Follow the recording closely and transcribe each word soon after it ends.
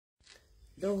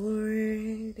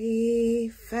Lord,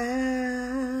 if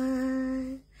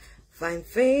I find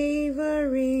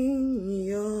favor in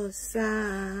your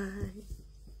sight,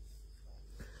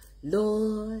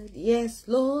 Lord, yes,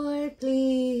 Lord,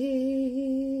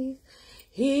 please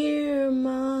hear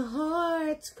my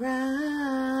heart's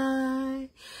cry.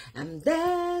 I'm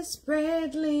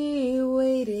desperately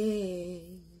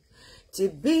waiting to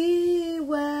be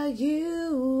where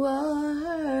you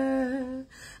are,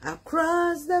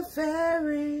 across the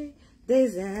fairy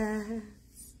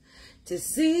deserts, to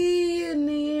see you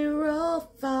near or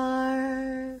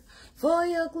far. For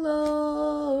your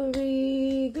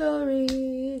glory,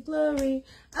 glory, glory,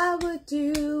 I would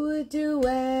do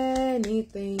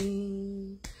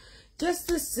anything just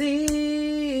to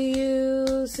see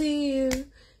you,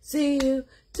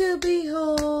 to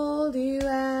behold you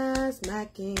as my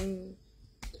King.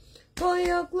 For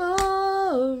your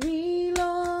glory,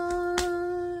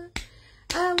 Lord,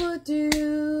 I would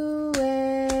do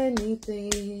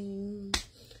anything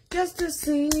just to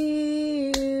see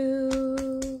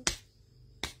you,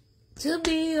 to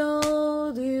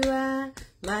behold you as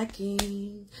my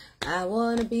King. I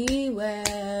want to be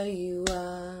where you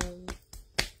are.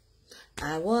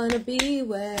 I want to be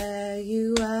where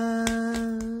you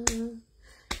are.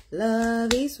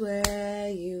 Love is where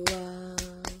you are.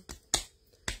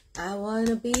 I want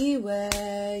to be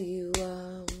where you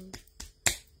are.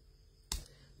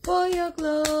 For your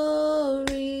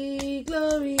glory,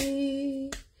 glory,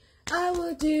 I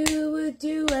would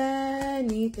do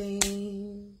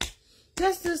anything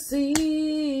just to see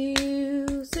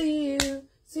you,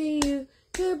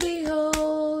 to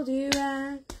behold you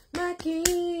as my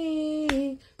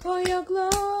King. For your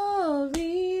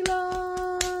glory,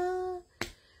 Lord,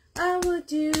 I would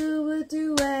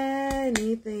do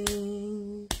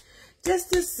anything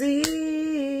just to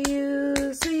see you,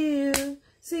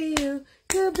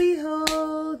 to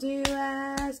behold you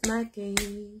as my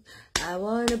King. I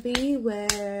want to be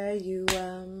where you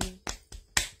are.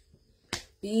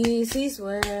 Peace is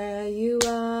where you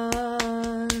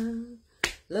are.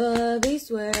 Love is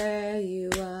where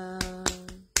you are.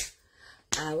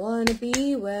 I want to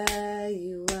be where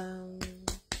you are.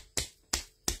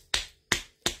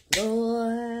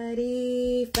 Lord,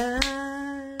 if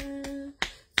I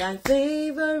find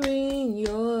favor in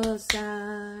your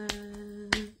sight,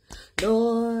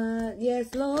 Lord,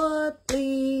 yes, Lord,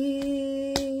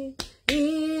 please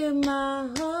hear my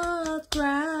heart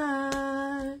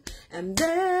cry. I'm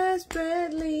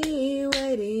desperately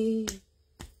waiting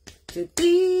to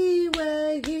be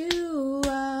where you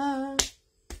are,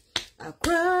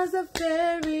 across the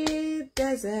fairy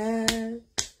desert,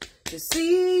 to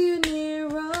see you near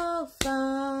or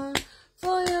far.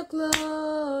 For your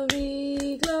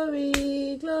glory,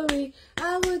 glory, glory,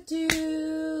 I would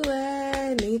do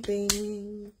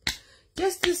anything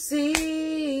just to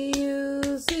see you,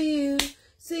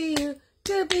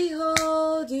 to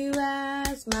behold you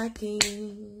as my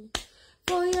King.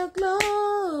 For your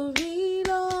glory,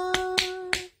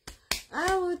 Lord,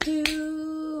 I would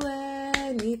do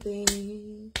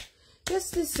anything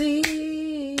just to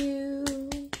see you,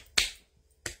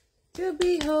 to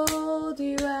behold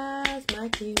you as my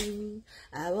King.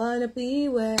 I want to be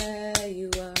where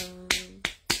you are.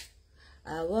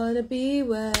 I want to be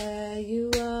where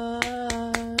you are.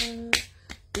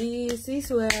 Peace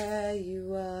is where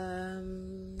you are.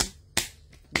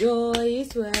 Joy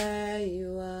is where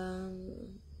you are.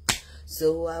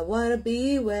 So I want to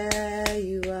be where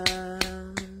you are.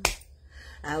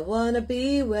 I want to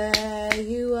be where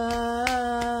you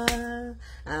are.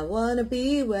 I want to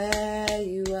be where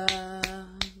you are.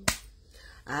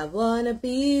 I want to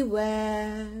be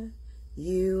where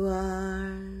you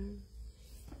are.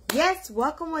 Yes,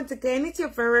 welcome once again. It's your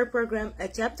favorite program, A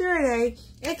Chapter a Day,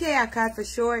 aka ACAD for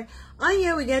short. On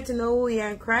here, we get to know who we are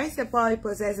in Christ, the power we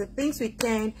possess, the things we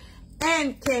can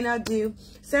and cannot do,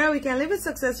 so that we can live a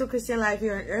successful Christian life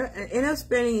here on earth and end up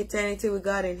spending eternity with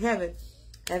God in heaven.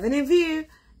 Heaven in view,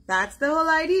 that's the whole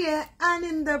idea. And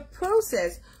in the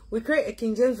process, we create a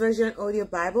King James Version audio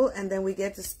Bible, and then we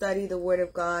get to study the Word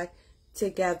of God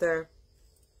together,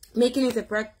 making it a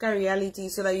practical reality,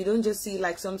 so that you don't just see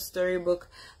like some storybook,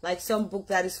 like some book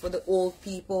that is for the old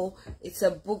people. It's a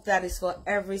book that is for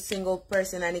every single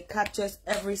person, and it captures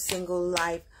every single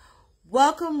life.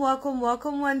 Welcome, welcome,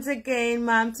 welcome once again,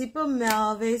 Mom Tipo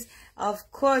Melvis.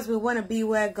 Of course, we want to be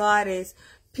where God is.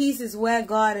 Peace is where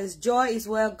God is. Joy is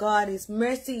where God is.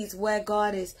 Mercy is where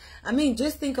God is. I mean,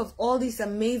 just think of all these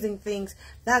amazing things.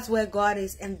 That's where God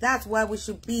is, and that's why we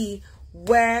should be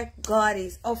where God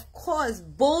is. Of course,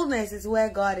 boldness is where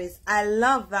God is. I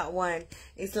love that one.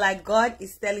 It's like God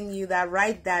is telling you that,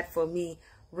 write that for me.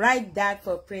 Write that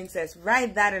for Princess.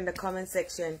 Write that in the comment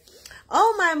section.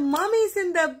 Oh, my mommy's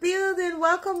in the building.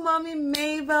 Welcome, Mommy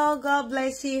Mabel. God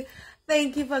bless you.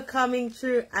 Thank you for coming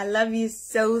through. I love you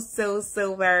so, so,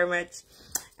 so very much.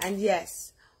 And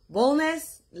yes,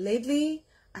 boldness. Lately,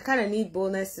 I kind of need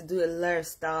boldness to do a lot of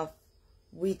stuff,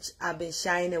 which I've been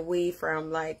shying away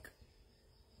from. Like,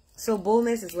 so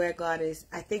boldness is where God is.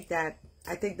 I take that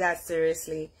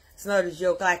seriously. It's not a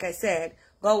joke. Like I said,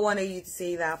 God wanted you to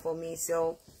say that for me,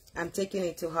 so I'm taking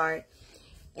it to heart.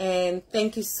 And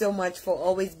thank you so much for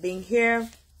always being here.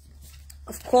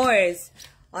 Of course,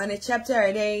 on a chapter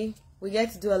a day, we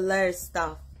get to do a lot of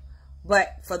stuff.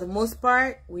 But for the most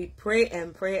part, we pray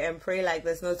and pray and pray like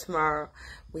there's no tomorrow.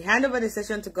 We hand over the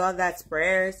session to God, that's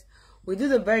prayers. We do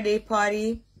the birthday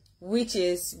party, which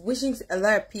is wishing a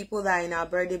lot of people that are in our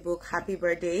birthday book happy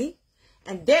birthday.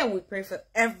 And then we pray for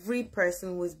every person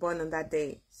who is born on that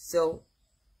day. So,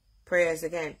 prayers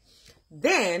again.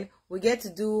 Then we get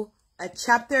to do a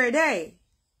chapter a day.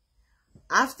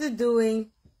 After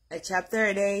doing a chapter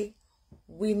a day,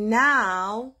 we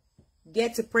now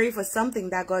get to pray for something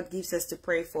that God gives us to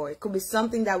pray for. It could be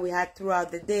something that we had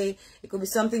throughout the day. It could be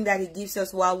something that He gives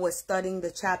us while we're studying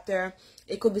the chapter.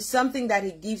 It could be something that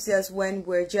He gives us when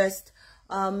we're just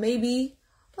maybe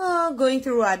going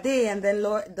through our day, and then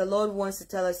the Lord wants to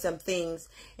tell us some things,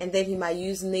 and then He might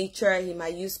use nature, He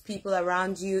might use people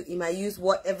around you, He might use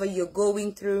whatever you're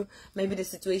going through, maybe the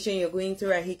situation you're going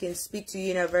through, and He can speak to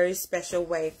you in a very special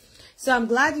way. So I'm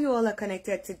glad you all are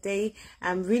connected today.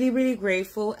 I'm really, really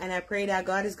grateful, and I pray that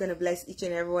God is going to bless each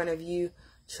and every one of you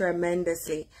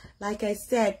tremendously. Like I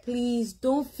said, please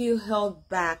don't feel held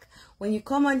back. When you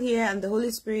come on here and the Holy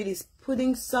Spirit is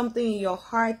putting something in your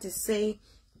heart to say,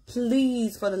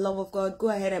 please, for the love of God, go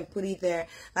ahead and put it there.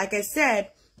 Like I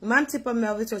said, Mom Tipper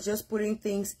Melvis was just putting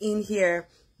things in here.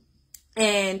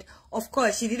 And of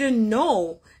course, she didn't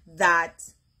know that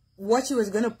what she was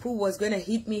going to put was going to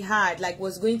hit me hard, like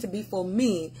was going to be for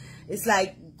me. It's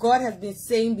like God has been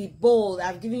saying, be bold.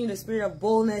 I've given you the spirit of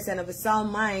boldness and of a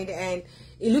sound mind. And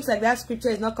it looks like that scripture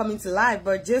is not coming to life,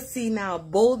 but just see now,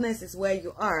 boldness is where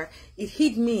you are. It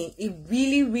hit me. It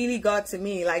really, really got to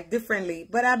me, like differently.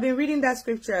 But I've been reading that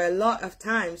scripture a lot of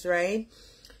times, right?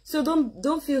 So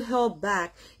don't feel held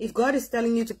back. If God is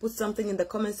telling you to put something in the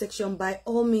comment section, by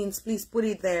all means, please put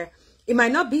it there. It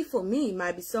might not be for me. It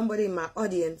might be somebody in my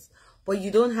audience. But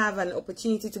you don't have an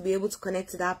opportunity to be able to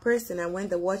connect to that person. And when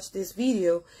they watch this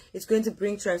video, it's going to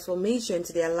bring transformation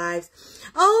to their lives.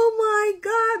 Oh my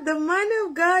God, the man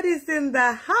of God is in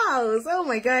the house. Oh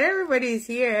my God, everybody is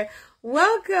here.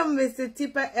 Welcome, Mr.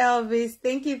 Tipper Elvis.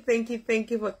 Thank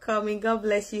you for coming. God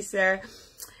bless you, sir.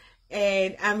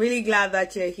 And I'm really glad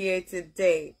that you're here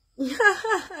today.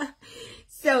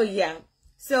 So yeah.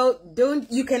 So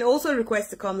you can also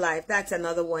request to come live. That's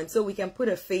another one. So we can put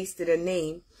a face to the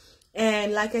name.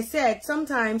 And like I said,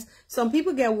 sometimes some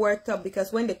people get worked up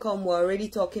because when they come, we're already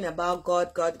talking about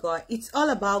God. It's all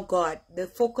about God. The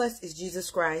focus is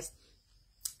Jesus Christ.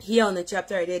 Here on the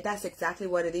chapter a day, that's exactly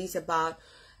what it is about.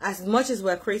 As much as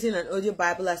we're creating an audio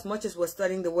Bible, as much as we're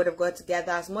studying the Word of God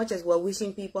together, as much as we're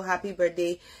wishing people happy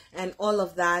birthday and all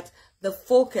of that, the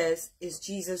focus is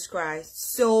Jesus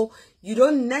Christ. So you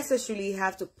don't necessarily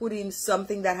have to put in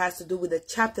something that has to do with the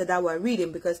chapter that we're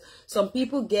reading, because some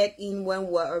people get in when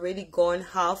we're already gone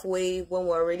halfway, when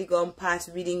we're already gone past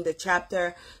reading the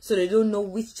chapter. So they don't know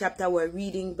which chapter we're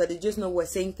reading, but they just know we're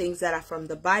saying things that are from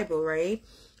the Bible, right?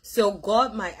 So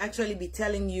God might actually be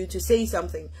telling you to say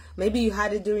something. Maybe you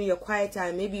had it during your quiet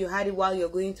time. Maybe you had it while you're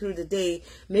going through the day.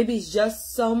 Maybe it's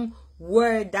just some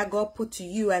word that God put to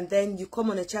you, and then you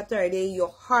come on a chapter a day, your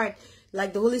heart,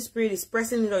 like the Holy Spirit is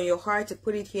pressing it on your heart to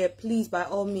put it here. Please, by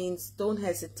all means, don't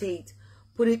hesitate.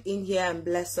 Put it in here and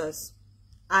bless us.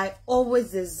 I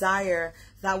always desire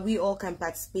that we all can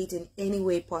participate in any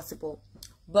way possible.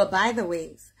 But by the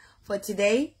ways, for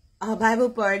today, our Bible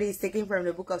party is taken from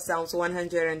the book of Psalms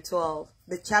 112.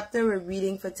 The chapter we're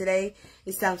reading for today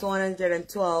is Psalms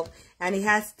 112, and it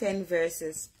has 10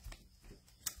 verses.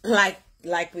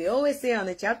 Like we always say on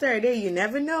the chapter a day, you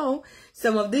never know.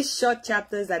 Some of these short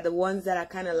chapters are the ones that are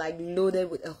kind of like loaded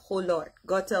with a whole lot.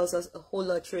 God tells us a whole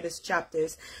lot through these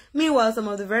chapters. Meanwhile, some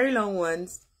of the very long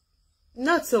ones,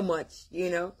 not so much, you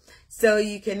know. So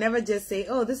you can never just say,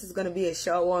 oh, this is going to be a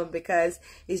short one because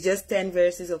it's just 10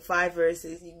 verses or 5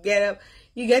 verses.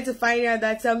 You get to find out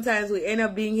that sometimes we end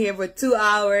up being here for 2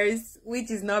 hours, which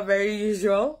is not very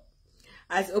usual,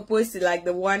 as opposed to like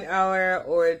the 1 hour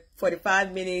or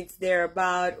 45 minutes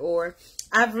thereabout, or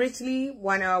averagely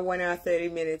 1 hour, 1 hour, 30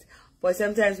 minutes. But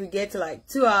sometimes we get to like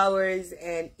 2 hours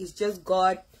and it's just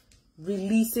God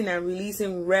releasing and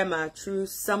releasing Rema through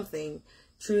something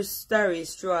through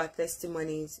stories, through our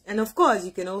testimonies. And of course,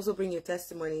 you can also bring your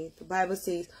testimony. The Bible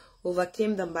says,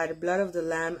 overcame them by the blood of the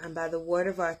Lamb and by the word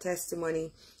of our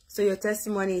testimony. So your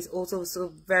testimony is also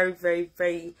so very, very,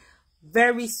 very,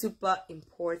 very super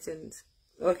important.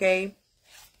 Okay?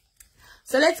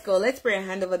 So let's go. Let's pray and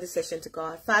hand over this session to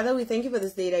God. Father, we thank you for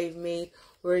this day that you've made.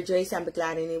 We rejoice and be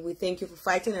glad in it. We thank you for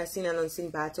fighting our seen and unseen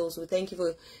battles. We thank you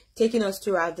for taking us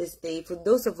throughout this day. For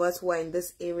those of us who are in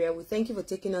this area, we thank you for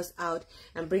taking us out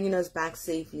and bringing us back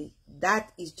safely.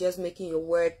 That is just making your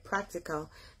word practical.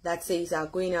 That says our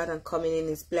going out and coming in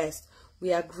is blessed.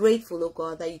 We are grateful, oh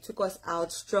God, that you took us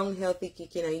out strong, healthy,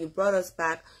 kicking, and you brought us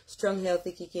back strong,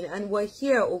 healthy, kicking. And we're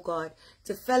here, oh God,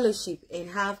 to fellowship and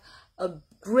have a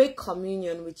great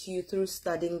communion with you through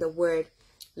studying the word.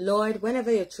 Lord,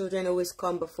 whenever your children always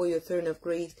come before your throne of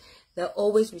grace, they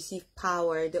always receive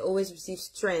power, they always receive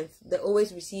strength, they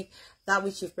always receive that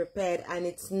which you've prepared, and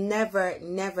it's never,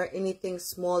 never anything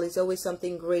small. It's always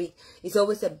something great. It's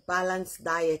always a balanced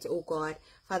diet, oh God.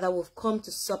 Father, we've come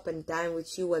to sup and dine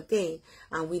with you again,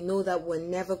 and we know that we're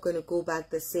never going to go back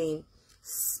the same.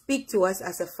 Speak to us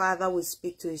as a father will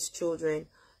speak to his children.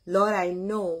 Lord, I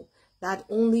know that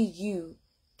only you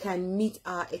can meet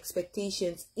our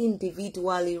expectations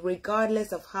individually,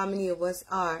 regardless of how many of us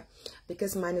are,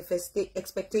 because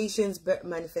expectations birth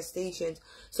manifestations.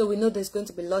 So we know there's going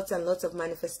to be lots and lots of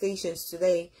manifestations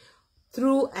today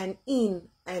through and in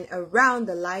and around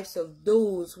the lives of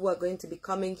those who are going to be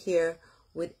coming here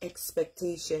with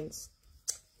expectations.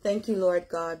 Thank you, Lord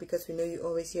God, because we know you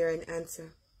always hear and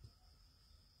answer.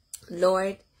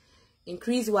 Lord,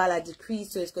 increase while I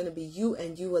decrease, so it's going to be you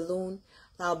and you alone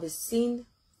that will be seen,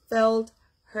 felt,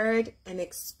 heard, and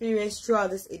experienced throughout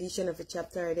this edition of A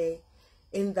Chapter a Day.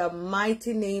 In the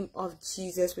mighty name of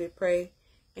Jesus we pray.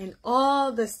 And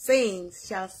all the saints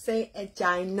shall say a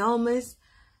ginormous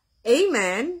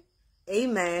amen,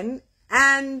 amen,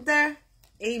 and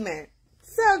amen.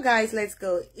 So guys, let's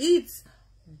go. It's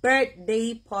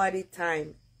birthday party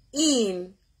time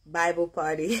in Bible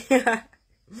party.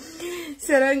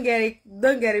 So don't get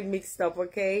it mixed up,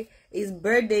 okay? It's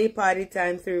birthday party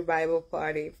time through Bible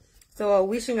party. So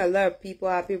wishing a lot of people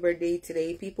happy birthday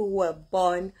today, people who are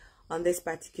born on this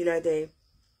particular day.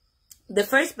 The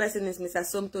first person is Mr.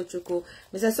 Somtochukwu.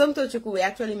 Mr. Somtochukwu, we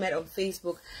actually met on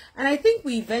Facebook, and I think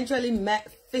we eventually met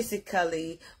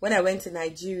physically when I went to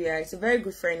Nigeria. It's a very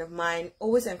good friend of mine,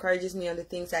 always encourages me on the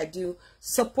things I do,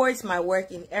 supports my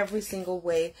work in every single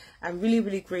way. I'm really,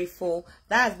 really grateful.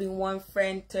 That has been one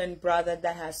friend turned brother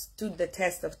that has stood the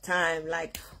test of time.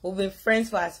 Like, we've been friends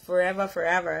for us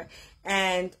forever.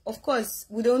 And of course,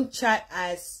 we don't chat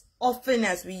as often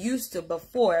as we used to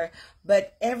before,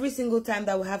 but every single time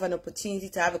that we have an opportunity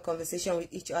to have a conversation with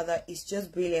each other, it's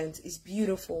just brilliant. It's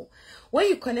beautiful. When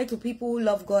you connect with people who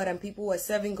love God and people who are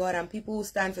serving God and people who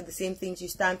stand for the same things you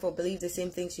stand for, believe the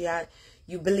same things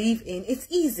you believe in, it's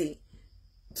easy.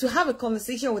 To have a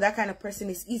conversation with that kind of person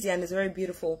is easy and it's very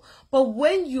beautiful. But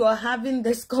when you are having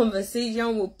this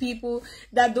conversation with people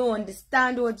that don't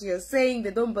understand what you're saying,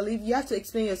 they don't believe, you have to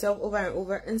explain yourself over and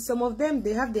over. And some of them,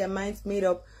 they have their minds made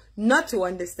up not to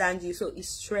understand you, so it's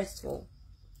stressful.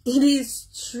 It is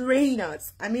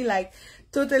strenuous. I mean, like,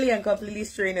 totally and completely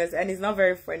strenuous, and it's not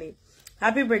very funny.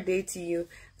 Happy birthday to you.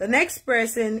 The next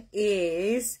person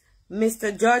is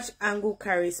Mr. George Angu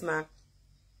Charisma.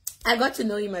 I got to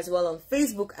know him as well on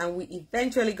Facebook, and we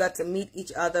eventually got to meet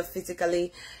each other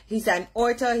physically. He's an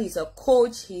author, he's a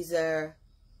coach, he's a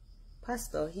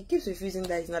pastor. He keeps refusing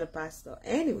that he's not a pastor.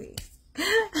 Anyways.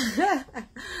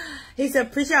 He's a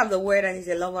preacher of the word and he's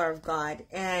a lover of God,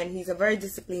 and he's a very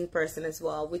disciplined person as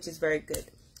well, which is very good.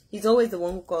 He's always the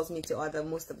one who calls me to order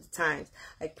most of the times.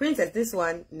 Like, Princess, this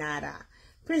one, nada.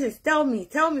 Princess, tell me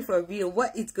for real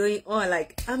what is going on.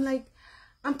 Like,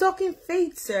 I'm talking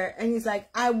faith, sir. And he's like,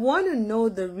 I want to know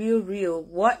the real,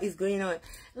 what is going on.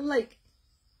 I'm like,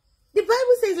 the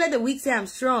Bible says, let the weak say I'm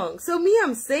strong. So me,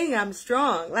 I'm saying I'm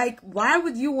strong. Like, why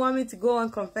would you want me to go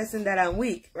on confessing that I'm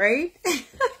weak, right?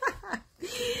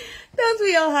 Don't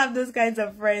we all have those kinds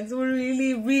of friends who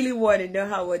really want to know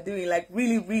how we're doing? Like,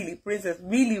 really, Princess,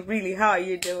 really, how are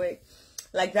you doing?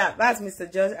 Like that. That's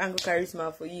Mr. George Angu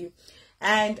Charisma for you.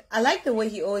 And I like the way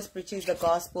he always preaches the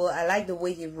gospel. I like the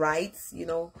way he writes, you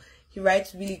know. He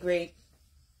writes really great.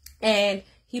 And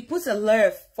he puts a lot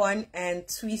of fun and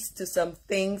twist to some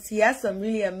things. He has some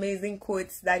really amazing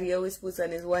quotes that he always puts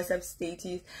on his WhatsApp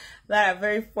status that are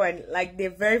very fun. Like, they're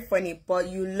very funny, but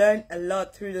you learn a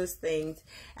lot through those things.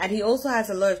 And he also has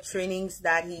a lot of trainings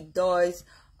that he does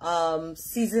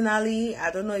seasonally.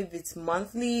 I don't know if it's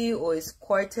monthly or it's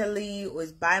quarterly or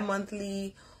it's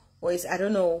bi-monthly or it's, I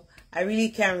don't know. I really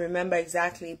can't remember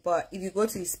exactly, but if you go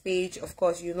to his page, of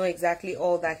course, you know exactly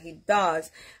all that he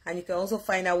does. And you can also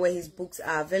find out where his books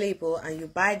are available, and you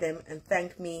buy them and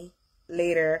thank me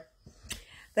later.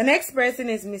 The next person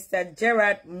is Mr.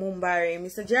 Gerard Mumbari.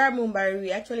 Mr. Gerard Mumbari,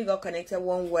 we actually got connected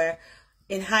one where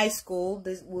in high school,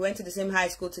 we went to the same high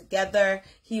school together.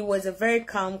 He was a very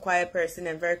calm, quiet person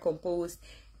and very composed.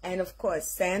 And of course,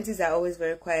 scientists are always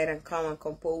very quiet and calm and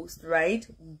composed, right?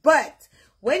 But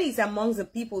when he's amongst the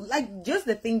people, like just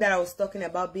the thing that I was talking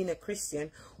about being a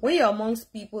Christian, when you're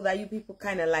amongst people that you people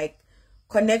kind of like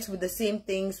connect with the same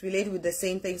things, relate with the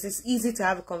same things, it's easy to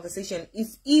have a conversation.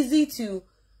 It's easy to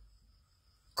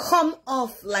come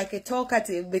off like a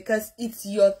talkative because it's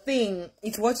your thing,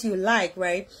 it's what you like,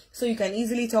 right? So you can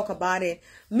easily talk about it.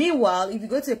 Meanwhile, if you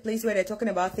go to a place where they're talking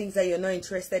about things that you're not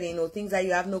interested in or things that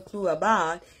you have no clue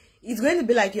about, it's going to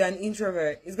be like you're an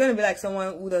introvert. It's going to be like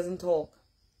someone who doesn't talk.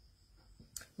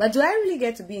 But do I really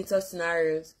get to be in such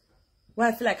scenarios where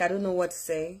I feel like I don't know what to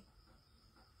say?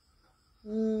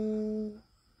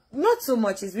 Not so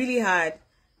much. It's really hard,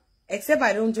 except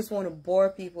I don't just want to bore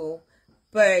people.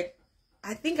 But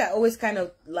I think I always kind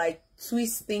of like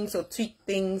twist things or tweak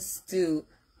things to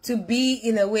be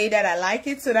in a way that I like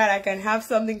it, so that I can have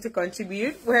something to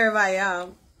contribute wherever I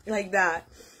am, like that.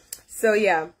 So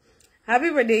yeah, happy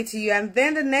birthday to you. And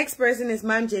then the next person is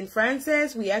Ma'am Jane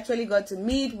Frances. We actually got to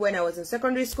meet when I was in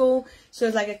secondary school. She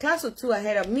was like a class or two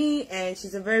ahead of me, and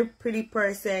she's a very pretty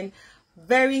person,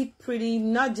 very pretty,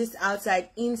 not just outside,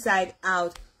 inside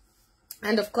out.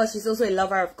 And of course, she's also a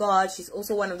lover of God. She's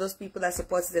also one of those people that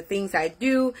supports the things I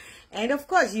do. And of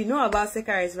course, you know about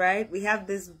Sekedelik, right? We have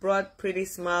these broad, pretty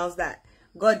smiles that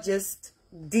God just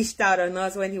dished out on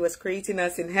us when he was creating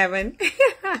us in heaven.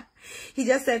 He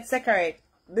just said, Sekedelik,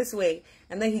 this way.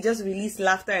 And then he just released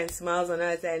laughter and smiles on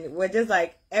us. And we're just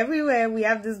like, everywhere we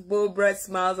have these bold, broad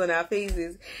smiles on our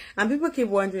faces. And people keep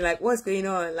wondering, like, what's going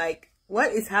on? Like,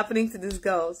 what is happening to these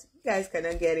girls? You guys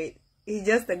cannot get it. It's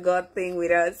just a God thing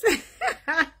with us.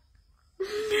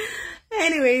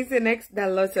 Anyways, there are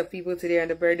lots of people today on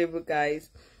the birthday book, guys.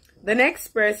 The next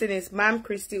person is Ma'am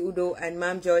Christy Udo and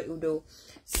Ma'am Joy Udo.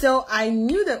 So I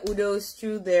knew the Udos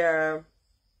through their...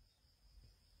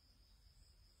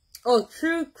 Oh,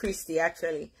 through Christy,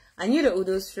 actually. I knew the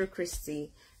Udos through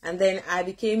Christy. And then I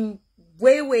became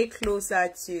way, way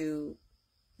closer to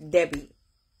Debbie,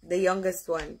 the youngest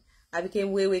one. I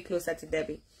became way, way closer to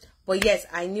Debbie. But yes,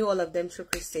 I knew all of them through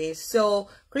Christy. So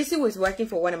Christy was working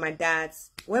for one of my dads.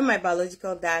 When my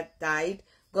biological dad died,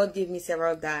 God gave me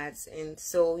several dads. And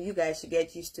so you guys should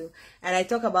get used to. And I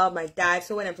talk about my dad.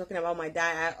 So when I'm talking about my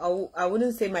dad, I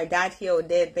wouldn't say my dad here or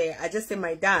there. I just say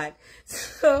my dad.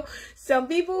 So some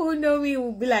people who know me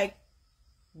will be like,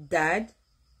 Dad?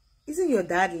 Isn't your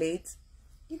dad late?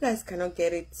 You guys cannot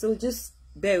get it. So just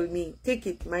bear with me. Take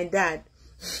it. My dad.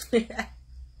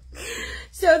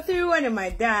 So through one of my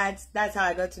dads, that's how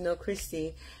I got to know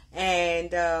Christy.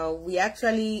 And we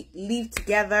actually lived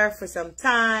together for some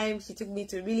time. She took me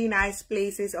to really nice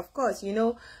places. Of course, you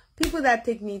know, people that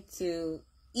take me to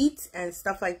eat and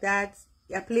stuff like that,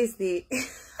 a place they...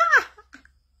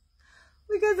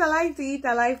 because I like to eat,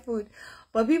 I like food.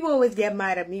 But people always get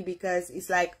mad at me because it's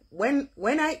like when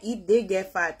I eat, they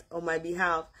get fat on my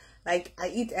behalf. Like I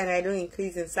eat and I don't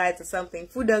increase in size or something.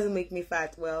 Food doesn't make me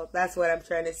fat. Well, that's what I'm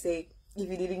trying to say, if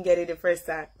you didn't get it the first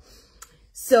time.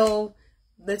 So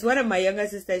that's one of my younger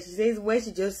sisters. She says when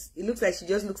it looks like she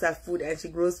just looks at food and she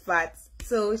grows fat.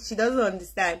 So she doesn't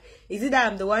understand. Is it that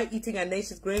I'm the one eating and then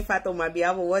she's growing fat on my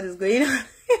behalf, or what is going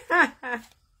on?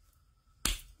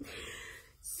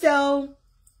 So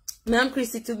Ma'am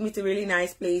Christy took me to really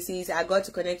nice places. I got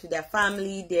to connect with their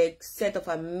family. They're a set of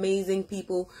amazing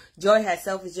people. Joy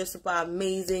herself is just super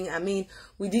amazing. I mean,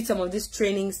 we did some of these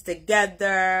trainings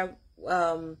together.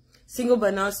 Single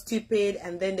but not stupid.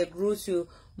 And then they grew to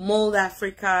Mold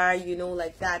Africa, you know,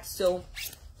 like that. So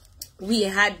we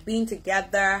had been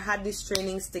together, had these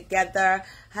trainings together,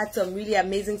 had some really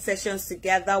amazing sessions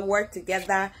together, worked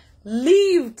together,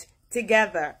 lived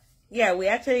together. Yeah, we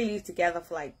actually lived together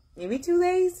for like maybe 2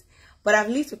 days. But I've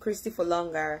lived with Christy for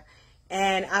longer.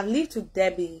 And I've lived with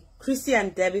Christy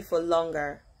and Debbie for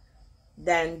longer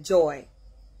than Joy.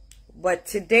 But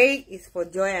today is for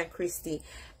Joy and Christy.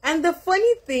 And the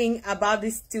funny thing about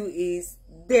these two is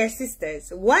they're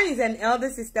sisters. One is an elder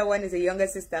sister, one is a younger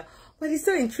sister. But it's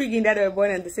so intriguing that they were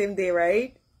born on the same day,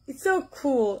 right? It's so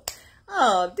cool.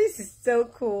 Oh, this is so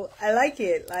cool. I like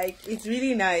it. Like, it's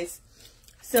really nice.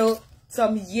 So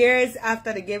some years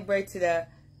after they gave birth to the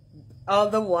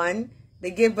older one, they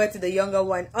gave birth to the younger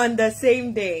one on the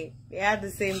same day. They had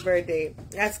the same birthday.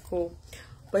 That's cool.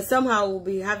 But somehow we'll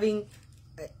be having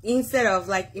instead of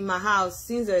like in my house,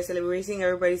 since we're celebrating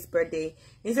everybody's birthday,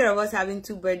 instead of us having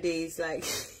 2 birthdays, like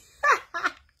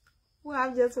we'll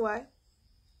have just one.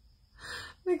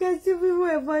 Because 2 people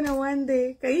were born on one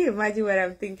day. Can you imagine what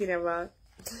I'm thinking about?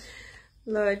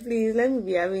 Lord, please let me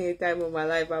be having a time of my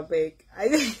life, I beg.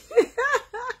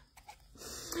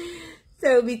 So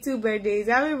it'll be 2 birthdays.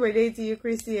 Happy birthday to you,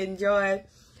 Christy and Joy.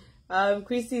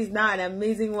 Christy is now an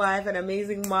amazing wife, an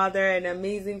amazing mother, an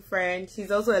amazing friend. She's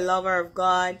also a lover of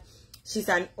God. She's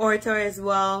an author as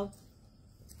well.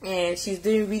 And she's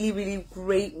doing really, really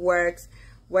great works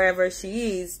wherever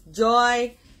she is.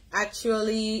 Joy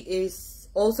actually is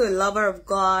also a lover of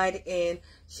God, and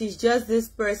she's just this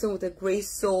person with a great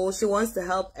soul. She wants to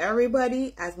help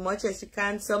everybody as much as she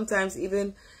can, sometimes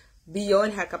even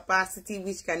beyond her capacity,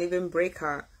 which can even break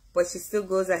her. But she still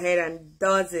goes ahead and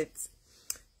does it.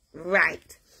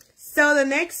 Right. So the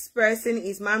next person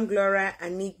is Mom Gloria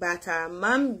Anibata.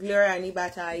 Mom Gloria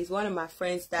Anibata is one of my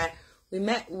friends that we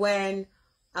met when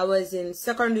I was in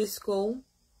secondary school.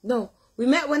 No, we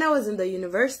met when I was in the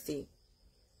university.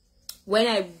 When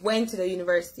I went to the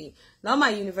university, not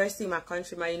my university in my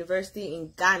country, my university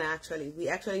in Ghana, actually. We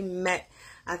actually met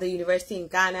at the university in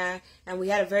Ghana, and we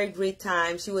had a very great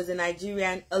time. She was a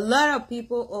Nigerian. A lot of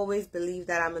people always believe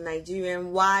that I'm a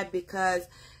Nigerian. Why? Because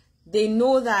they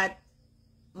know that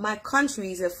my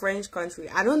country is a French country.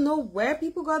 I don't know where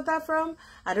people got that from.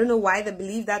 I don't know why they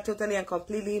believe that totally and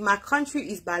completely. My country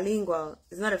is bilingual.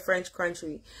 It's not a French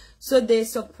country. So they're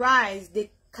surprised.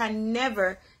 They can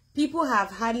never... People have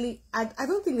hardly... I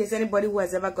don't think there's anybody who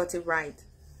has ever got it right.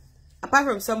 Apart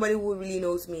from somebody who really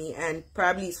knows me and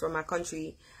probably is from my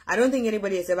country. I don't think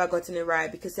anybody has ever gotten it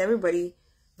right, because everybody...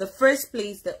 The first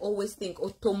place they always think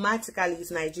automatically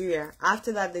is Nigeria.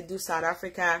 After that, they do South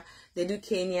Africa, they do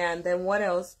Kenya, and then what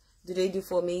else do they do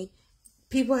for me?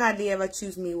 People hardly ever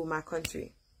choose me with my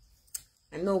country.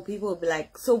 I know people will be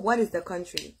like, so what is the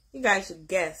country? You guys should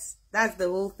guess. That's the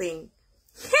whole thing.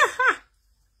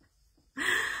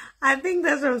 I think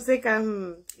that's from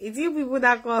Seka. It's you people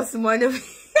that call small.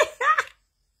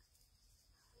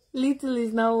 Little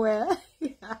is not well.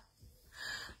 Yeah.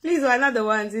 Please, we're not the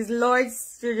ones. It's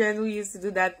Lord's children who used to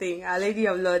do that thing. Our Lady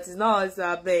of Lords. It's not us,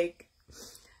 I beg.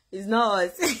 It's not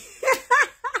us.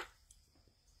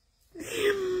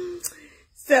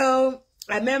 So,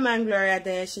 I met Mom Gloria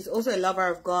there. She's also a lover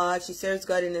of God. She serves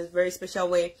God in a very special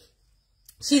way.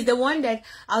 She's the one that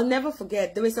I'll never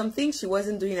forget. There were some things she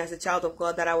wasn't doing as a child of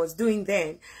God that I was doing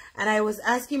then. And I was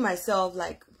asking myself,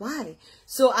 like, why?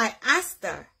 So I asked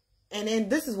her. And then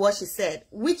this is what she said,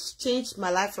 which changed my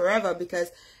life forever, because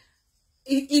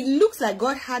it looks like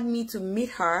God had me to meet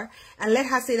her and let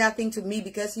her say that thing to me,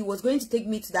 because he was going to take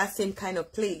me to that same kind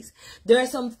of place. There are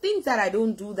some things that I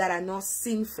don't do that are not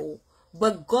sinful,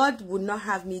 but God would not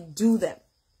have me do them.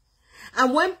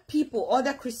 And when people,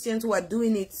 other Christians who are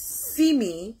doing it, see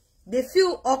me, they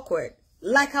feel awkward,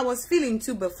 like I was feeling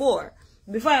too before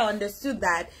I understood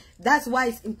that. That's why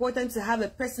it's important to have a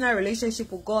personal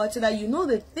relationship with God, so that you know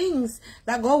the things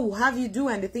that God will have you do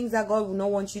and the things that God will not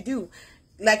want you to do.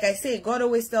 Like I say, God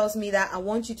always tells me that I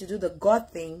want you to do the God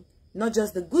thing, not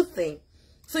just the good thing.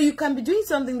 So you can be doing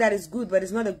something that is good, but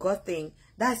it's not a God thing.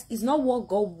 That is not what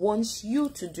God wants you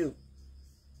to do.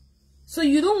 So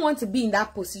you don't want to be in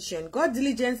that position. God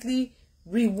diligently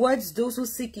rewards those who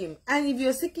seek him. And if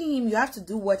you're seeking him, you have to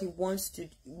do what he wants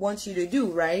you to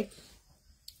do, right?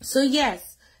 So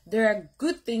yes, there are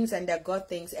good things and there are God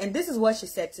things. And this is what she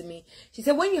said to me. She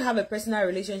said, when you have a personal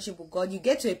relationship with God, you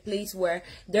get to a place where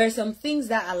there are some things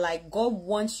that are like God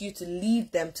wants you to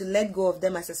leave them, to let go of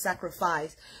them as a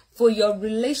sacrifice. For your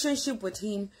relationship with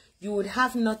him, you would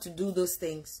have not to do those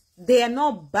things. They are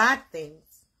not bad things,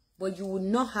 but you would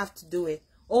not have to do it.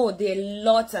 Oh, there are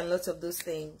lots and lots of those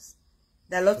things.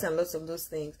 There are lots and lots of those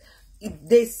things.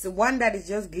 This one that is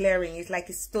just glaring. It's like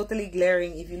it's totally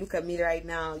glaring. If you look at me right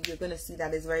now, you're going to see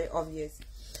that it's very obvious.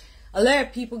 A lot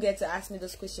of people get to ask me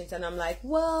those questions, and I'm like,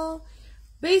 well,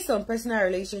 based on personal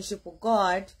relationship with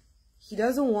God, he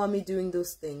doesn't want me doing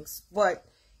those things. But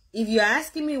if you're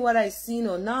asking me what I've seen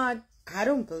or not, I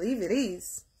don't believe it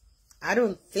is. I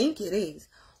don't think it is.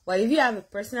 But if you have a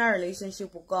personal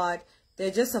relationship with God, there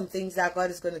are just some things that God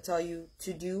is going to tell you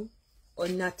to do or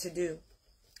not to do.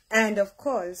 And of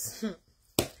course,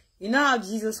 you know how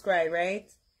Jesus cried,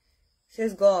 right? He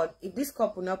says, God, if this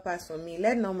cup will not pass from me,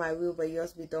 let not my will but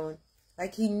yours be done.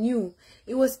 Like he knew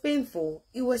it was painful.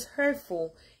 It was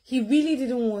hurtful. He really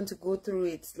didn't want to go through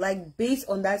it. Like based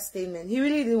on that statement, he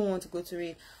really didn't want to go through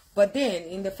it. But then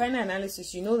in the final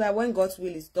analysis, you know that when God's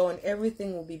will is done,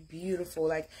 everything will be beautiful.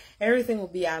 Like everything will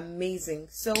be amazing.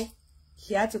 So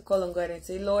he had to call on God and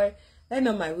say, Lord, Let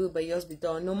not my will but yours be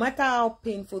done. No matter how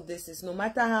painful this is, no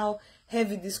matter how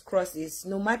heavy this cross is,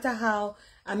 no matter how,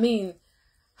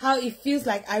 how it feels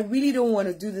like I really don't want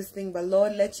to do this thing, but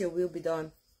Lord, let your will be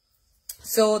done.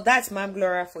 So that's Mom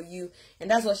Gloria for you. And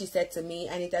that's what she said to me.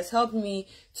 And it has helped me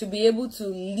to be able to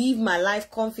live my life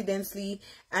confidently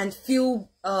and feel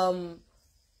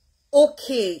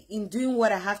okay in doing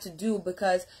what I have to do,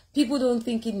 because people don't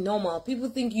think it normal. People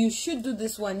think you should do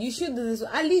this one, you should do this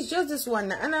one, at least just this one.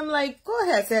 And I'm like, go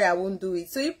ahead, said I won't do it.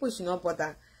 So you pushing up on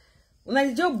that. When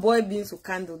I just boil beans with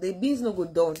candle, the beans no go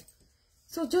done.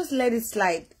 So just let it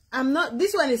slide.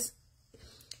 This one is,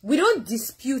 we don't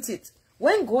dispute it.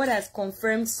 When God has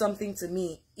confirmed something to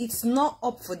me, it's not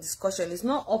up for discussion. It's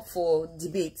not up for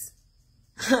debate.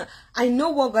 I know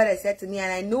what God has said to me,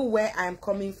 and I know where I'm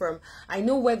coming from. I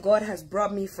know where God has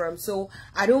brought me from. So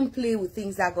I don't play with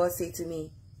things that God said to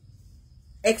me,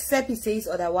 except he says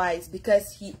otherwise,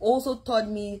 because he also taught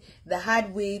me the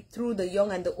hard way through the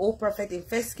young and the old prophet in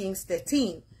 1 Kings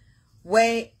 13,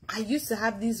 where I used to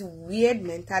have this weird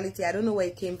mentality. I don't know where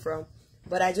it came from,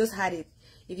 but I just had it.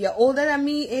 If you're older than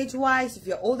me age-wise, if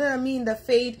you're older than me in the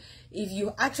faith, if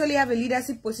you actually have a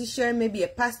leadership position, maybe a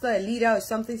pastor, a leader, or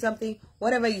something,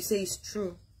 whatever you say is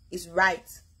true, is right.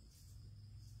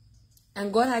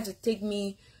 And God had to take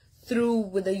me through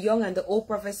with the young and the old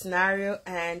prophet scenario,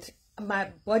 and my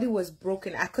body was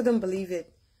broken. I couldn't believe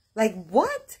it. Like,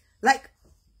 what? Like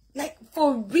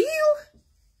for real?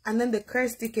 And then the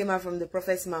curse still came out from the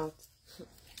prophet's mouth.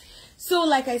 So,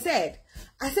 like I said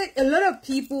a lot of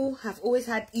people have always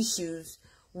had issues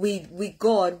with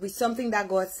God, with something that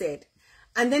God said.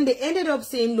 And then they ended up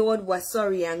saying, Lord, we're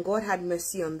sorry, and God had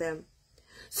mercy on them.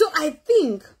 So I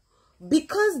think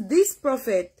because this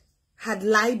prophet had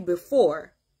lied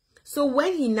before, so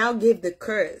when he now gave the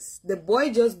curse, the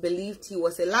boy just believed he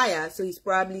was a liar, so he's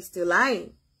probably still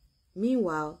lying.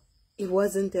 Meanwhile, it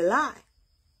wasn't a lie.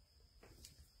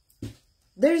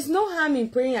 There is no harm in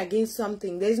praying against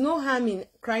something. There is no harm in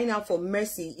crying out for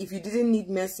mercy. If you didn't need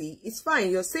mercy, it's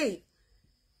fine, you're safe.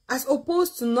 As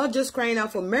opposed to not just crying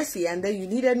out for mercy and then you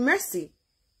needed mercy.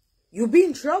 You'll be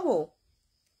in trouble.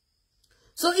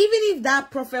 So even if that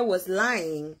prophet was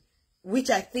lying, which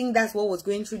I think that's what was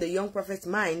going through the young prophet's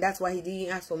mind, that's why he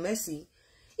didn't ask for mercy.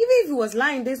 Even if he was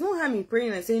lying, there's no harm in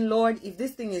praying and saying, Lord, if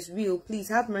this thing is real, please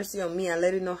have mercy on me and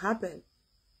let it not happen.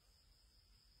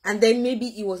 And then maybe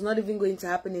it was not even going to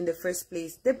happen in the first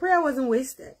place. The prayer wasn't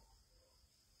wasted.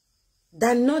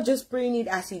 Than not just praying it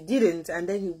as he didn't, and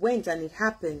then he went and it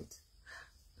happened.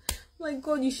 My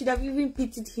God, you should have even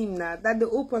pitied him now. That the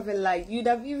old prophet lied. You'd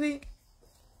have even...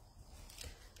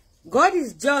 God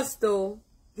is just though.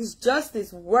 His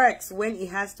justice works when he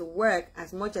has to work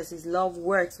as much as his love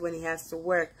works when he has to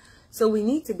work. So we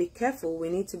need to be careful. We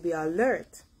need to be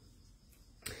alert.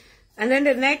 And then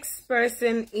the next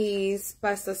person is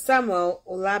Pastor Samuel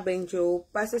Olabenjo.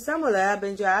 Pastor Samuel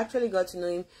Olabenjo, I actually got to know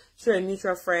him through a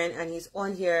mutual friend, and he's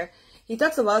on here. He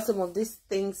talks about some of these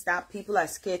things that people are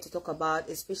scared to talk about,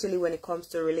 especially when it comes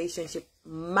to relationship,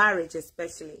 marriage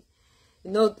especially.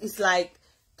 You know, it's like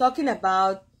talking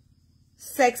about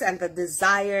sex and the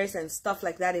desires and stuff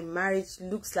like that in marriage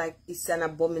looks like it's an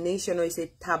abomination or it's a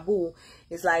taboo.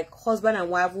 It's like husband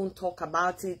and wife won't talk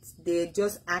about it. They're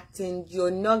just acting. You're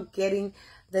not getting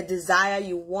the desire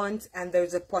you want, and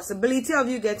there's a possibility of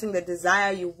you getting the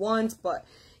desire you want, but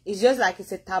it's just like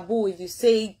it's a taboo if you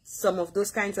say some of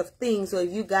those kinds of things, or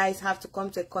if you guys have to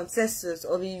come to a consensus,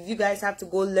 or if you guys have to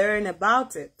go learn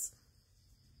about it.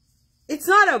 It's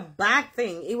not a bad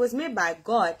thing. It was made by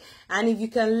God. And if you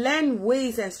can learn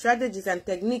ways and strategies and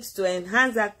techniques to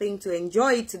enhance that thing, to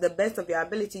enjoy it to the best of your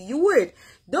ability, you would.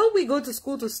 Don't we go to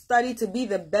school to study to be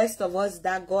the best of us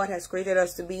that God has created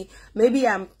us to be? Maybe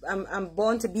I'm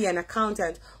born to be an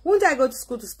accountant. Won't I go to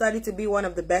school to study to be one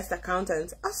of the best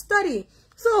accountants? I'll study.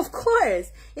 So of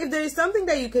course, if there is something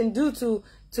that you can do to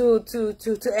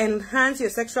enhance your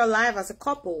sexual life as a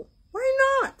couple,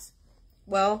 why not?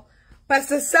 Well,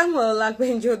 Pastor Samuel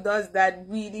Olabenjo does that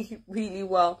really, really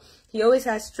well. He always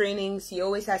has trainings. He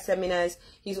always has seminars.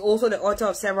 He's also the author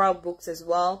of several books as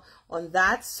well on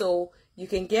that. So you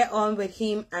can get on with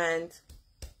him and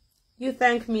you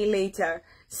thank me later.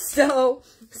 So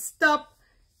stop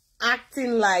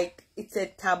acting like it's a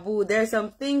taboo. There are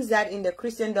some things that in the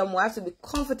Christendom we have to be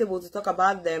comfortable to talk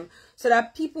about them so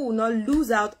that people will not lose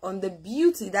out on the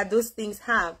beauty that those things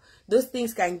have. Those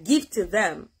things can give to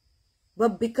them.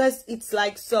 But because it's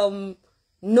like some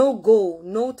no-go,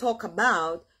 no talk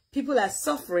about, people are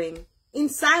suffering in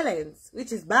silence,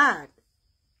 which is bad.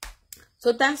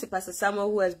 So thanks to Pastor Samuel,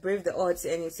 who has braved the odds,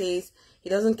 and he says he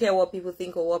doesn't care what people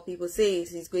think or what people say.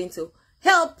 He's going to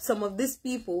help some of these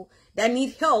people that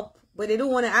need help but they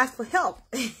don't want to ask for help.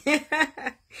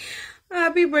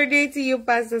 Happy birthday to you,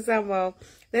 Pastor Samuel.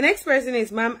 The next person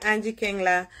is Mom Angie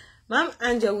Kengla. Mom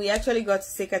Angie, we actually got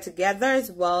to take her together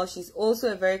as well. She's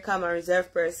also a very calm and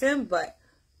reserved person, but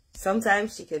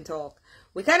sometimes she can talk.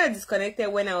 We kind of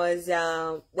disconnected when I was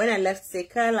when I left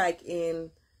Seka, like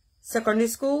in secondary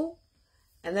school,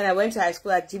 and then I went to high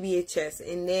school at GBHS,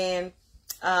 and then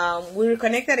we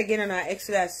reconnected again on our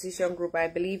Exodus Association group. I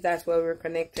believe that's where we were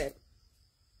connected.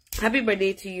 Happy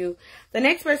birthday to you. The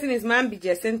next person is Mambi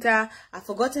Jacinta. I've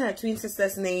forgotten her twin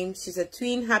sister's name. She's a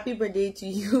twin. Happy birthday to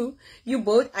you. You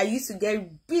both. I used to get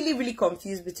really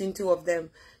confused between two of them.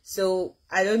 So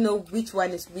I don't know which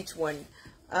one is which one.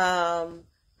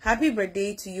 Happy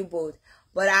birthday to you both.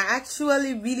 But I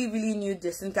actually really knew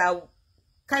Jacinta.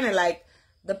 Kind of like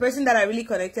the person that I really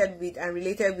connected with and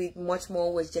related with much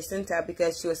more was Jacinta,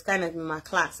 because she was kind of in my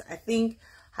class. I think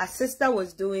her sister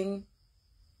was doing...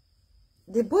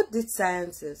 They both did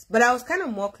sciences, but I was kind of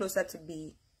more closer to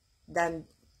B than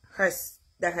her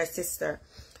sister.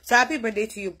 So happy birthday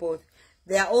to you both.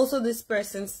 There are also these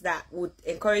persons that would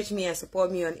encourage me and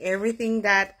support me on everything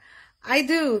that I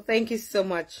do. Thank you so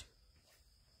much.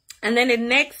 And then the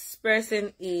next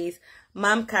person is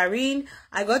Mom Karine.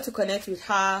 I got to connect with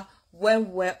her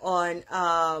when we're on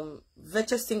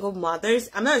virtual single mothers.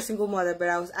 I'm not a single mother, but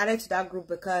I was added to that group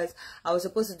because I was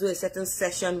supposed to do a certain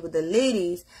session with the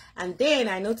ladies, and then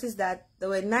I noticed that there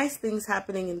were nice things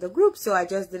happening in the group, so I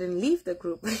just didn't leave the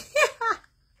group.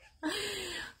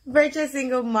 Virtual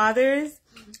single mothers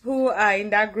who are in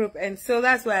that group, and so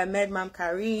that's where I met Mom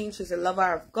Karine. She's a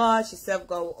lover of God. She served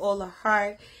God with all her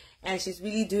heart, and she's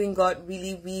really doing God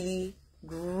really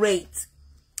great.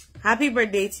 Happy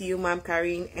birthday to you, Mom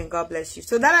Karine, and God bless you.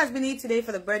 So that has been it today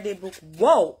for the birthday book.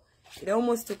 Whoa! It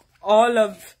almost took all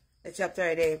of the chapter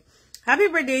a day. Happy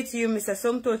birthday to you, Mr.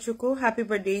 Somto Chuku. Happy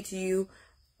birthday to you,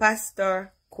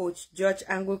 Pastor Coach George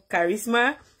Angu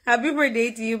Charisma. Happy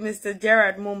birthday to you, Mr.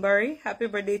 Gerard Mumbury. Happy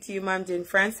birthday to you, Mom Jane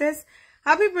Francis.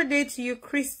 Happy birthday to you,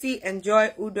 Christy and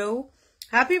Joy Udo.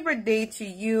 Happy birthday to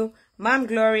you, Mom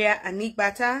Gloria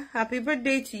Anigbata. Happy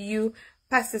birthday to you,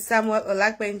 Pastor Samuel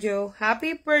Olakbenjo.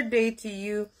 Happy birthday to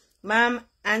you, Mom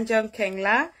Anjong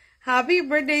Kengla. Happy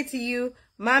birthday to you,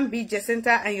 Mom B.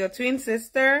 Jacinta and your twin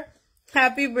sister.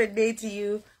 Happy birthday to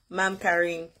you, Mom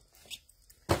Karine.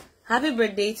 Happy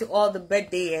birthday to all the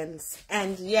birthdayans.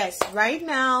 And yes, right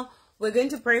now, we're going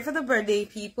to pray for the birthday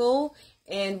people.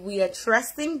 And we are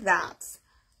trusting that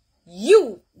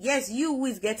you, yes, you who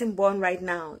is getting born right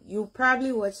now, you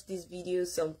probably watched this video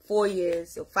some 4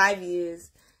 years or 5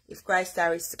 years, if Christ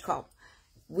tarries to come.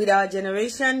 With our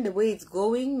generation, the way it's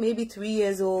going, maybe 3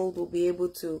 years old will be able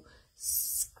to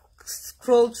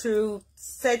scroll through,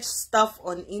 search stuff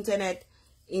on internet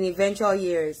in eventual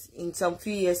years, in some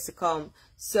few years to come.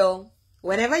 So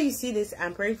whenever you see this,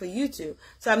 I'm praying for you too.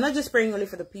 So I'm not just praying only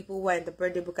for the people who are in the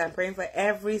birthday book. I'm praying for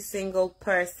every single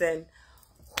person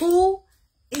who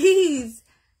is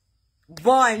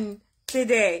born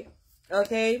today.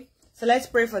 Okay? So let's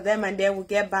pray for them, and then we'll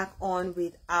get back on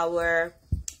with our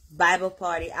Bible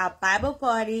party. Our Bible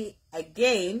party,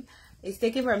 again, is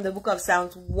taken from the book of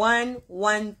Psalms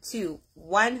 112,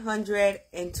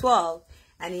 112,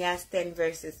 and it has 10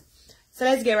 verses. So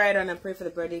let's get right on and pray for the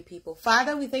birthday people.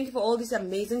 Father, we thank you for all these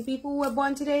amazing people who were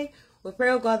born today. We pray,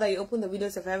 oh God, that you open the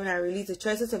windows of heaven and release the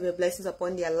treasures of your blessings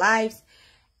upon their lives,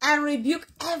 and rebuke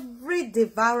every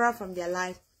devourer from their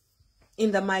life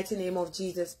in the mighty name of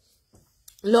Jesus.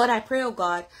 Lord, I pray, oh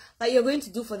God, that you're going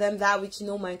to do for them that which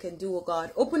no man can do, oh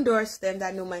God. Open doors to them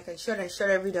that no man can shut, and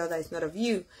shut every door that is not of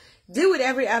you. Deal with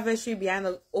every adversary behind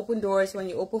the open doors when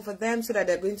you open for them, so that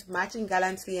they're going to march in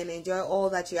gallantly and enjoy all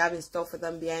that you have in store for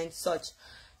them behind such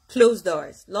closed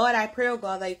doors. Lord, I pray, oh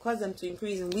God, that you cause them to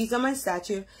increase in wisdom and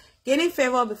stature, gaining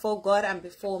favor before God and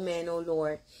before men, oh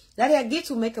Lord. That their gifts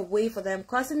will make a way for them,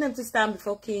 causing them to stand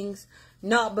before kings,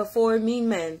 not before mean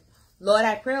men. Lord,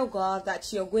 I pray, oh God,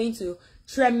 that you're going to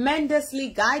tremendously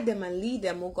guide them and lead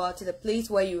them, oh God, to the place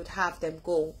where you would have them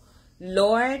go.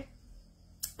 Lord,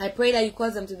 I pray that you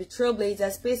cause them to be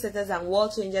trailblazers, space setters, and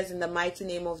world changers in the mighty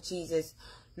name of Jesus.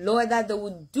 Lord, that they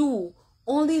would do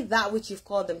only that which you've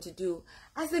called them to do.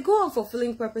 As they go on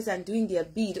fulfilling purpose and doing their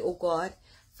bid, oh God,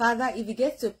 Father, if you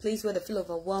get to a place where they feel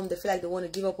overwhelmed, they feel like they want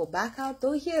to give up or back out,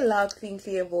 they'll hear a loud,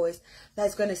 clear voice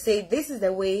that's going to say, this is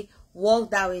the way, walk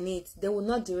thou in it. They will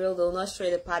not derail, they will not stray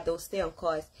the path, they will stay on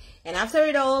course. And after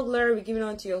it all, glory be given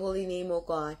unto your holy name, O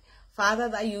God. Father,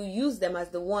 that you use them as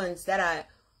the ones that are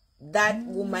that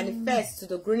will manifest to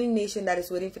the groaning nation that is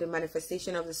waiting for the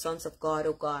manifestation of the sons of God,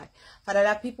 oh God. Father,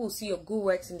 that people will see your good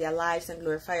works in their lives and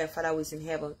glorify your Father who is in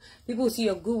heaven. People will see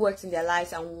your good works in their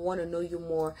lives and want to know you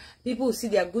more. People will see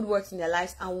their good works in their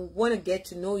lives and want to get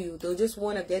to know you. They'll just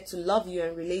want to get to love you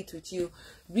and relate with you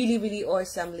really, really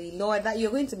awesomely. Lord, that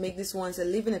you're going to make these ones a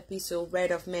living epistle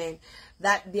read of men.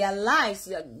 That their lives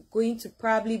are going to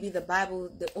probably be the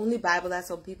Bible, the only Bible that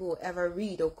some people will ever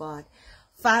read, oh God.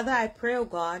 Father, I pray, oh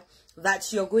God,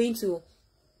 that you're going to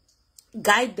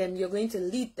guide them, you're going to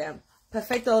lead them,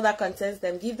 perfect all that concerns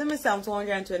them. Give them a Psalm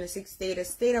 126 state, a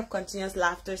state of continuous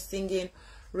laughter, singing,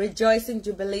 rejoicing,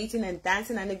 jubilating, and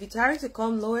dancing. And if you tarry to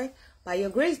come, Lord, by your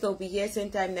grace, they'll be here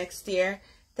same time next year,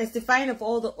 testifying of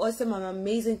all the awesome and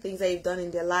amazing things that you've done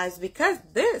in their lives, because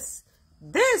this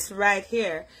right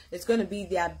here is going to be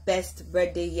their best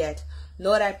birthday yet.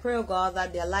 Lord, I pray, oh God,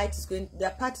 that their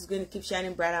path is going to keep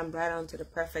shining brighter and brighter unto the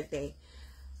perfect day.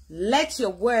 Let your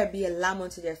word be a lamp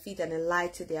unto their feet and a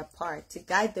light to their path, to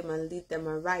guide them and lead them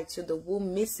aright, so they won't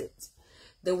miss it.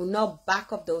 They will not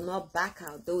back up, they will not back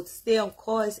out. They will stay on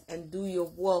course and do your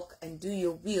work and do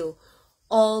your will,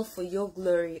 all for your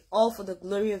glory, all for the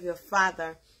glory of your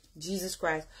Father, Jesus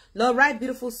Christ. Lord, write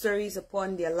beautiful stories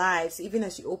upon their lives, even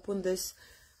as you open this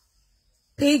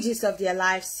pages of their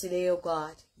lives today, oh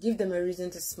God. Give them a reason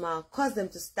to smile. Cause them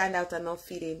to stand out and not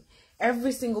fit in.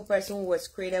 Every single person who was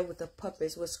created with a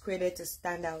purpose was created to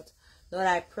stand out. Lord,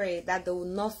 I pray that they will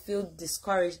not feel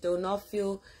discouraged. They will not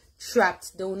feel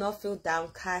trapped. They will not feel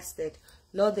downcasted.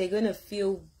 Lord, they're going to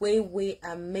feel way, way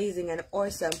amazing and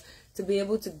awesome to be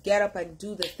able to get up and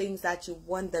do the things that you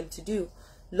want them to do.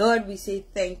 Lord, we say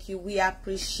thank you. We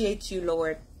appreciate you,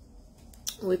 Lord.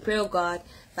 We pray, oh God,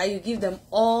 that you give them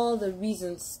all the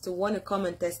reasons to want to come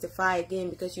and testify again,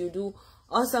 because you do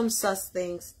awesome such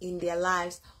things in their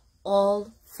lives,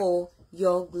 all for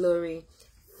your glory.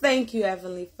 Thank you,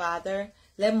 Heavenly Father.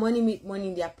 Let money meet money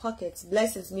in their pockets,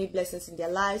 blessings meet blessings in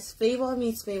their lives, favor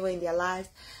meets favor in their lives,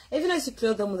 even as you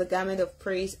clothe them with a garment of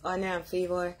praise, honor, and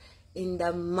favor in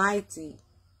the mighty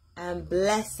and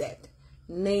blessed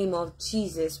name of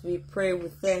Jesus. We pray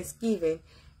with thanksgiving.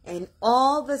 And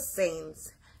all the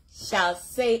saints shall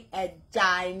say a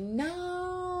ginormous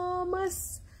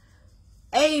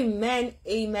amen,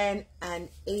 amen, and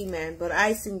amen. But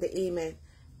I sing the amen.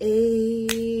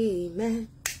 Amen,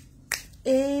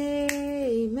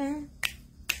 amen,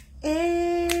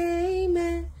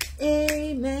 amen,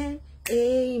 amen,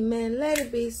 amen. Let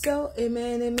it be so.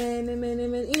 Amen, amen, amen,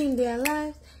 amen. In their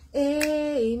lives.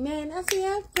 Amen. As we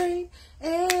have prayed.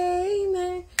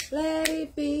 Amen. Let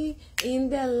it be in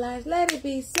their lives. Let it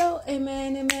be so.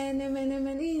 Amen, amen, amen,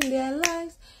 amen. In their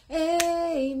lives.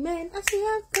 Amen. As we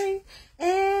have prayed.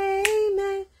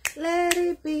 Amen. Let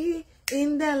it be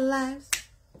in their lives.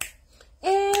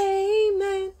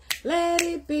 Amen. Let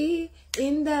it be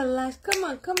in their lives. Come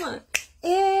on, come on.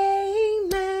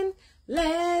 Amen.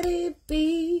 Let it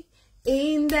be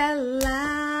in their lives.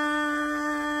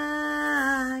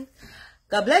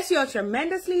 God bless you all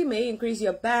tremendously. May He increase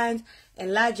your bands,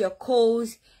 enlarge your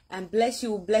cause, and bless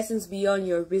you with blessings beyond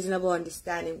your reasonable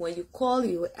understanding. When you call,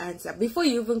 He will answer. Before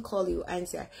you even call, He will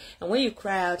answer. And when you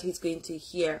cry out, He's going to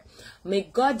hear. May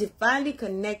God divinely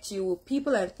connect you with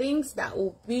people and things that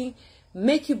will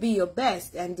make you be your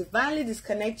best, and divinely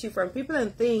disconnect you from people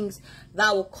and things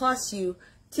that will cause you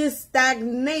to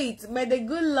stagnate. May the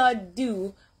good Lord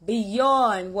do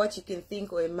beyond what you can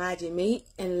think or imagine. May He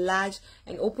enlarge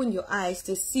and open your eyes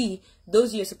to see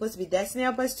those you're supposed to be destiny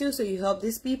helpers to, so you help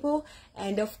these people.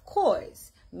 And of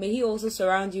course, may He also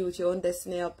surround you with your own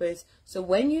destiny helpers, so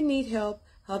when you need help,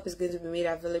 help is going to be made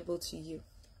available to you.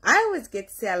 I always get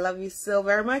to say I love you so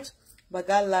very much, but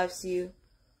God loves you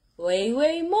way,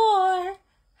 way more.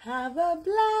 Have a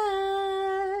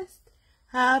blessed,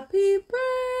 happy birthday.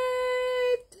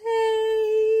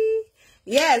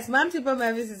 Yes, Mom Super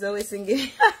Mavis is always singing.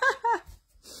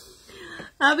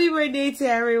 Happy birthday to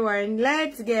everyone.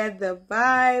 Let's get the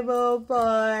Bible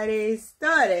party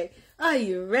started. Are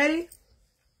you ready?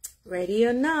 Ready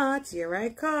or not? Here I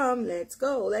come. Let's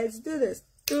go. Let's do this.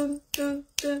 Dun, dun,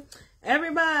 dun.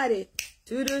 Everybody.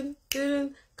 Dun, dun,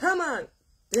 dun. Come on.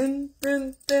 Dun,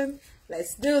 dun, dun.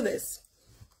 Let's do this.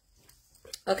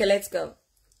 Okay, let's go.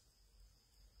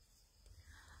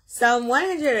 Psalm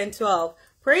 112.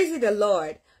 Praise ye the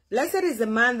Lord. Blessed is the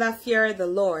man that feareth the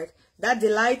Lord, that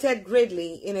delighteth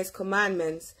greatly in his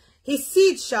commandments. His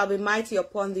seed shall be mighty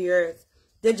upon the earth.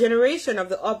 The generation of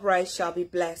the upright shall be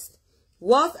blessed.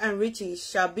 Wealth and riches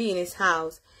shall be in his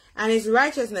house, and his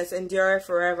righteousness endureth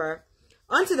forever.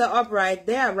 Unto the upright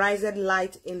there ariseth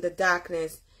light in the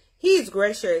darkness. He is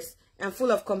gracious and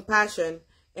full of compassion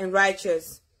and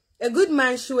righteous. A good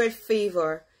man sheweth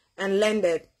favor and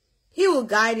lendeth. He will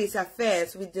guide his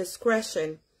affairs with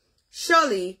discretion.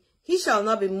 Surely he shall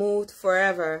not be moved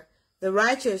forever. The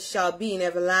righteous shall be in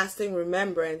everlasting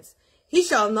remembrance. He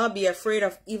shall not be afraid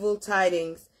of evil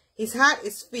tidings. His heart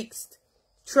is fixed,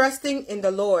 trusting in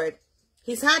the Lord.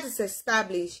 His heart is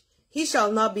established. He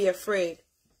shall not be afraid.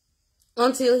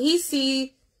 Until he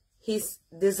see his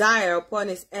desire upon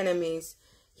his enemies.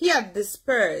 He hath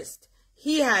dispersed.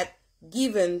 He hath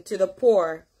given to the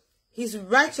poor. His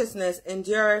righteousness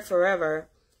endureth forever.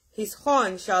 His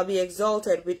horn shall be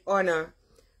exalted with honor.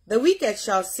 The wicked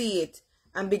shall see it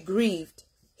and be grieved.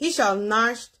 He shall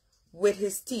gnash with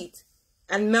his teeth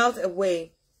and melt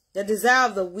away. The desire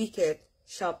of the wicked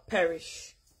shall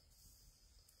perish.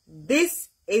 This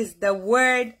is the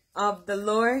word of the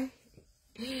Lord.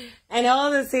 And all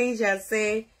the saints shall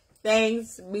say,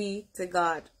 thanks be to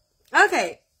God.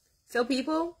 Okay, so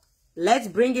people, let's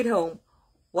bring it home.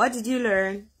 What did you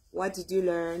learn? What did you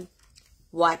learn?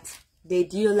 What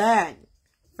did you learn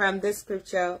from this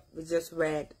scripture we just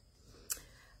read?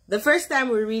 The first time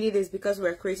we read it is because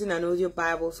we're creating an audio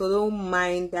Bible, so don't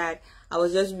mind that I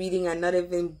was just reading and not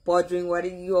even bothering what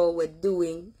you all were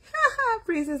doing.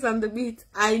 Princess on the beat.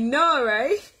 I know,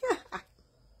 right?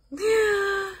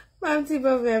 Mom tip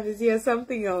of is here,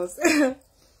 something else.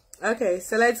 Okay,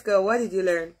 so let's go. What did you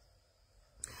learn?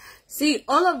 See,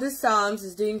 all of these Psalms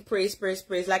is doing praise, praise,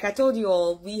 praise. Like I told you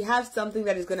all, we have something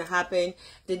that is going to happen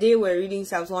the day we're reading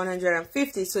Psalms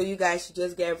 150. So you guys should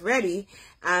just get ready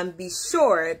and be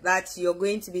sure that you're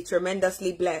going to be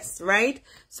tremendously blessed, right?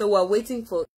 So we're waiting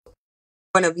for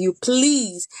one of you.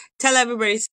 Please tell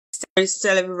everybody,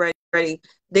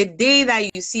 the day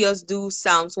that you see us do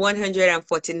Psalms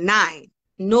 149,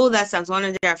 know that Psalms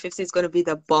 150 is going to be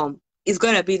the bomb. It's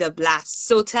going to be the blast.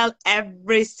 So tell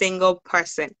every single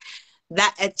person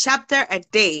that a chapter a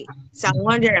day, Psalm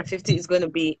 150 is going to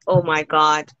be, oh my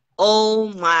God. Oh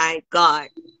my God.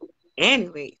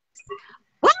 Anyway,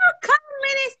 welcome,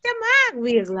 Minister Mark.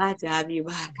 We are glad to have you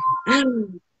back.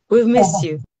 We've missed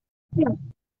you.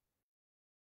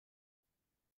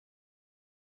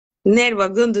 Ned, we're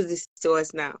going to do this to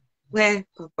us now. Where,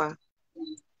 Papa?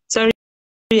 Sorry,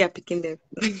 you're picking them.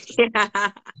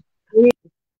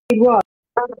 What?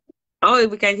 Oh,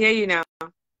 we can hear you now.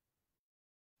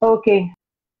 Okay.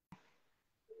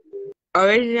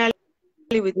 Originally,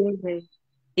 we didn't hear you.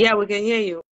 Yeah, we can hear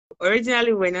you.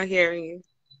 Originally, we're not hearing you.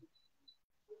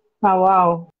 Oh,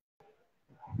 wow.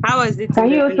 How is it?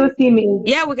 Can you also see me?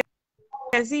 Yeah, we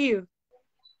can see you.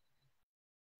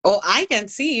 Oh, I can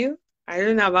see you. I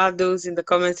don't know about those in the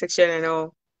comment section and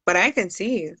all, but I can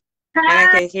see you. And I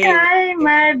can hear you. Hi,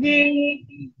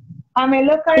 Maggie. I'm a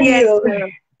local Yes, hero.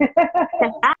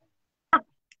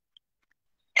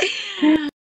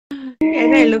 Yeah,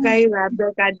 no, look at you,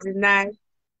 I deny.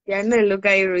 Yeah, no, look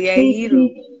at you, you're a hero.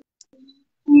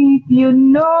 If you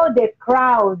know the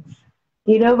crowds,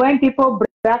 you know, when people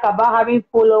brag about having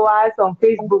followers on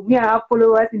Facebook, me, I have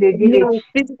followers in the village. No,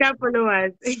 physical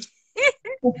followers.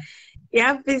 You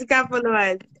have physical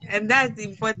followers, and that's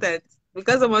important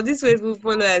because some of these Facebook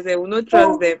followers, I will not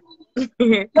trust them.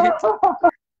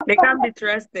 They can't be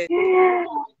trusted.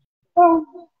 Oh,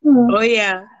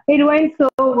 yeah. It went so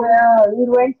well. It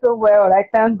went so well. I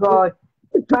thank God.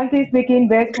 Frankly speaking,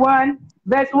 verse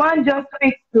 1 just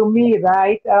speaks to me,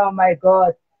 right? Oh my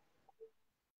God.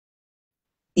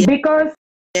 Yeah. Because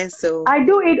Yes, so I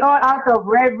do it all out of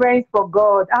reverence for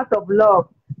God, out of love.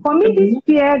 For me, this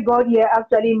fear God here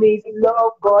actually means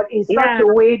love God in such a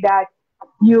way that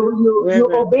you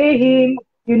obey Him,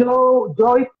 you know,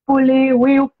 joyfully,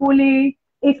 willfully.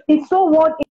 It's so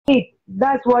what it.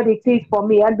 That's what it is for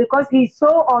me. And because He's so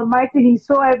almighty, He's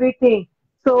so everything.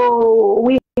 So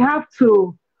we have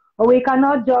to. We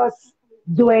cannot just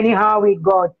do anyhow with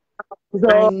God. So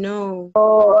I know.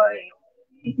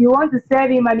 if you want to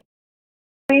serve Him and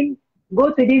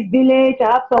go to this village,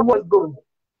 have someone go.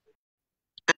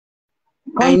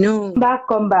 I know.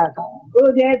 Come back.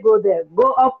 Go there.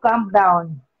 Go up, come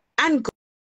down. And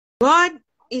God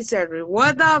is a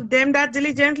rewarder of them that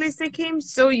diligently seek Him.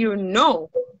 So you know,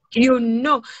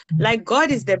 like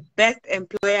God is the best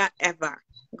employer ever.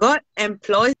 God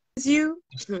employs you.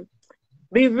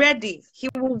 Be ready. He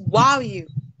will wow you.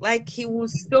 Like He will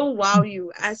so wow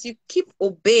you. As you keep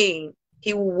obeying,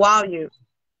 He will wow you.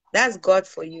 That's God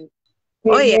for you.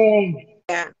 Amen. Oh,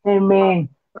 yeah. Amen.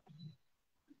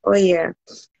 Oh, yeah.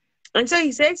 And so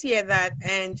he says here that,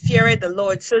 and fear the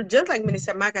Lord. So just like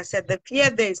Minister Maka said, the fear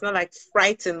there is not like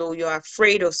frightened or you're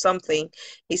afraid of something.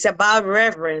 It's about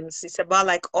reverence. It's about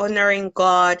like honoring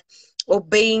God,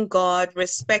 obeying God,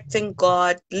 respecting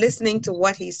God, listening to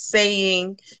what He's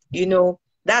saying, you know,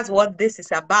 That's what this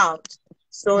is about.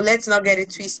 So let's not get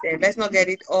it twisted. Let's not get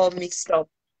it all mixed up.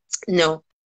 No.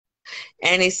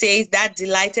 And it says that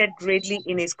delighted greatly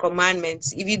in his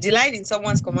commandments. If you delight in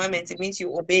someone's commandments, it means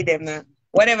you obey them now.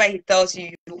 Whatever he tells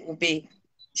you, you obey.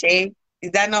 Okay?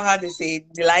 Is that not how they say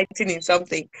it? Delighting in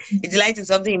something? You delight in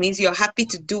something, it means you're happy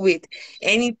to do it.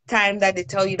 Anytime that they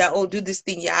tell you that, oh, do this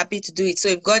thing, you're happy to do it. So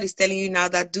if God is telling you now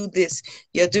that do this,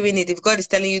 you're doing it. If God is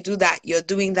telling you do that, you're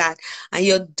doing that. And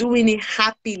you're doing it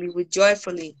happily, with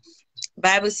joyfully.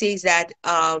 Bible says that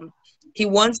he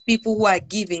wants people who are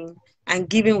giving and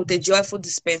giving with a joyful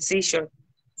dispensation.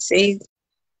 Say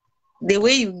the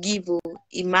way you give,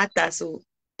 it matters. So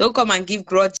don't come and give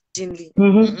grudgingly.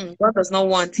 God does not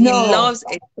want. He loves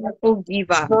a cheerful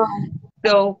giver.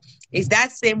 So it's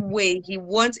that same way. He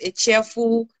wants a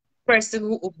cheerful person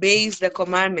who obeys the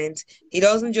commandment. He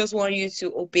doesn't just want you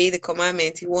to obey the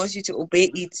commandment. He wants you to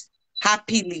obey it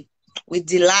happily, with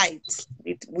delight,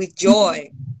 with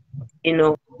joy. You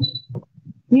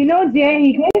know, dear,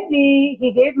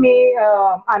 he gave me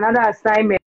another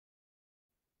assignment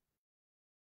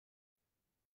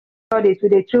with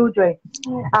the children.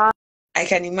 I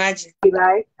can imagine.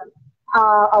 Right?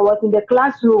 I was in the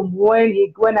classroom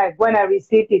when I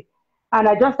received it, and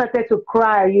I just started to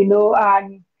cry,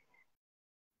 and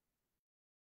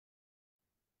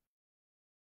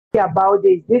about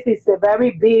this. This is a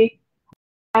very big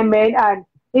assignment, and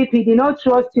if he did not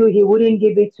trust you, he wouldn't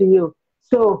give it to you.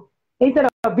 So instead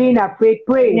of being afraid,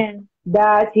 pray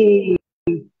that he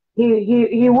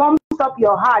warms up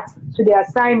your heart to the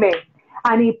assignment,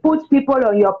 and he puts people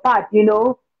on your path,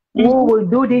 who will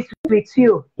do this with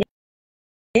you.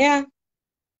 Yeah.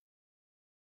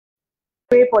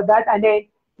 Pray for that, and then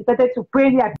he started to pray.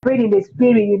 I prayed in the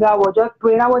spirit, I was just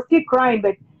praying. I was still crying,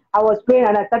 but I was praying,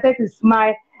 and I started to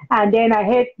smile. And then I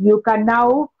heard, you can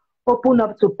now open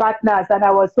up to partners, and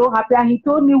I was so happy. And he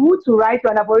told me who to write to,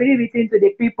 and I've already written to the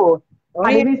people,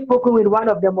 and even spoken with one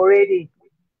of them already.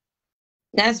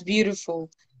 That's beautiful.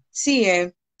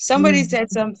 See, somebody said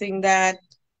something that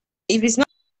if it's not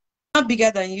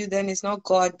bigger than you, then it's not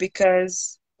God,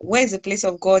 because where's the place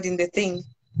of God in the thing?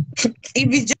 If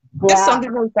it's just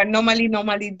something that you can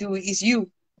normally do, is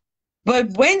you. But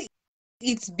when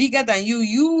it's bigger than you,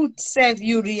 you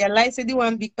realize that the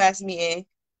one big past me,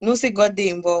 no say God they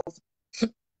involved.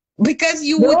 Because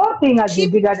you would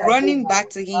keep running back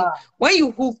to him. When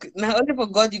you hook, now only for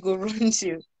God you go run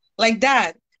to. Like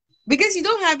that. Because you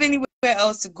don't have anywhere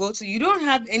else to go to. You don't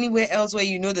have anywhere else where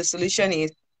you know the solution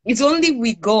is. It's only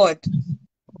with God.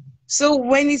 So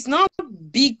when it's not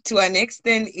big to an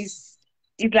extent, it's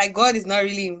like God is not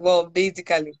really involved,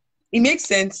 basically. It makes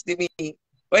sense to me.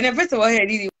 When I first of all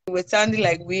heard it, it was sounding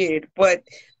like weird. But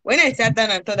when I sat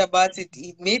down and thought about it,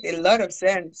 it made a lot of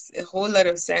sense. A whole lot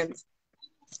of sense.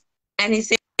 And he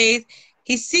says,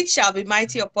 his seed shall be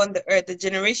mighty upon the earth. The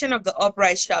generation of the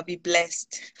upright shall be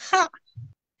blessed. Ha!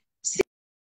 See,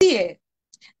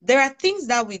 there are things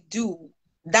that we do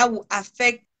that will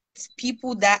affect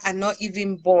people that are not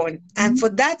even born. And for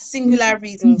that singular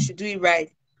reason, we should do it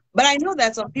right. But I know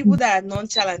that some people that are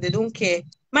nonchalant, they don't care.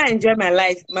 I enjoy my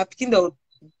life. My picking,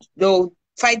 they'll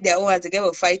fight their own as they get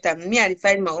a fight. And me, I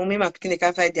fight my own. Me, my picking, they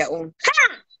can't fight their own.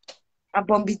 Ha!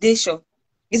 Abomination.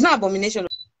 It's not abomination.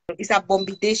 It's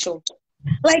abomination.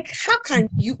 Like, how can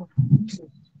you...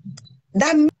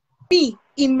 That me,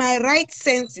 in my right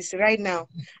senses right now,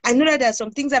 I know that there are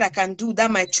some things that I can do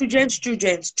that my children's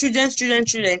children,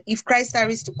 if Christ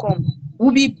tarries to come,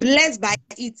 will be blessed by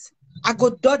it. I go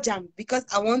dodge them because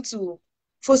I want to,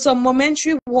 for some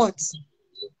momentary words.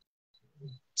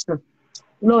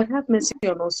 Lord, have mercy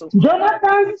on us.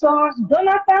 Jonathan's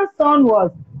son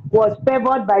was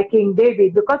favored by King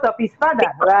David because of his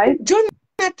father, right?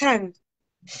 Jonathan.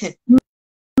 I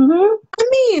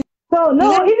mean, so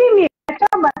no, even me, I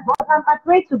tell my God, I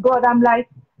pray to God. I'm like,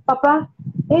 Papa,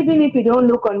 even if you don't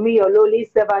look on me, your lowly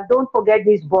servant, don't forget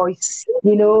this voice.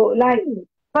 Like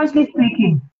constantly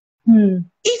speaking.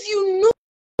 If you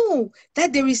know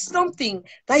that there is something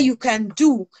that you can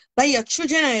do by your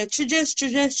children and your children's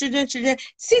children.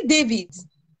 See, David,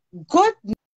 God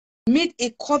made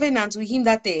a covenant with him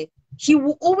that he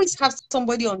will always have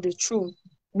somebody on the throne,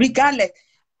 regardless.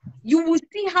 You will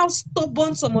see how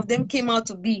stubborn some of them came out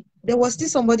to be. There was still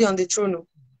somebody on the throne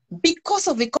because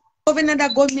of a covenant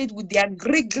that God made with their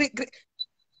great.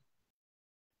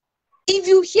 If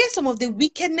you hear some of the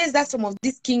wickedness that some of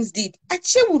these kings did,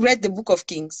 actually we read the book of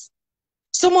Kings.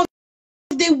 Some of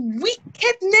the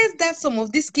wickedness that some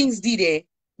of these kings did,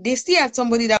 they still had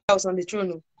somebody that was on the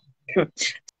throne.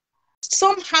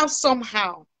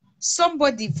 Somehow,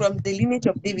 somebody from the lineage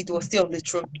of David was still on the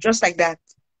throne, just like that.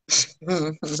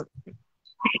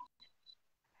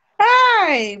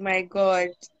 Hi, my God.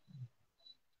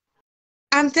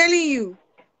 I'm telling you,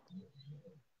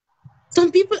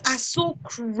 some people are so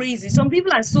crazy. Some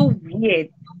people are so weird.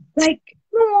 Like,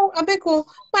 no, I beg you,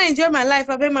 I enjoy my life.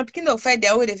 I beg my picking to fight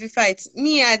their way they fight.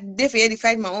 Me, I definitely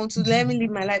fight my own to let me live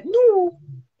my life. No,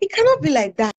 it cannot be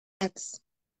like that.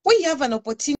 When you have an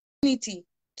opportunity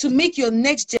to make your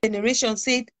next generation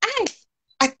say,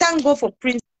 I thank God for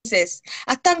princess.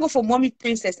 I thank God for mommy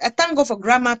princess. I thank God for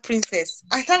grandma princess.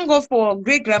 I thank God for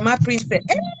great grandma princess.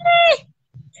 Hey,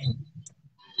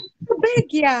 I beg,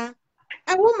 yeah.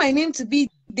 I want my name to be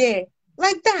there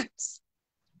like that.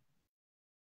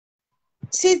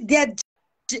 Says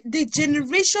the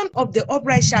generation of the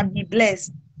upright shall be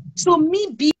blessed. So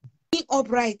me being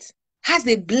upright has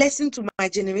a blessing to my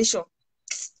generation.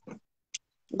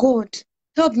 God,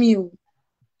 help me.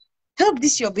 Help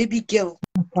this your baby girl.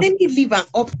 Let me live an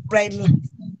upright life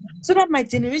so that my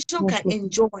generation can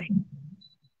enjoy.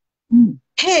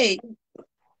 Hey.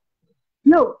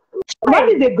 No, what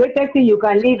is the greatest thing you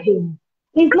can live in?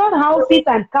 It's not houses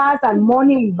and cars and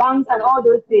money and banks and all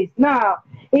those things. Now,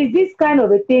 it's this kind of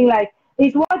a thing like,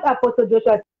 it's what Apostle Joshua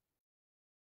said.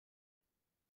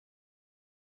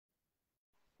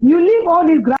 You leave all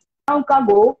this ground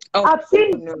cargo. Oh, I've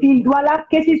seen no. in Douala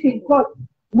cases in court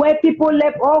where people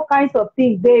left all kinds of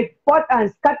things. They fought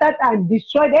and scattered and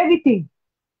destroyed everything.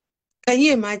 Can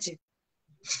you imagine?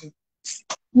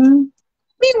 Mm.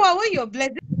 Meanwhile, when you're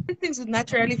blessed, these things will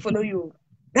naturally follow you.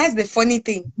 That's the funny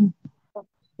thing.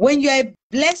 When you're a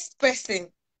blessed person,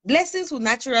 blessings will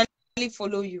naturally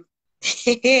follow you.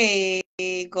 Hey,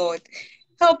 God,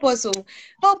 help us,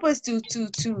 help us to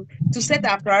set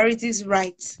our priorities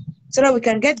right, so that we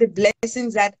can get the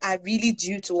blessings that are really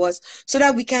due to us, so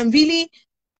that we can really,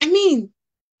 I mean,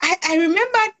 I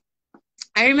remember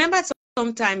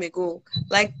some time ago,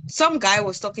 like some guy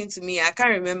was talking to me. I can't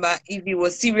remember if he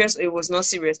was serious or it was not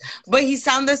serious, but he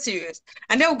sounded serious.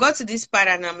 And then we got to this part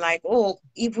and I'm like, oh,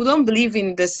 if we don't believe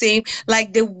in the same,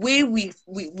 like the way we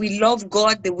love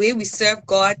God, the way we serve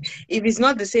God, if it's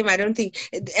not the same, I don't think.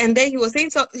 And then he was saying,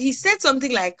 so he said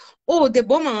something like, oh, the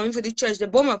bomber went for the church, the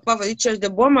bomber papa for the church, the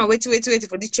bomber wait for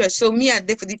the church. So me I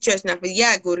there for the church now, but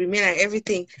yeah, I go remain and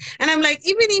everything. And I'm like,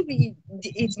 even if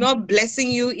it's not blessing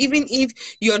you, even if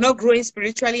you're not growing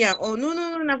spiritually, and oh no,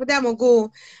 but I'm gonna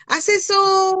go. I said,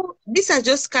 so this I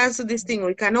just cancel this thing or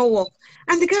it cannot work.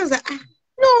 And the guy was like,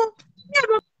 no, yeah,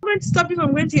 I'm not going to stop you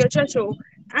from going to your church. Oh,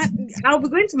 I'll be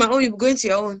going to my own, you'll be going to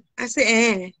your own. I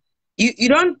said, you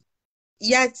don't,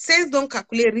 yeah, sense don't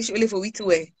calculate rich only for we to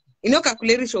wear. You know,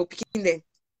 calculate rich or picking them.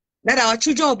 That our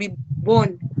children will be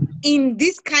born in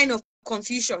this kind of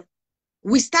confusion.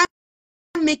 We start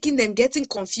making them getting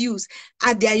confused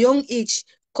at their young age.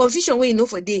 Confusion where you know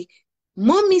for day.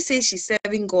 Mommy says she's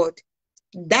serving God.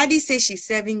 Daddy says she's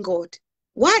serving God.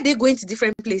 Why are they going to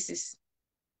different places?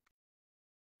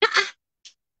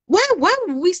 Why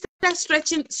would we start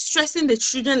stressing the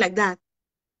children like that?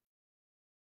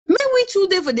 Maybe we two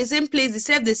there for the same place, they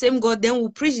serve the same God, then we'll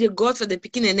preach the God for the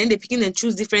picking and then the picking and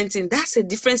choose different things. That's a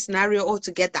different scenario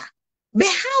altogether. But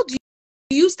how do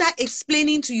you start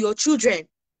explaining to your children,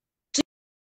 to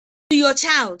your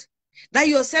child, that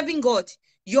you're serving God,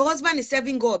 your husband is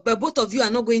serving God, but both of you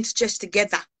are not going to church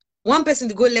together? One person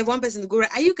to go left, one person to go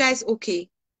right. Are you guys okay?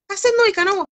 I said, no, you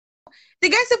cannot work. The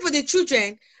guy said, for the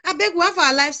children, I beg, we have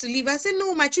our lives to live. I said,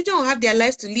 no, my children will have their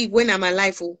lives to live when I'm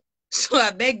alive. Oh. So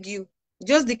I beg you,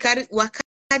 just the carry,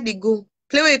 they go.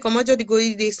 Play where you come out, they go,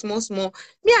 they small.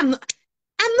 Me, I'm not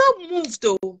moved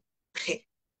though.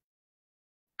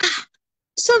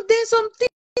 So there's some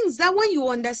things that when you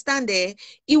understand it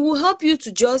will help you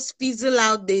to just fizzle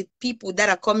out the people that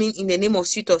are coming in the name of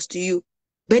suitors to you.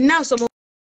 But now some of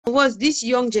us, this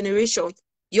young generation,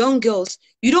 young girls,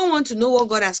 you don't want to know what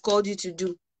God has called you to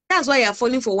do. That's why you're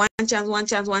falling for one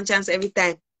chance every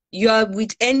time. You are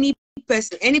with any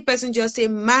person just say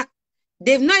ma.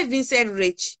 They've not even said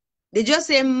rich. They just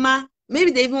say ma.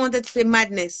 Maybe they even wanted to say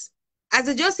madness. As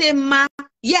they just say ma,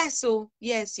 yes, so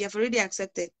yes, you have already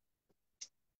accepted.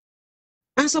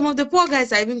 And some of the poor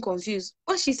guys are even confused.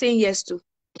 What's she saying yes to?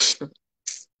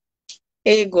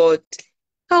 Hey God,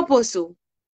 help us. So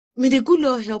may the good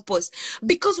Lord help us.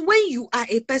 Because when you are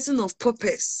a person of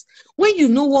purpose, when you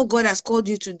know what God has called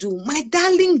you to do, my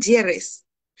darling dearest,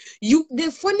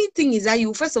 the funny thing is that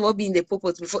you first of all be in the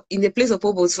purpose before, in the place of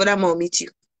purpose before that man will meet you.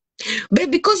 But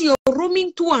because you're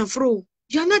roaming to and fro,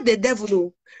 you're not the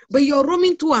devil, but you're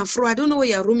roaming to and fro. I don't know what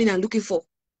you're roaming and looking for.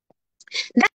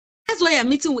 That's why you're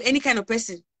meeting with any kind of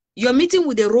person. You're meeting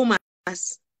with the roamers.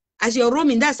 As you're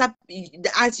roaming, that's how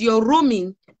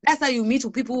you meet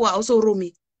with people who are also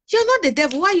roaming. You're not the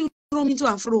devil. Why are you roaming to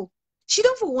and fro? She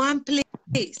don't for one place.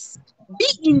 place. Be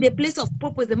in the place of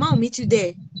purpose. The man will meet you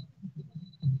there.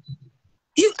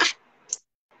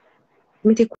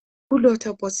 May the good Lord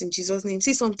help us in Jesus' name.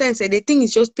 See, sometimes the thing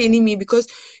is just paining me because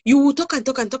you will talk and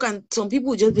talk and talk, and some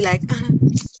people will just be like,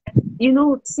 you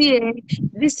know, see,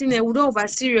 this thing we don't over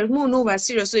serious, more no over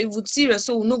serious. So if we serious,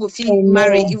 so we no go feel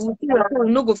married. If we serious, so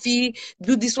we no go feel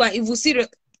do this one. If we serious,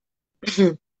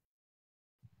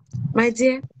 my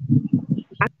dear,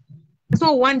 I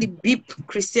so want the beep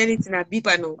Christianity na beep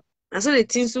I know. And so the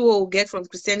things we will get from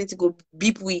Christianity go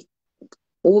beep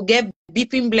we'll get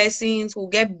beeping blessings, we'll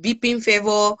get beeping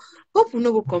favor. Hope we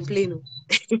no go complain.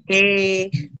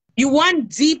 You want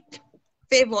deep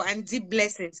favor and deep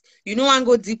blessings. You know want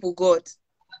go deep with God.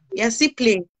 You're still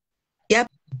playing. You're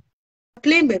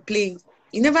playing by playing.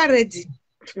 You're never ready.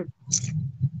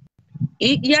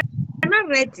 You're not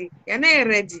ready. You're not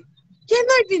ready. You're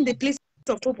not even in the place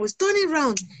of purpose. Turning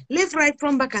around, left, right,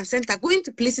 front, back, and center, going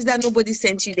to places that nobody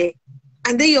sent you there.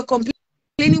 And then you're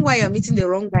complaining why you're meeting the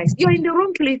wrong guys. You're in the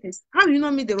wrong places. How do you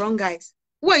not meet the wrong guys?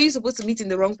 Who are you supposed to meet in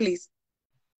the wrong place?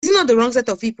 It's not the wrong set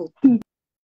of people.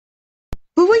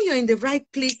 But when you're in the right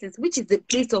places, which is the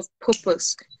place of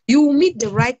purpose, you will meet the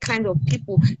right kind of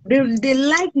people. The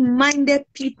like-minded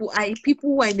people are people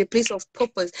who are in the place of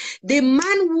purpose. The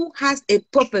man who has a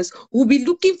purpose will be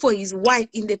looking for his wife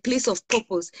in the place of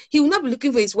purpose. He will not be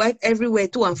looking for his wife everywhere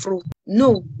to and fro.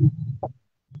 No.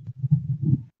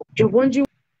 You're wondering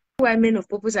why men of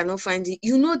purpose are not finding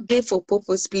you. You're not there for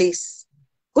purpose place.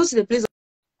 Go to the place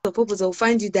of purpose, they'll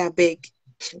find you there, beg.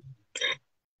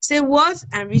 Say, wealth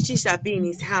and riches shall be in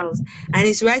his house, and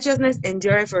his righteousness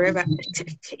endure forever.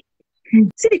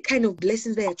 See the kind of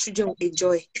blessings that your children will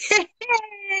enjoy.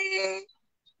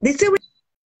 They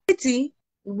say,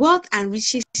 wealth and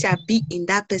riches shall be in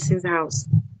that person's house.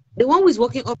 The one who is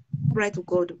walking upright with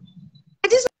God.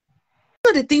 And these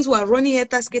are the things we are running here,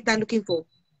 skater looking for.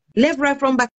 Left, right,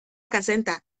 front, back, and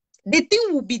center. The thing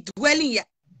will be dwelling here.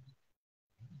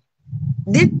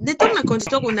 They talk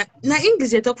na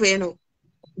English, they talk for you know.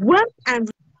 Wealth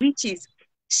and riches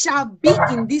shall be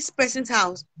in this person's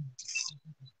house.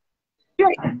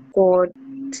 God,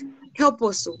 help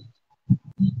us.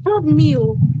 Help me,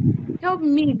 oh. Help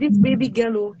me, this baby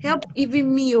girl, oh. Help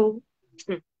even me, oh.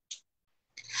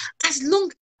 As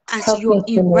long as you're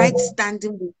in right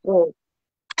standing with God,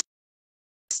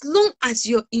 as long as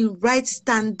you're in right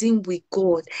standing with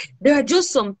God, there are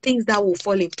just some things that will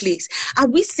fall in place. Are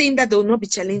we saying that there will not be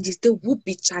challenges? There will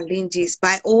be challenges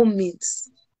by all means.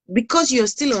 Because you're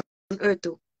still on earth,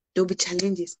 though, there will be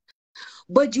challenges.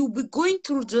 But you'll be going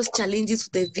through those challenges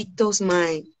with a victor's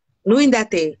mind, knowing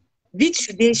that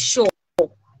victory is sure.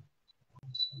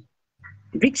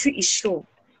 Victory is sure.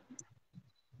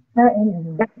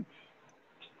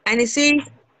 And it says,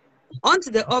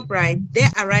 unto the upright there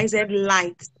ariseth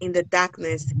light in the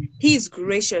darkness. He is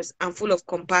gracious and full of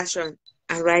compassion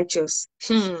and righteous.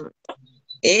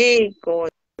 Hey, God.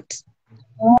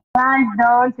 Light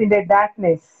dawns in the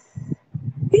darkness.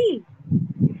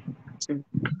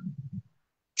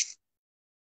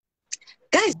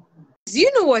 Guys, do you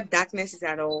know what darkness is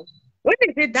at all? When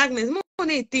they say darkness, more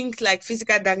they think like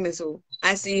physical darkness,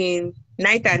 as in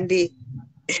night and day.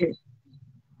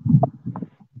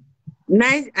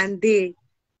 Night and day.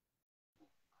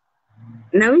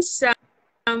 Now it's Psalm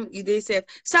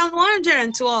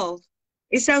 112.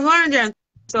 It's Psalm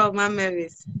 112, man,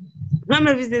 Mavis. Man,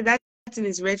 Mavis said that thing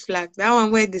is red flag. That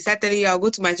one where they start telling you, I'll go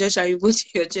to my church and you go to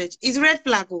your church. It's red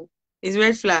flag, It's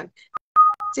red flag.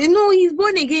 Say, no, he's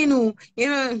born again, You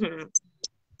know,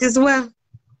 as well.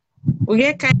 We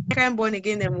get kind born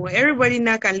again them. Everybody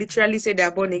now can literally say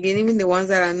they're born again, even the ones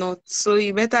that are not. So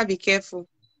you better be careful.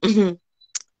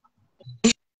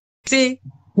 Say,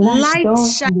 light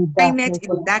shineth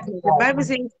in darkness. The Bible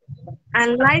says,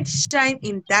 and light shine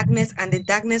in darkness, and the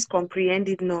darkness comprehend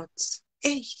it not.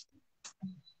 Hey,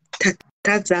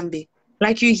 that's Zambi.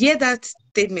 Like you hear that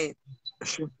statement.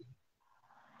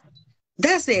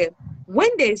 That's it. When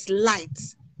there is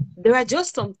light, there are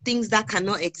just some things that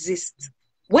cannot exist.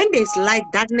 When there's light,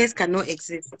 darkness cannot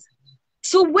exist.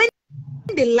 So when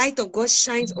the light of God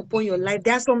shines upon your life,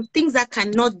 there are some things that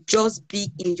cannot just be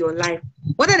in your life.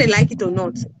 Whether they like it or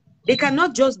not, they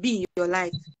cannot just be in your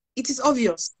life. It is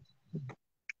obvious.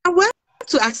 And we have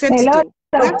to accept it.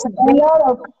 A lot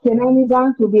of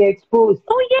shenanigans to be exposed.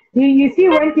 Oh, yeah. You see,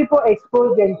 when people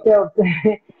expose themselves,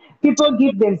 people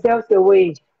give themselves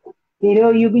away. You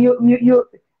know,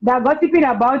 they're gossiping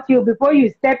about you before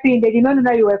you step in. They did not know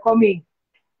that you were coming.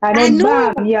 And then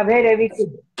bam, you have heard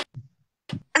everything.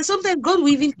 And sometimes God will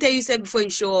even tell you before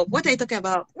you show up. What are you talking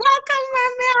about? Welcome, my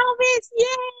Melvis!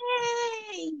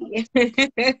 Yay!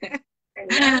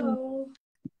 Hello.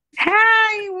 Hi,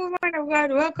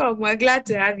 We're glad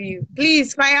to have you.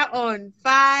 Please, fire on.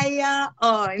 Fire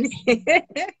on.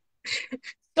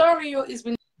 Sorry, it's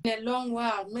been a long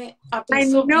while. Man, I've been I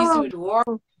so busy know. with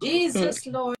work. Jesus,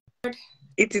 Lord.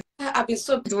 It is I've been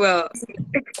so busy well.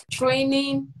 with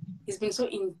training. It's been so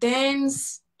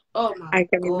intense. Oh, my I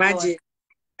can God. imagine.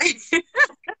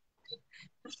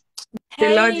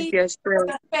 The Lord is Hey, your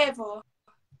strength. favor.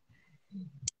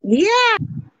 Yeah.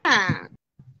 I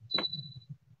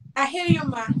hear you,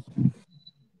 ma.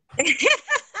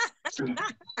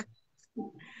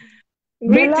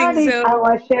 The Lord is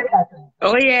our shepherd.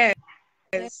 Oh, yes.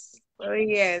 Oh,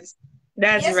 yes.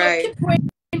 That's Yes, so right. keep praying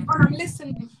on. I'm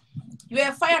listening. You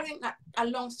are firing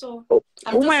along, so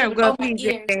I'm Oh, just my with God, all my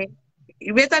please. ears.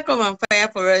 You better come and fire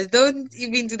for us. Don't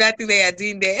even do that thing that you're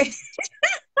doing there.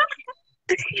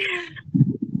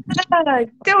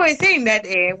 So we're saying that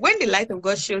when the light of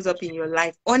God shows up in your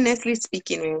life, honestly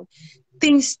speaking,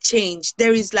 things change.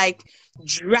 There is like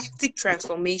drastic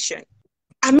transformation.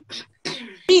 I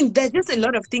mean, there's just a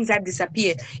lot of things that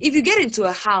disappear. If you get into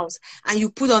a house and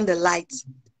you put on the lights,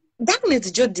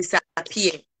 darkness just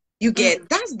disappear. You get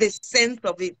that's the sense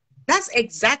of it. That's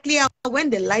exactly how when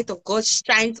the light of God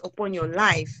shines upon your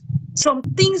life, some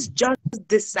things just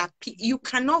disappear. You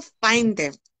cannot find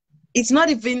them. It's not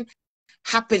even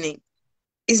happening.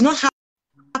 It's not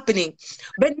happening.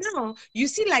 But now you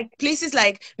see like places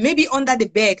like maybe under the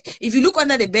bed. If you look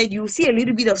under the bed, you see a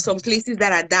little bit of some places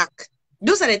that are dark.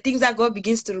 Those are the things that God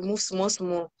begins to remove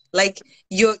small. Like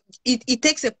it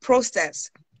takes a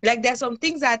process. Like there's some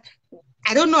things that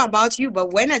I don't know about you,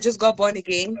 but when I just got born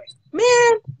again,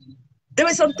 man, there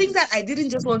were some things that I didn't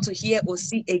just want to hear or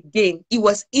see again. It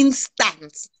was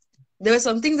instant. There were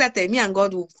some things that me and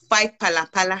God will fight pala.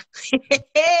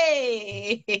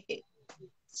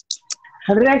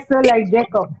 Wrestle like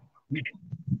Jacob.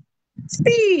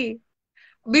 See,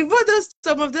 before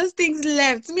some of those things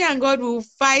left, me and God will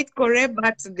fight correct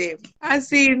back to them.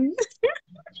 As in,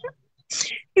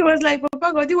 he was like,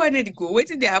 Papa God, you wanted to go. Wait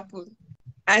till they happen.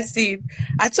 As in,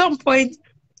 at some point,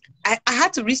 I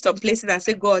had to reach some places and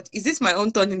say, God, is this my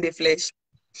own turn in the flesh?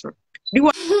 The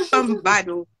one bad.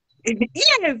 Oh.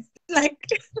 Yes, like,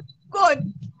 God,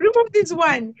 remove this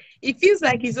one. It feels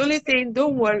like he's only saying,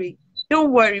 don't worry,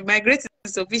 my grace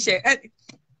is sufficient.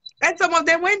 And some of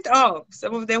them went off.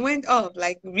 Some of them went off,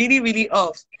 like really, really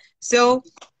off. So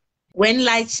when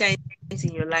light shines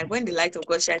in your life, when the light of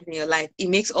God shines in your life, it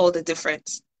makes all the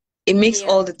difference. It makes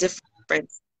all the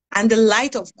difference. And the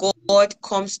light of God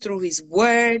comes through his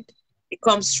word. It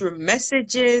comes through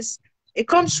messages. It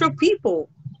comes through people.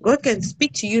 God can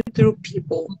speak to you through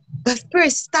people. But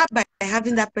first, start by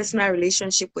having that personal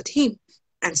relationship with him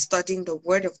and studying the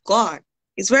word of God.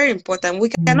 It's very important. We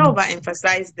cannot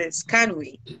overemphasize this, can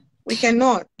we? We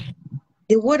cannot.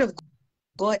 The word of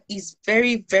God is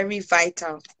very, very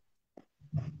vital.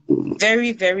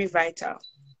 Very, very vital.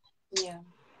 Yeah.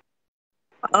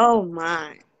 Oh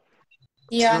my.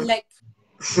 Yeah,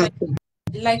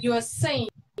 like you were saying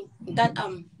that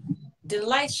the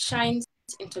light shines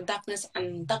into darkness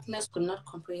and darkness could not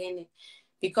comprehend it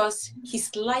because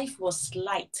his life was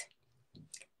light.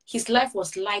 His life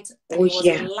was light and he was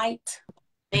a light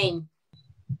man.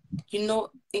 You know,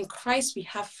 in Christ we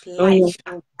have life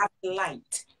and we have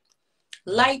light.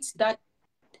 Light that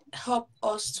help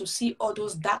us to see all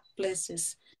those dark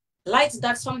places. Light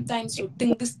that sometimes you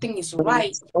think this thing is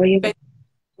right, but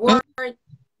word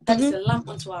that is a lamp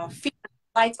unto our feet,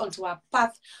 light unto our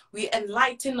path, will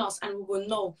enlighten us and we will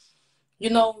know. You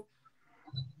know,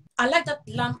 I like that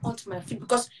lamp onto my feet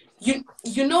because you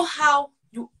know how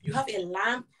you have a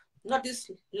lamp, not this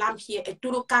lamp here, a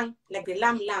turukan, like the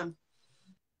lamp.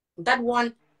 That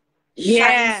one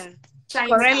shines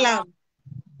around. Lamp.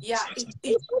 Yeah,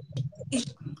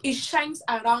 it shines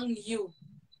around you.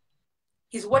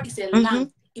 His word is a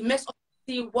lamp. It makes us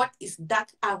see what is dark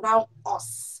around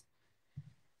us.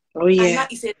 Oh yeah. And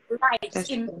that is a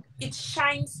light. It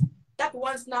shines. That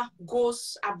once now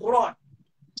goes abroad.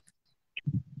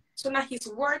 So now his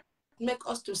word makes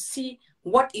us to see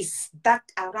what is dark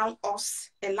around us,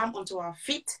 a lamp unto our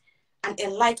feet and a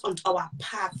light unto our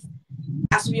path.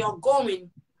 As we are going,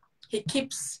 he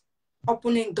keeps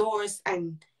opening doors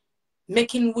and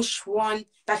making which one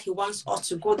that he wants us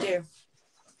to go there.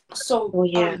 So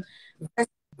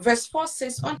verse 4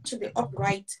 says, unto the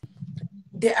upright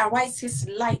there arises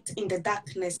light in the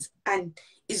darkness, and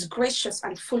is gracious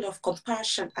and full of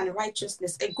compassion and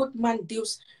righteousness. A good man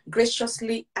deals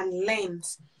graciously and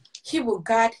lends. He will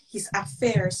guard his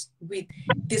affairs with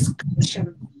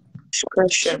discretion.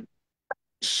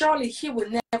 Surely he will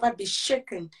never be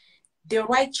shaken. The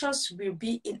righteous will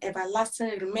be in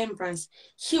everlasting remembrance.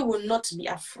 He will not be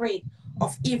afraid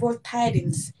of evil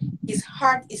tidings. his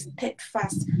heart is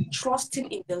steadfast, trusting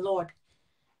in the Lord.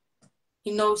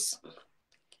 He knows,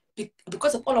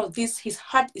 because of all of this, his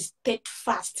heart is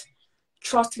steadfast,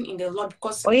 trusting in the Lord,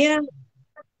 because the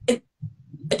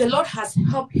Lord has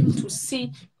helped him to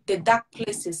see the dark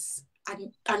places.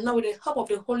 And now with the help of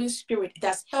the Holy Spirit, it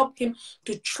has helped him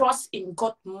to trust in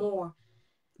God more.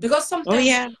 Because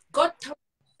sometimes God tells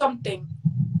you something,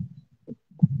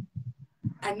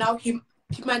 and now he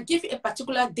might give you a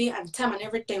particular day and time and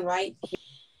everything, right?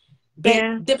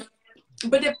 But the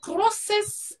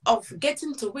process of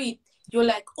getting to it, you're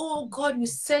like, oh God, you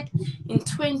said in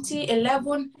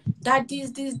 2011 that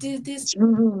this,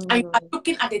 and you are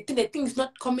looking at the thing is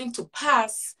not coming to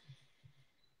pass.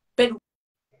 But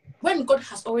when God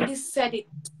has already said it,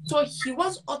 so he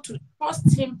wants us to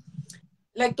trust him.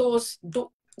 Like there was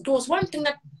one thing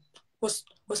that was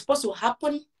supposed to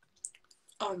happen.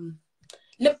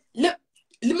 Let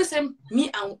me say,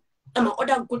 me and my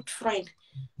other good friend.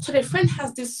 So the friend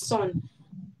has this son.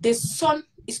 The son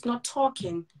is not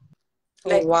talking.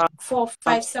 Like 4,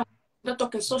 5, 7, not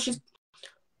talking. So she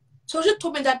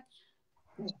told me that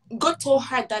God told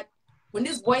her that when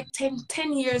this boy 10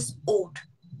 years old,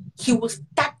 he will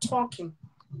start talking.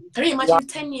 Can you imagine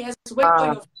 10 years when all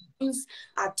your friends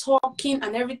are talking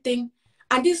and everything?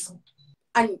 And the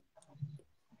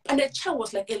child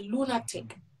was like a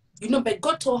lunatic, you know, but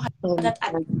God told her that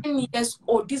at 10 years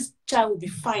old, this child will be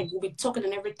fine, will be talking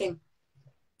and everything.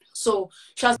 So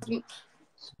she has been,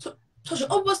 so she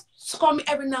always call me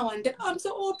every now and then. I'm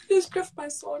saying, oh, please pray for my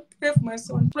son, pray for my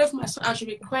son, pray for my son. And she'll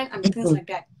be crying and things like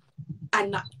that.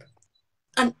 And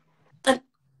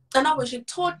now when she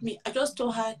told me, I just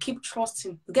told her, keep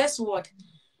trusting. Guess what?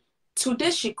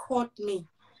 Today she called me.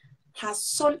 Her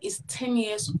son is 10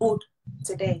 years old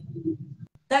today.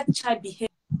 That child behaves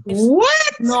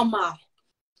normal.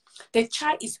 The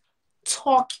child is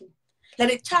talking. Like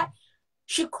the child,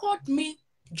 she called me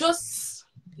just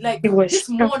like this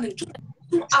morning, just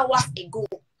 2 hours ago.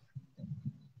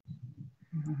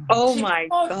 Oh my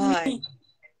God. Me.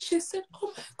 She said,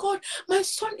 oh my God, my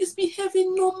son is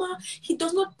behaving normal. He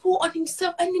does not pull on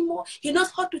himself anymore. He knows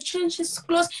how to change his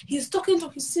clothes. He's talking to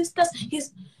his sisters. She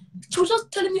was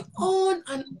just telling me on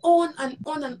and on and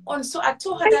on and on. So I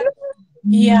told her that,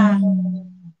 yeah.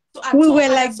 So I we told were her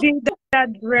like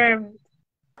that dream.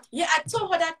 Yeah, I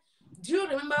told her that, do you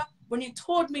remember when you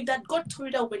told me that God told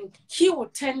you that when he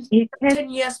would 10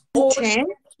 years old, to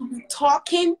be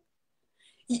talking?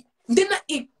 Then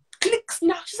it clicks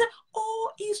now. She said,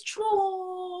 oh, it's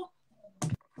true.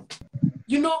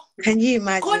 You know, can you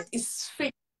imagine? God is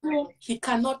faithful. He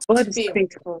cannot God is fail.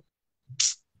 faithful.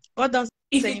 God doesn't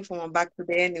say anything from my back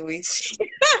today anyways. See,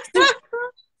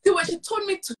 when she told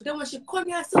me today, when she called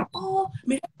me, I said, oh,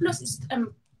 Miraculous is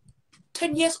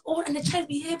 10 years old and the child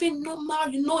behaving normal.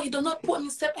 You know, he does not put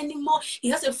himself anymore. He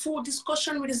has a full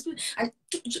discussion with his, and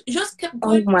just kept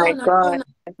going on and on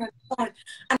and on.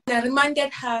 And I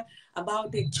reminded her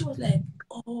about it. She was like,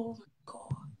 oh my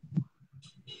God.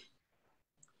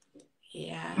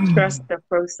 Yeah. Trust the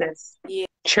process. Yeah.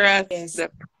 Trust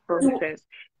the process.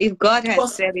 If God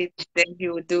has said it, then he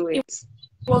will do it. It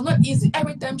was not easy.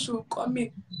 Every time she would call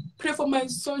me, pray for my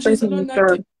son. She said, no,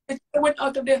 nothing. I went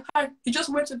out of the heart. He just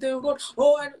went to the road.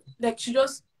 Oh, like she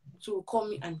would call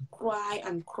me and cry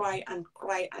and cry and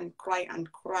cry and cry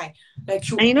and cry. Like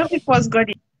she. And you know, because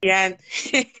God, yeah,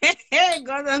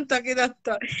 God, I'm talking.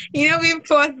 You know, we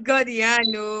forced God, yeah,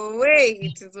 no way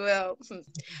it as well.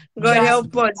 God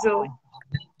help us, so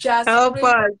help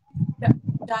us. She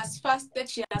has fasted.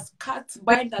 She has cut,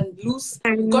 bind, and loose.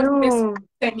 God bless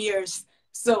 10 years.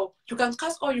 So you can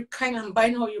cast all you can and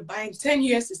bind all you bind. 10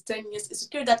 years is 10 years. It's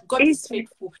clear that God is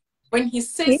faithful. When he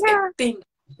says a thing,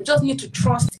 you just need to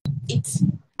trust it.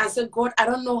 And say, God, I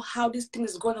don't know how this thing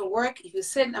is going to work. If you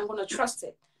said, I'm going to trust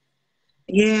it.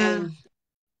 Yeah.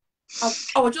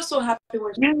 I was just so happy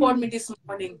when she called me this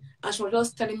morning and she was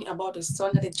just telling me about the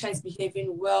son, that the child is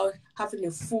behaving well, having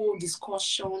a full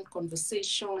discussion,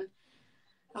 conversation.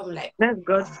 I'm like, that's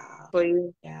God for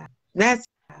you. Yeah. That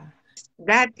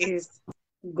is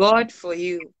God for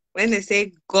you. When they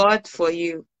say God for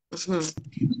you.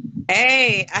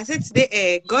 Hey, I said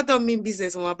today, God don't mean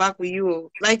business on my back with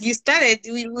you. Like you started,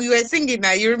 we were singing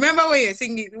now. You remember when you were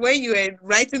singing, when you were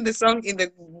writing the song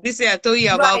this year I told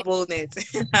you about boldness.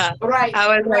 Right.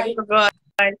 I was like, oh God.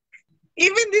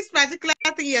 Even this particular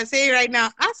thing you're saying right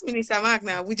now, ask Minister Mark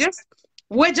now.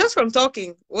 We're just from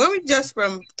talking. We're just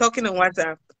from talking on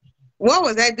WhatsApp. What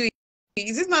was I doing?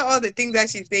 Is this not all the things that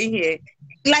she's saying here?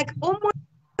 Like almost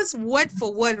word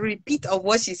for word repeat of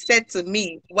what she said to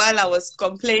me while I was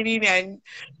complaining, and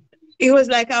it was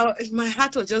like my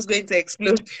heart was just going to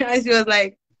explode. And she was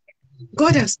like,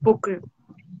 God has spoken.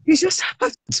 You just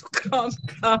have to calm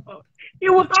down. It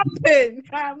will happen.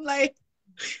 I'm like,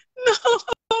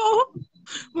 no.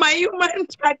 My human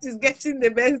chat is getting the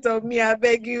best of me. I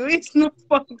beg you. It's not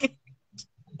funny.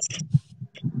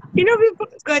 You know, people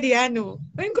God, yeah, no.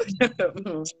 When God,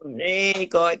 hey,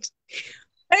 God.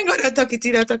 When God, don't talk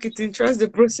it in. Trust the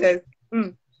process.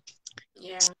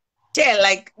 Yeah. Yeah,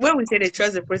 like when we say they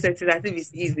trust the process, it's as if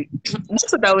it's easy.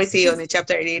 That's what I always say on the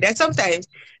chapter a day. That sometimes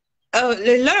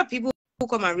a lot of people who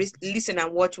come and listen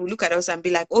and watch will look at us and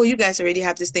be like, "Oh, you guys already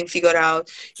have this thing figured out.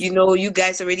 You know, you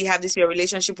guys already have this your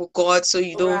relationship with God, so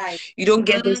you don't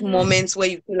get those moments where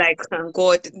you feel like, oh,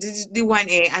 God, this is the one.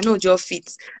 I know your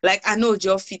feet. Like I know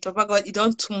your feet, Papa God. You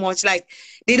don't too much. Like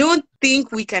they don't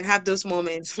think we can have those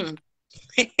moments.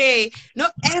 Hey,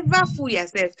 not ever fool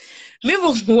yourself. Maybe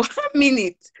 1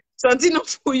 minute. Something not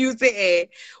for you say,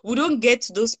 we don't get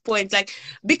to those points. Like,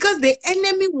 because the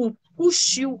enemy will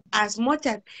push you as much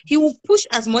as he will push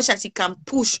as much as he can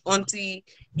push until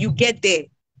you get there.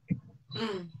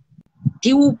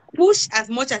 He will push as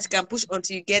much as he can push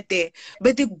until you get there.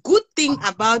 But the good thing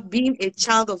about being a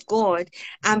child of God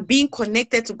and being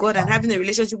connected to God and having a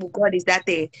relationship with God is that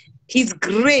his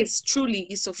grace truly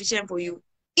is sufficient for you.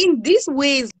 In these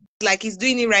ways, like he's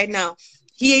doing it right now.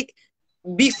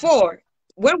 Before,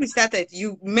 when we started,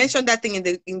 you mentioned that thing in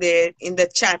the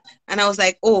chat, and I was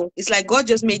like, oh, it's like God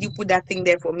just made you put that thing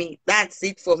there for me. That's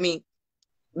it for me.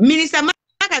 Minister Mark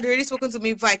had already spoken to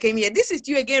me before I came here. This is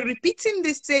you again repeating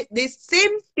the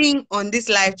same thing on this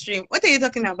live stream. What are you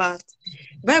talking about?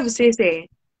 Bible says,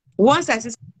 once I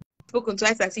see spoken,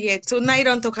 twice I see it. So now you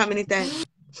don't talk how many times?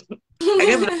 I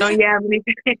guess I don't hear how many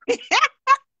times.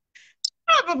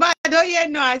 But I don't hear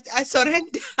no. I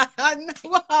surrender.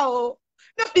 Wow.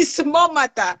 No, it's small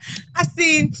matter. I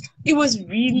seen it was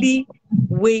really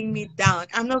weighing me down.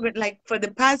 I'm not like for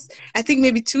the past, I think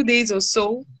maybe 2 days or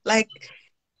so, like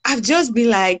I've just been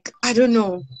like, I don't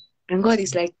know. And God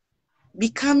is like, be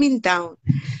calming down.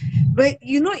 But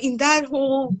you know, in that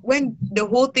whole, when the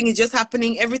whole thing is just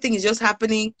happening, everything is just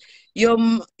happening, your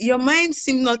mind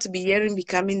seems not to be hearing be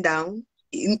calming down.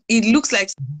 It looks like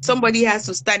somebody has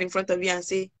to stand in front of you and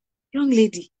say, young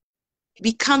lady,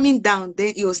 be calming down.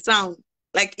 Then your sound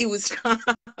like it was.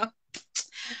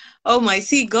 Oh my,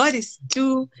 see, God is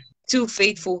too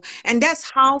faithful, and that's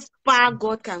how far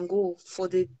God can go for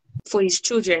his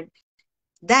children.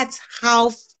 That's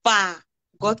how far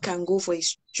God can go for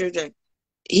his children.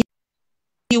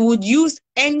 He would use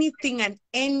anything and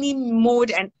any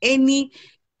mode and any,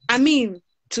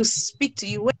 to speak to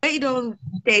you. Where you don't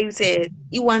tell you say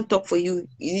he want talk for you.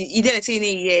 He didn't say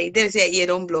yeah. He didn't say yeah.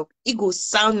 Don't block. He go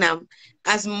sound them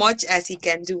as much as he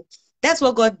can do. That's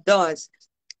what God does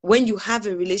when you have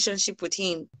a relationship with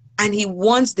him, and he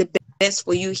wants the best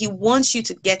for you. He wants you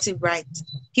to get it right.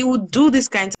 He will do these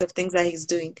kinds of things that he's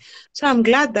doing. So I'm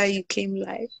glad that you came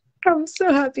live. I'm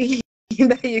so happy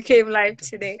that you came live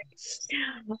today.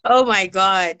 Oh my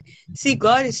God. See,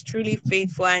 God is truly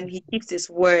faithful and he keeps his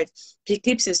word. He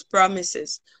keeps his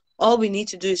promises. All we need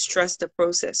to do is trust the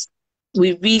process.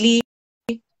 We really,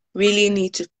 really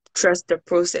need to trust the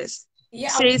process. Yeah.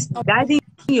 It says guiding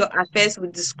your affairs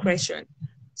with discretion.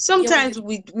 Sometimes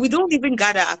we don't even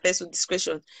gather our affairs with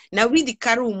discretion. Now we the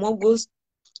carry goes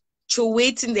to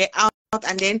waiting there out,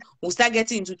 and then we'll start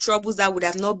getting into troubles that would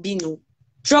have not been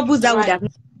troubles that would have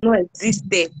not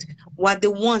existed. Were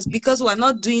the ones, because we're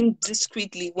not doing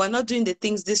discreetly, we're not doing the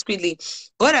things discreetly.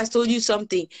 God has told you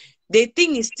something. The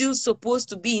thing is still supposed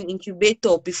to be in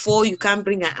incubator before you can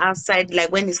bring it outside,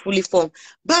 like when it's fully formed.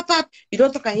 But you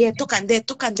don't talk and here, talk and there,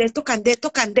 talk and there, talk and there,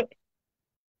 talk and there.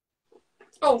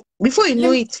 Oh, before you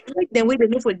know it, fight them where they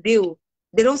know for deal.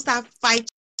 They don't start fight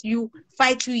you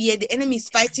here. The enemy is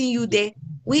fighting you there.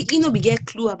 We be get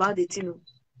clue about the thing.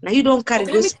 Now you don't carry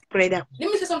go spread up.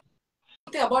 Let me say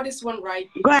something about this one, right?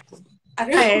 Go ahead. I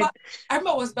remember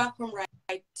I was back home,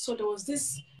 right? So there was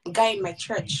this guy in my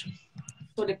church.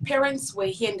 So the parents were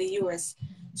here in the US.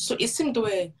 So it seemed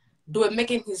they were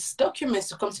making his documents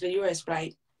to come to the US,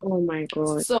 right? Oh my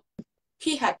God. So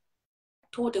he had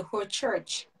told the whole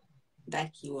church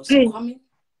that he was coming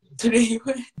to the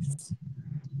US.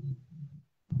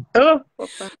 Oh,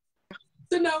 Papa.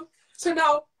 So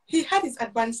now he had his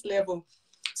advanced level.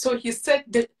 So he said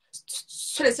that.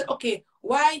 So they said, okay,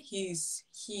 why he's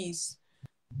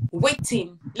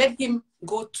waiting, let him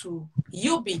go to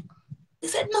UB. He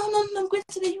said, no, I'm going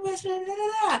to the US.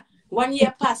 1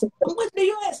 year passed. I'm going to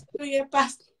the US. 2 years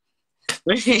passed.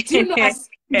 Do you know as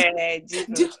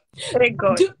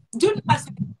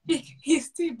he's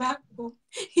still back home?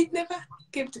 He never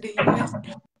came to the US.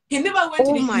 He never went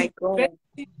to the US.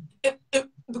 God.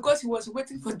 Because he was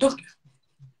waiting for doctor.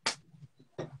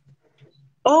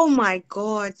 Oh my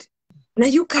God. Now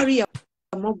you carry a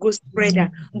go spreader.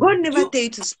 God never tell you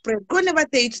to spread. God never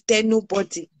tell you to tell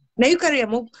nobody. Now you carry a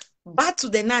back to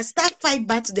the now. Start fight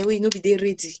back to the way you know be they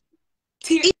ready.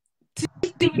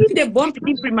 If they born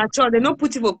picking premature, they don't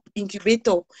put it for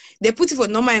incubator. They put it for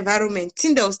normal environment.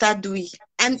 Think they'll start doing.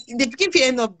 And the picking will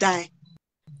end up die.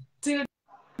 Till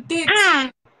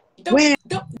Ah, that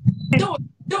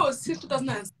was since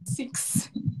 2006.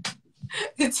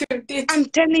 I'm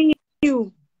telling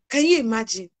you. Can you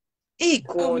imagine? Hey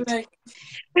God. Like,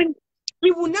 and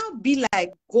we will now be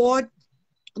like God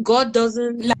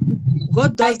doesn't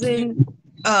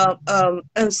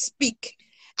speak.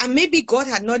 And maybe God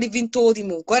had not even told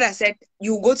him. God had said,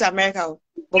 you go to America.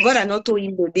 But God had not told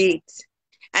him the date.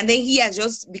 And then he has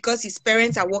just, because his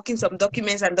parents are working some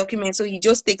documents, so he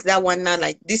just takes that one now,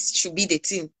 like, this should be the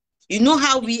thing. You know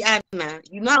how we are now.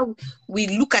 You know how we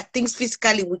look at things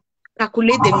physically. We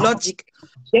calculate the logic.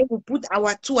 Then we put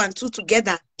our 2 and 2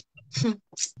 together.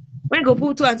 When you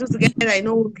put 2 and 2 together, you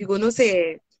know, you're going to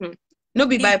say, no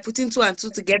be by putting 2 and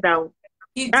 2 together.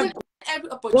 He took every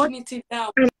opportunity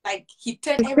now. Like, he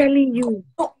turned telling you.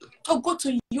 Oh, go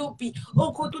to UB.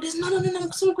 Oh, go do this. No.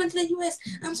 I'm soon going to the US.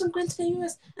 I'm soon going to the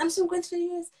US. I'm soon going to the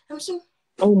US. I'm soon.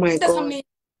 Oh my God.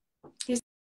 He's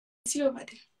over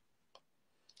there.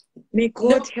 May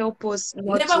God help us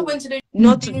never went to the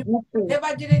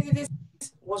never did any of this.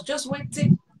 Was just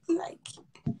waiting. Like,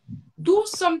 do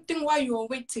something while you're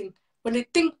waiting. When the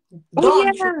thing done,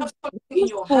 you should have something in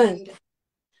your hand.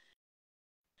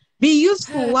 Be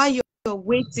useful while you're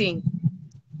waiting.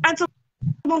 And some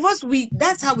of us,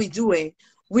 that's how we do it.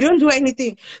 We don't do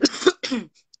anything.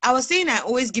 I was saying, I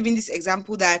always giving this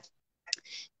example that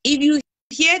if you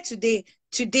hear today,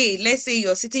 let's say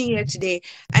you're sitting here today,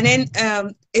 and then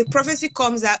a prophecy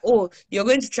comes that, oh, you're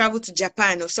going to travel to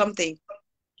Japan or something.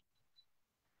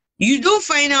 You don't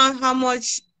find out how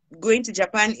much going to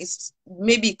Japan is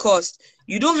maybe cost.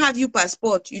 You don't have your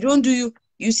passport. You don't do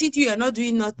you sit here, you're not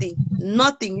doing nothing.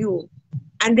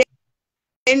 And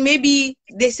then maybe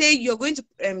they say you're going to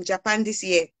Japan this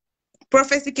year.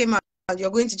 Prophecy came out, you're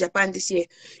going to Japan this year.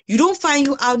 You don't find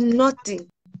out nothing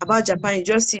about Japan. You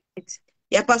just sit.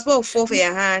 Your passport will fall for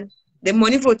your hand. The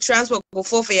money for transport will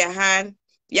fall for your hand.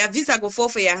 Your visa will fall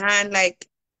for your hand. Like,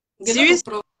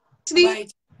 seriously?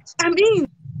 I mean,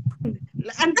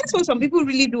 and that's what some people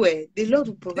really do. The Lord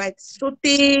will provide. So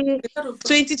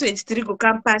 2023 go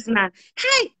campus now.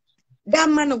 Hi, that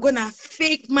man of God, a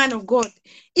fake man of God.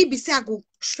 He be say I go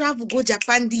travel, go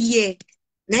Japan the year.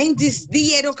 Now the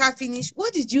year don't finish.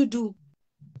 What did you do?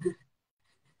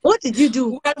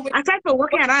 Aside from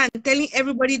walking around and telling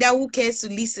everybody that who cares to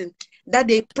listen, that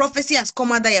the prophecy has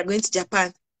come out that you're going to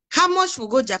Japan. How much for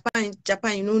go Japan,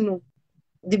 you don't know.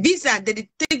 The visa, they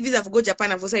take visa for go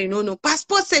Japan and for say you don't know.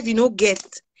 Passport said you don't get.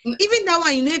 Even that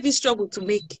one, you know, even struggle to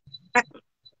make.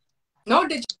 No,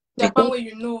 the Japan where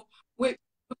you know, wait,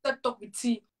 talk with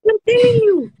tea. I'm telling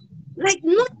you, like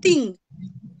nothing.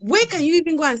 Where can you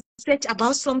even go and search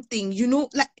about something? You know,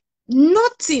 like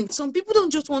nothing. Some people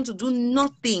don't just want to do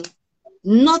nothing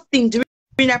during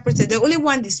that process. They only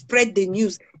want to spread the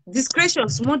news. Discretion,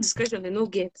 small discretion, they no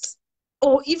get.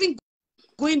 Or even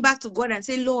going back to God and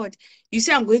say, Lord, you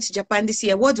say I'm going to Japan this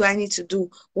year. What do I need to do?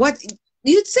 What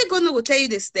you say God will tell you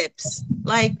the steps.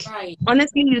 Like,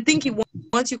 honestly, you think he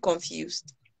wants you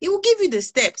confused. He will give you the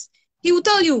steps. He will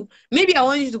tell you, maybe I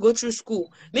want you to go through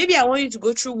school. Maybe I want you to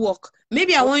go through work.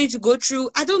 Maybe I want you to go through,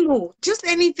 I don't know, just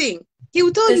anything. He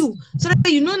will tell you so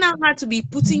that you know now how to be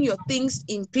putting your things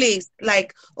in place.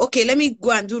 Like, okay, let me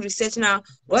go and do research now.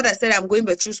 God has said I'm going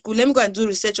back through school. Let me go and do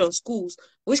research on schools.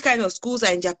 Which kind of schools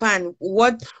are in Japan?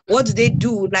 What do they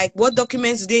do? Like, what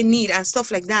documents do they need and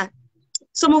stuff like that?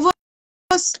 Some of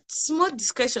us, small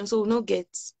discretion, so we not get.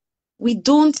 We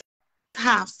don't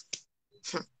have.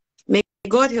 May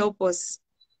God help us.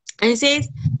 And it says,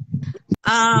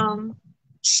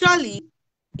 surely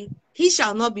he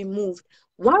shall not be moved.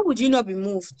 Why would you not be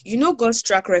moved? You know God's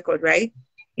track record, right?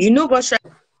 You know God's track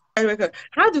record.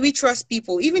 How do we trust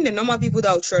people? Even the normal people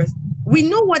that we trust. We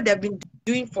know what they've been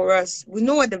doing for us. We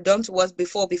know what they've done to us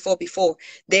before.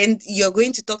 Then you're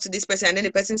going to talk to this person and then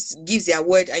the person gives their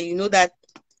word and you know that,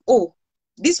 oh,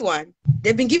 this one,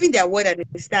 they've been giving their word and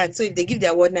they stand. So if they give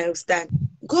their word, now stand.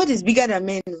 God is bigger than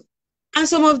men. And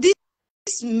some of these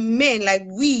men, like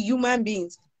we human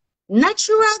beings,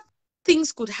 natural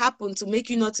things could happen to make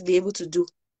you not to be able to do.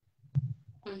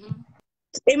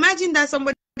 Imagine that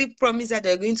somebody promised that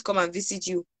they're going to come and visit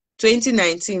you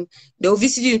 2019. They'll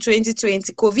visit you in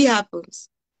 2020. COVID happens.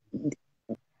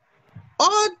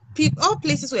 All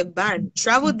places were banned.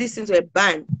 Travel distance were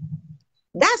banned.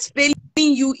 That's failing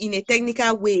you in a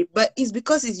technical way, but it's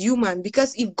because it's human.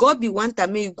 Because if God be one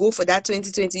time, you go for that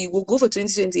 2020, you will go for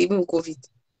 2020 even with COVID.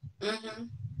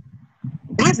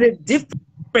 That's the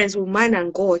difference with man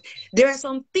and God. There are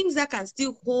some things that can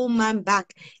still hold man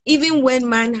back, even when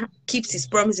man keeps his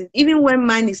promises, even when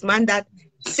man is man that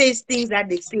says things that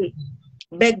they say.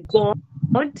 But God,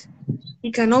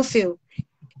 he cannot fail.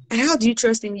 And how do you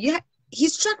trust him? Yeah,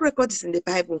 his track record is in the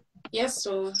Bible. Yes,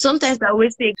 so sometimes I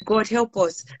always say, God help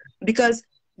us, because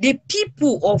the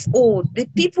people of old, the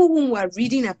people whom we're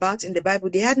reading about in the Bible,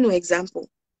 they had no example,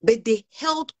 but they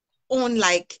held on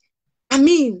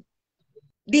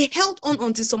they held on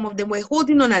until some of them were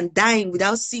holding on and dying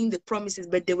without seeing the promises,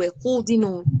 but they were holding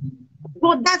on.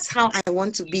 God, that's how I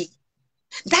want to be.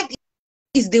 That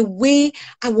is the way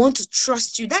I want to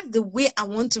trust you. That's the way I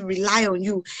want to rely on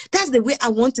you. That's the way I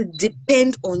want to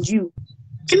depend on you.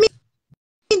 I mean,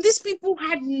 these people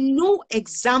had no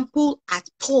example at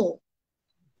all.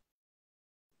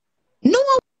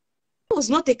 Noah was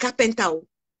not a carpenter.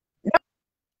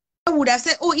 I would have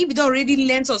said, oh, if he already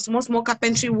learned some small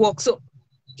carpentry work. So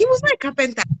he was not a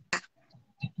carpenter.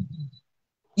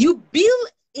 You build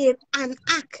an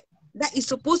ark that is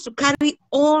supposed to carry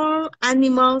all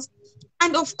animals.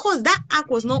 And of course, that ark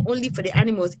was not only for the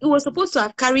animals. It was supposed to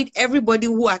have carried everybody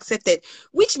who accepted,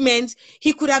 which meant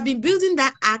he could have been building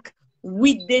that ark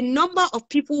with the number of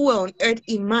people who were on earth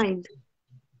in mind.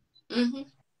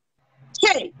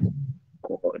 Hey,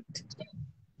 God.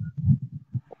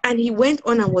 And he went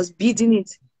on and was building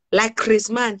it like Chris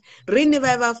man. Rain never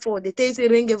ever fall. They tell you say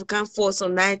rain never can fall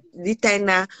some night. This time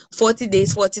now 40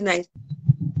 days, 40 nights.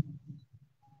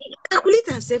 Calculate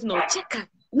and save no check him.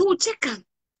 No check him.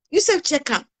 You say check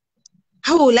him.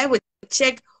 How will I would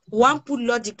check one put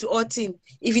logic to all things?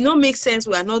 If it don't make sense,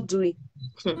 we are not doing.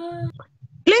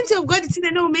 Plenty of God things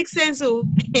that don't make sense. Oh,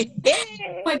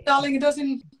 my darling, it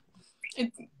doesn't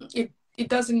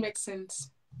make sense.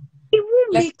 It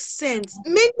won't make sense.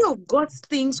 Many of God's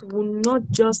things will not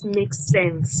just make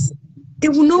sense. They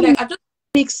will not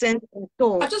make sense at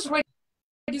all. I just read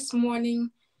this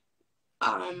morning,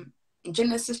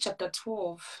 Genesis chapter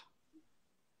 12,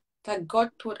 that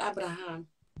God told Abraham,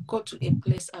 go to a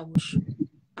place I will show you.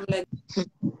 I'm like,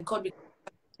 God,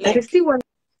 I still want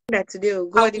that today. Oh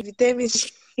God, if you tell me,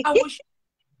 I will show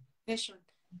you nation.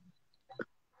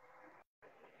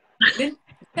 Then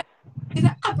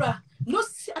Abraham, no,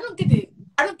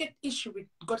 I don't get issue with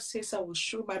God says I will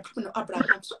show my people no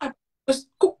Abraham. So I just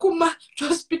kukuma,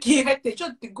 just speaking right there,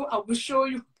 just go, I will show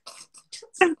you.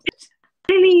 I'm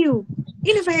telling you,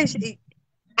 even if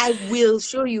I will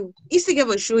show you. East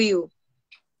will show you.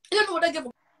 I don't know what I get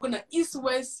gonna east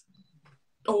west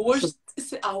or west.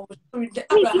 I will show you.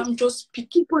 Abraham just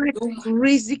speaking.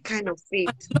 Crazy kind of faith.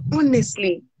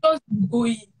 Honestly. Just go.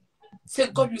 Say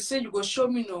God, you say you go show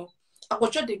me no. I go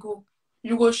try to go.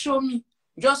 You go show me.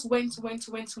 Just went. I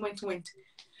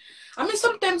mean,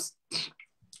 sometimes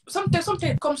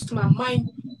it comes to my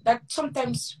mind that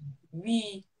sometimes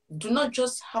we do not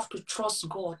just have to trust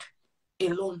God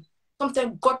alone.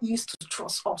 Sometimes God needs to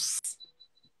trust us.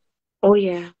 Oh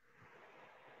yeah,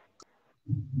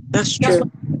 that's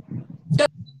true.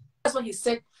 That's what he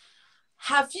said.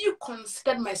 Have you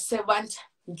considered my servant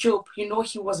Job? You know,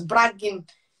 he was bragging.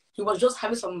 He was just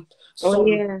having some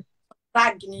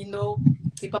bragging, you know.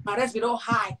 The palmarès be all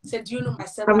high. He said, do you know my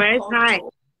servant called high.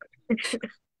 Job?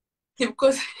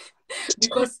 because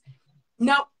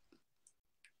now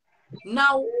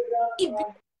if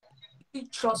we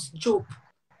trust Job,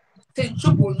 say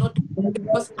Job will not do it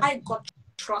because I God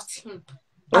trust him.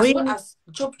 As well as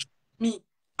Job trust me,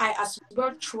 I as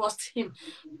well trust him.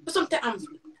 Sometimes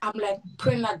I'm like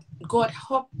praying like, God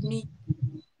help me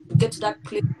to get to that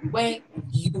place where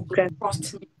you can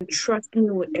trust me. Trust me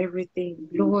with everything,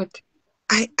 Lord.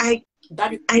 I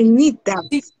need that.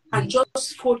 And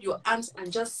just fold your hands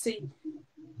and just say,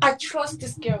 I trust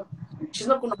this girl. She's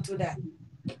not gonna do that.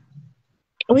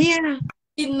 Oh yeah.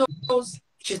 He knows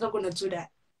she's not gonna do that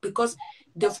because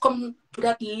they've come to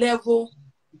that level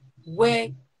where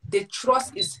the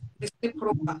trust is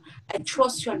reciprocal. I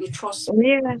trust you and you trust me.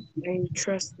 Yeah, and you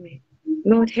trust me.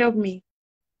 Lord, help me.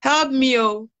 Help me,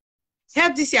 oh.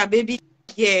 Help this your baby.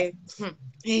 Yeah.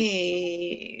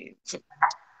 Hey.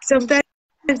 Sometimes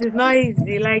it's not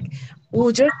easy. Like,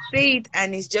 we'll just say it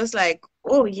and it's just like,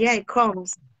 oh yeah, it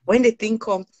comes. When the thing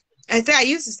comes. I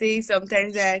used to say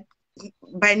sometimes that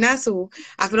by now, so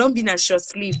I've not been a short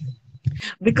sleep.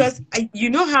 Because you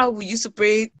know how we used to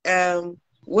pray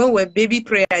when we're baby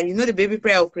prayer, you know the baby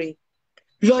prayer will pray.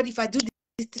 Lord, if I do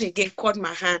this thing again, cut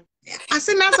my hand. As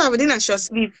soon as I was in a short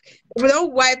sleep, we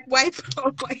don't wipe.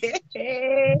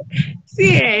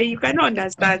 See, you cannot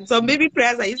understand. So maybe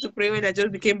prayers I used to pray when I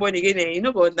just became born again, you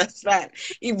know, but understand.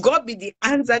 If God be the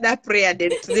answer that prayer, then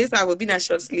today's I will be in a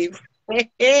short sleep.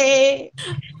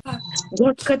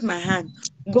 God cut my hand.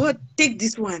 God take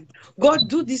this one. God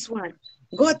do this one.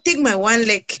 God take my one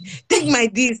leg. Take my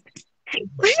this.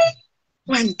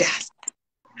 Wonders.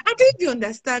 I think you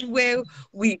understand where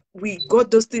we got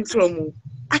those things from.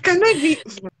 I cannot be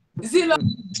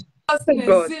Zealousness,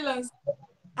 God. zealous.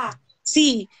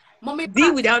 See, Mommy,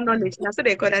 zeal without knowledge. That's what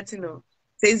they call that, you know.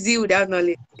 Say zeal without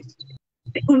knowledge.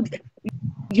 You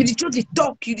did just the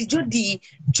talk, you did just the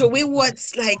throw away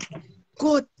words like,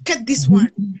 God, cut this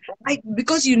one.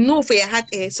 Because you know for your heart,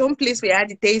 some place where you had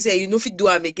the things, you know if you do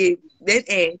them again. Then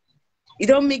you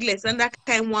don't make less than that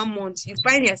kind 1 month. You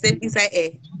find yourself inside air.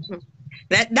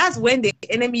 That's when the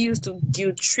enemy used to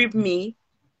guilt trip me.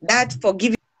 That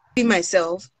forgiving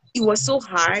myself, it was so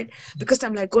hard because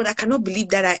I'm like, God, I cannot believe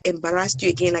that I embarrassed you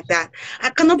again like that.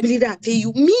 I cannot believe that I pay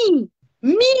you. Me.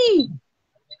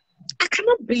 I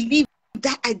cannot believe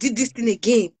that I did this thing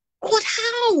again. God,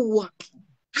 how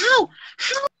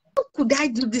could I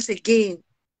do this again?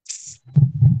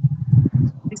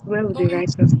 This way will be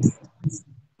righteous.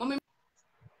 Mommy,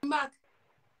 Mark,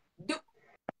 do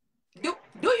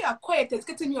you are quiet? It's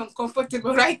getting me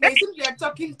uncomfortable right now. It seems you are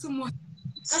talking too much.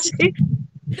 Just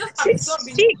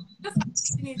absorbing.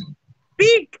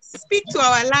 Speak to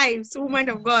our lives, woman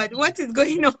of God. What is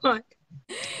going on?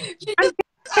 I'm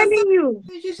telling you.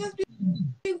 You just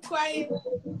be quiet.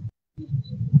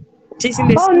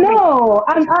 Oh no,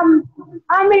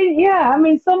 I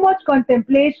mean, so much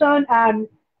contemplation, and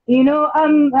you know,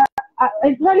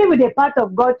 it's really with a part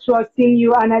of God trusting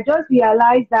you, and I just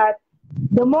realized that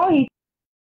the more He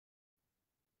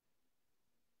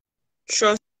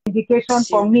trust indication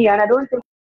for me, and I don't think.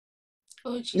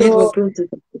 so.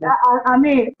 I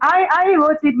mean, I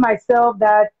wrote it myself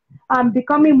that I'm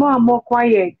becoming more and more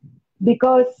quiet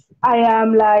because I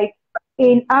am like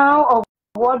in awe of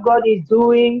what God is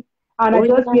doing. And I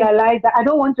just realized that I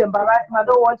don't want to embarrass him. I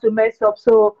don't want to mess up.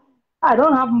 So I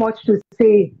don't have much to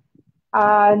say.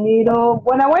 And, you know,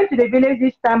 when I went to the village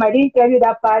this time, I didn't tell you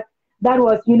that part. That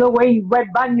was, you know, where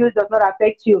bad news does not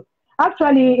affect you.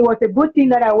 Actually, it was a good thing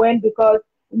that I went because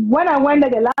when I went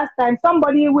there the last time,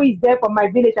 somebody who is there from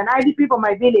my village, an IDP from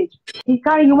my village, he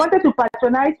wanted to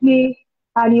patronize me,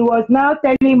 and he was now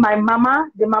telling my mama,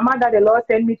 the mama that the Lord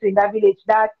sent me to in that village,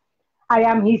 that I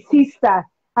am his sister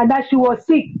and that she was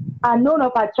sick, and none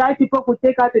of her tribe people could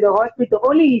take her to the hospital.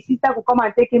 Only his sister could come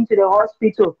and take him to the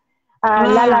hospital.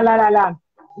 And la la la la la.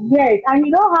 Yes, and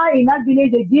you know how in that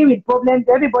village they deal with problems.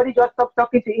 Everybody just stops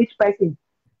talking to each person.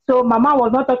 So Mama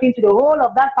was not talking to the whole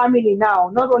of that family now,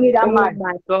 not only that man.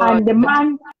 My God. And the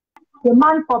man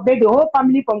forbade the whole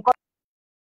family from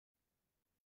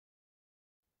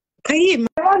coming.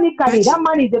 Ironically, that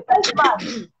man is the first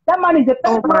man. That man is the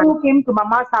first one who came to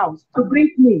Mama's house to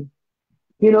greet me.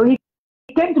 You know, he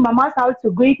came to Mama's house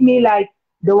to greet me like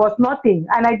there was nothing.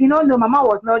 And I did not know Mama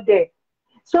was not there.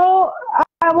 So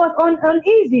I was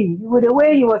uneasy with the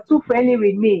way he was too friendly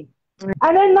with me.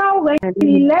 And then now when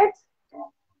he left,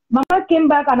 Mama came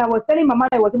back and I was telling Mama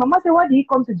that Mama said, what did he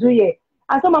come to do here?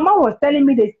 And so Mama was telling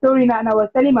me the story now, and I was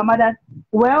telling Mama that,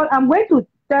 well, I'm going to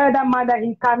tell that man that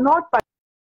he cannot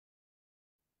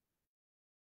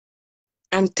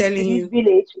I'm telling you,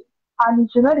 village, and he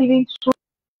should not even try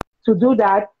to do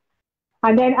that.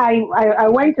 And then I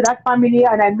went to that family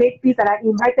and I made peace and I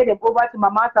invited them over to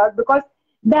Mama's house because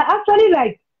they're actually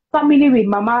like family with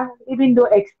Mama, even though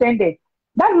extended.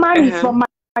 That man is from my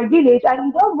village and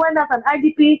he just went out an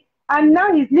IDP and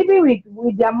now he's living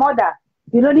with their mother.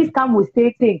 You know, this come with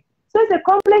stay thing. So it's a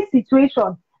complex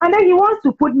situation. And then he wants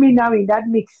to put me now in that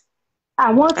mix.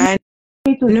 I want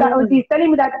me to start. He's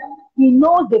telling me that he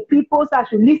knows the people, so I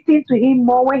should listen to him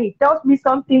more when he tells me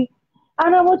something.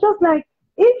 And I was just like,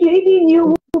 if you even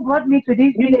knew who brought me to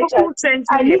this village,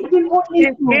 I listen only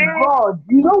to God.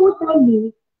 You know who told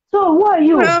me? So who are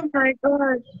you? Oh my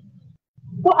God.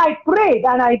 So I prayed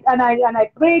and I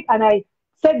prayed and I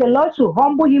said the Lord should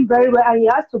humble him very well, and he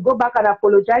has to go back and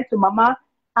apologize to Mama.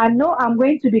 And no, I'm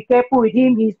going to be careful with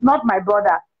him. He's not my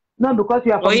brother. Not because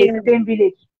we are from the same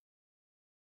village.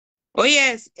 Oh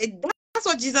yes, that's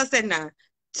what Jesus said now.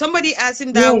 Somebody asked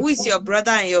him that, who is your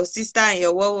brother and your sister and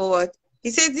your what? He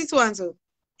said this one. So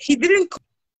he didn't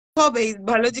call his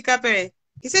biological parents.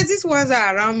 He said these ones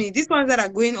are around me. These ones that are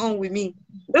going on with me.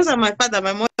 Those are my father,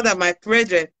 my mother, my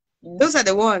brethren. Those are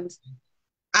the ones.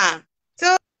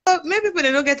 So maybe people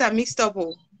they don't get that mixed up.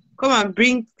 Come and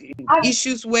bring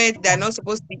issues where they're not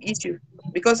supposed to be issues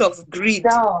because of greed.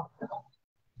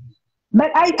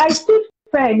 But I stood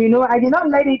firm, you know. I did not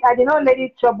let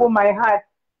it trouble my heart.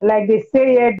 Like they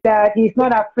say it, that he's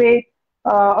not afraid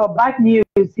of bad news.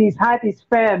 His heart is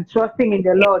firm, trusting in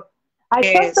the Lord. I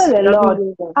trusted Yes, the doesn't Lord.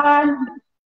 do that. And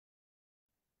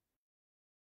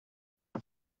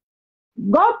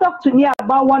God talked to me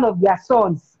about one of their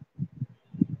sons.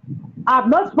 I've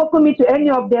not spoken me to any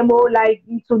of them, like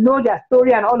to know their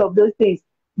story and all of those things.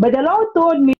 But the Lord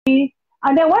told me,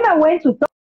 and then when I went to talk,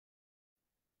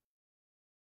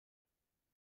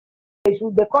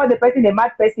 they called the person a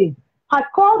mad person. Had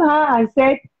called her and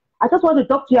said, I just want to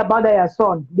talk to you about your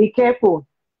son. Be careful.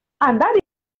 And that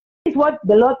is what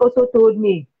the Lord also told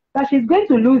me, that she's going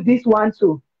to lose this one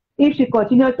too, if she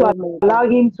continues to Oh my allow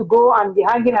God. him to go and be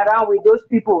hanging around with those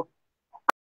people.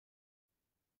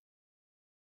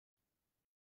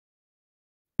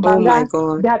 Oh my Banga,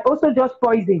 God. they had also just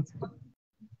poisoned.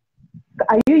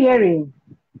 Are you hearing?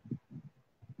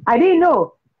 I didn't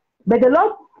know. But the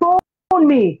Lord told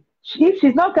me, if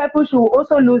she's not careful, she will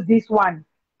also lose this one.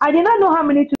 I did not know how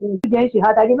many children she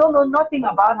had. I did not know nothing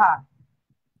about her.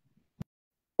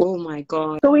 Oh my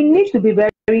God. So we need to be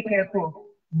very, very careful,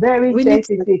 very We need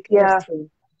to be sensitive. Yeah. careful.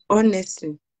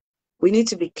 Honestly, we need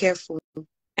to be careful.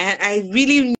 And I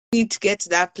really need to get to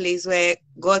that place where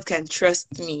God can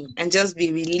trust me and just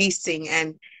be releasing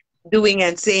and doing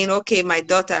and saying, okay, my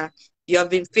daughter, you have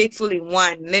been faithful in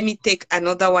one. Let me take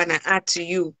another one and add to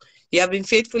you. You have been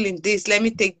faithful in this. Let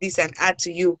me take this and add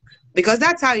to you. Because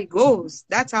that's how it goes.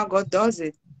 That's how God does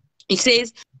it. He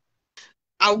says,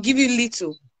 I'll give you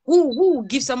little. Who will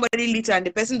give somebody little and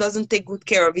the person doesn't take good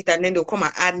care of it and then they'll come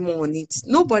and add more on it?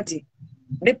 Nobody.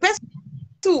 The person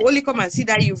will only come and see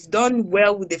that you've done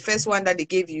well with the first one that they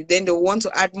gave you, then they'll want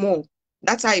to add more.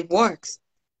 That's how it works.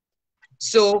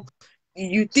 So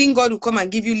you think God will come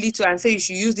and give you little and say you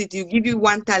should use it. You give you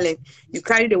one talent, you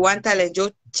carry the one talent,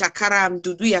 just chakara and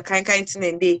do your kind thing,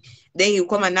 and then he'll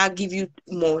come and now give you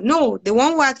more. No, the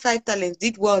one who had 5 talents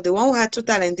did well. The one who had 2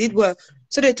 talents did well.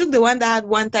 So they took the one that had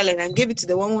 1 talent and gave it to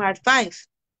the one who had 5.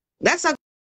 That's how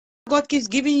God keeps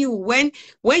giving you. When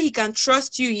he can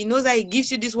trust you, he knows that he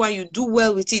gives you this one, you do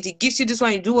well with it. He gives you this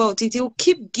one, you do well with it. He'll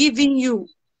keep giving you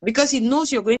because he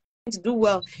knows you're going to do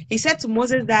well. He said to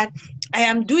Moses that I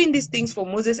am doing these things for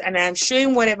Moses and I am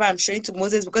showing whatever I'm showing to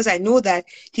Moses because I know that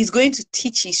he's going to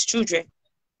teach his children.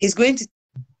 He's going to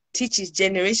teach his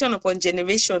generation upon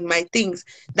generation my things.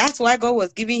 That's why God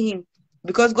was giving him,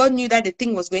 because God knew that the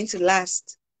thing was going to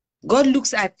last. God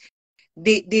looks at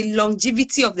the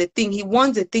longevity of the thing. He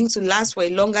wants the thing to last for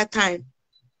a longer time.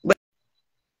 But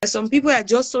some people are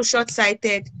just so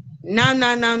short-sighted, now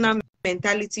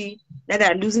mentality, that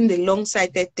are losing the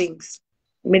long-sighted things.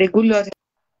 May the good Lord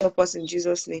help us in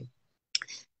Jesus' name.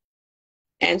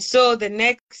 And so the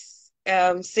next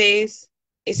says,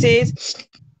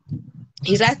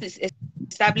 his heart is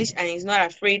established and he's not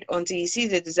afraid until he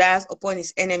sees the desires upon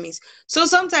his enemies. So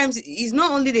sometimes it's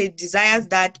not only the desires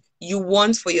that you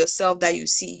want for yourself that you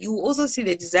see, you also see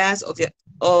the desires of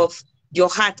your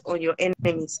heart on your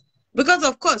enemies. Because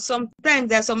of course, sometimes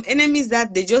there are some enemies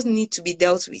that they just need to be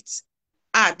dealt with.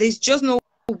 There's just no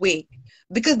way.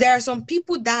 Because there are some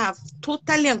people that have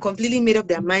totally and completely made up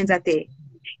their minds that they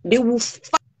will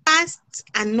fast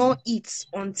and not eat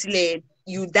until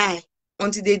you die,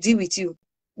 until they deal with you.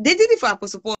 They did it for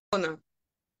Apostle Paul now.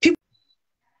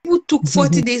 People took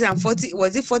 40 days and 40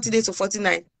 days or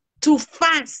 49 to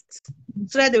fast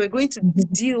so that they were going to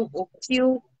deal or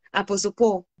kill Apostle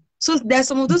Paul. So there are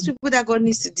some of those people that God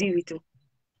needs to deal with.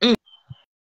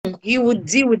 He would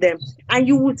deal with them, and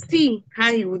you would see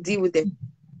how he will deal with them.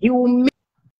 He will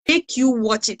make you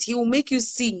watch it. He will make you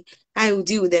see how he will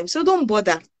deal with them. So don't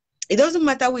bother. It doesn't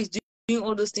matter who is doing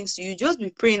all those things to you. Just be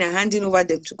praying and handing over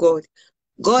them to God.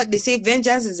 God, they say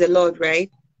vengeance is the Lord, right?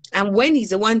 And when he's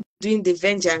the one doing the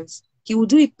vengeance, he will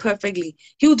do it perfectly.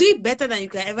 He will do it better than you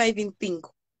can ever even think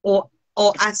or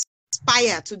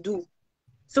aspire to do.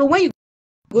 So when you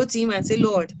go to him and say,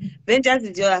 Lord, vengeance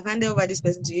is yours, I've handed over this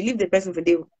person to you, leave the person for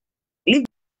them.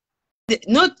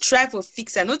 Not try for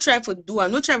fixer, not try for doer,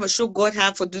 not try for show God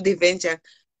how for do the vengeance.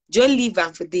 Just leave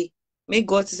and for day. Make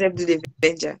God self do the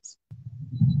vengeance.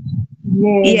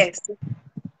 Yes.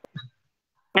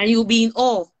 And you'll be in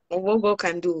awe of what God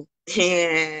can do.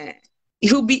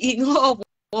 You'll be in awe of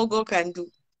what God can do.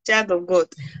 Child of God,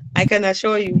 I can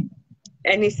assure you.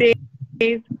 And he says,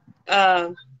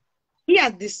 he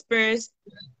had dispersed,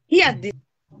 he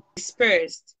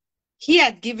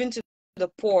had given to the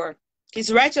poor. His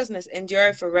righteousness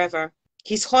endureth forever.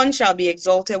 His horn shall be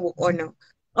exalted with honor.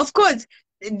 Of course,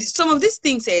 some of these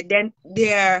things, then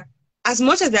they are, as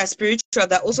much as they are spiritual,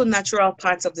 they're also natural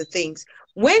parts of the things.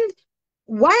 Why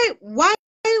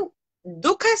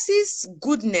Dorcas's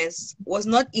goodness was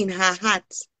not in her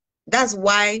heart. That's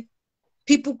why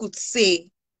people could say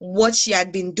what she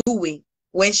had been doing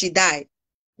when she died.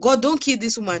 God, don't kill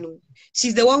this woman.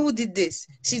 She's the one who did this.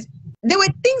 There were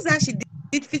things that she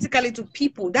did physically to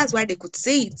people. That's why they could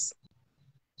say it.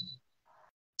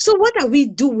 So what are we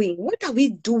doing? What are we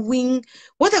doing?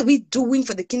 What are we doing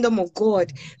for the kingdom of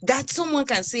God that someone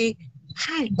can say,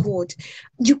 hi, God,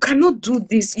 you cannot do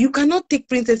this. You cannot take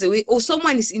princess away. Or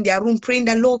someone is in their room praying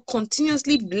that, Lord,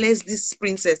 continuously bless this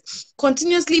princess.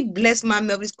 Continuously bless my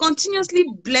Melvis. Continuously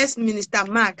bless Minister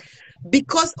Mark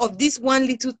because of this one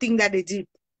little thing that they did.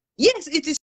 Yes, it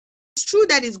is true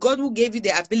that it's God who gave you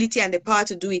the ability and the power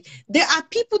to do it. There are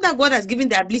people that God has given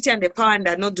the ability and the power and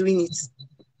they're not doing it.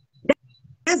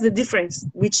 That's the difference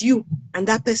with you and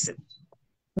that person.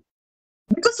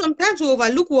 Because sometimes we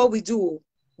overlook what we do.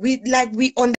 We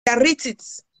underrate it.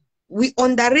 We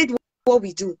underrate what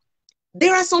we do.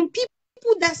 There are some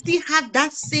people that still have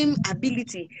that same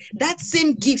ability, that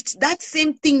same gift, that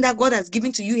same thing that God has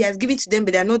given to you. He has given to them,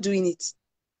 but they're not doing it.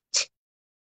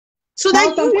 So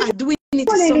that you are doing it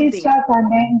is something.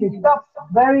 And then they stop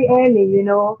very early, you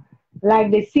know, like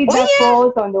the seed that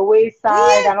falls on the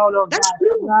wayside and all of that.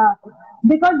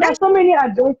 Because there's so many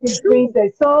adversity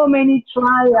experiences, so many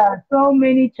trials, so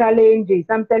many challenges.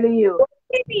 I'm telling you,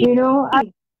 you know, I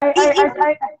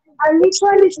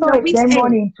literally saw a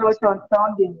demon in church on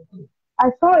Sunday. I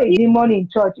saw a demon in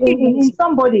church in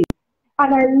somebody,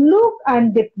 and I looked,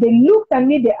 and they looked at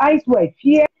me. The eyes were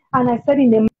fear, and I said,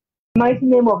 in the mighty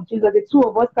name of Jesus, the two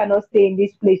of us cannot stay in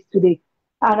this place today.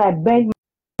 And I bent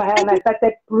my head and I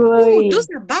started praying.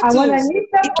 And when I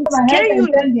lifted up my head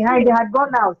and turned behind, they had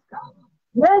gone out.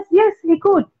 Yes, he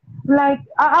could. Like,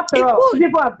 after all,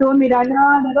 people have told me that,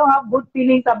 no, they don't have good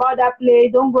feelings about that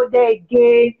place. Don't go there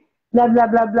again. Blah, blah,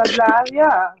 blah, blah, blah.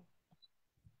 Yeah.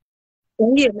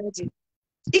 Can you imagine?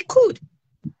 It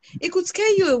could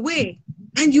scare you away.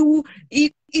 And if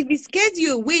it scares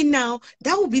you away now,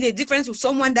 that will be the difference with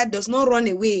someone that does not run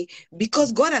away,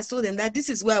 because God has told them that this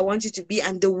is where I want you to be,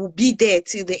 and they will be there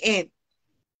till the end.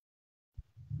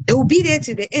 They will be there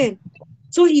till the end.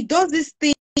 So he does these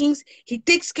things. He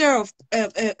takes care of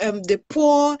the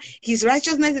poor. His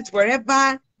righteousness is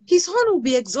forever. His horn will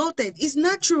be exalted. It's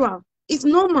natural. It's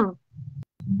normal.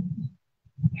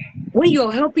 When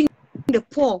you're helping the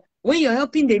poor, when you're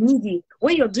helping the needy,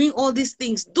 when you're doing all these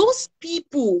things, those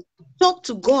people talk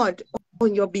to God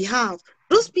on your behalf.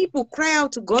 Those people cry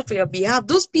out to God for your behalf.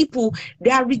 Those people, they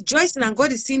are rejoicing and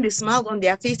God is seeing the smile on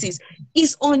their faces.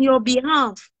 It's on your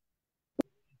behalf.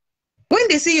 When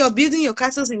they say you're building your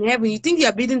castles in heaven, you think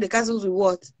you're building the castles with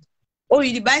what? Oh,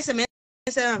 you buy cement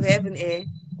of heaven, eh?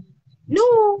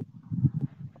 No.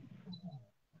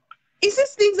 It's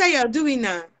these things that you're doing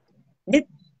now. The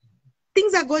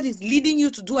things that God is leading you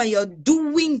to do, and you're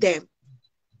doing them.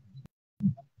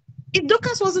 If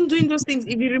Dorcas wasn't doing those things,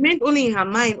 if it remained only in her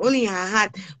mind, only in her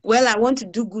heart, well, I want to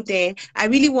do good there, I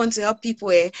really want to help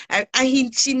people,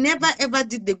 she never ever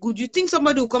did the good. You think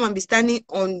somebody will come and be standing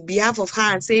on behalf of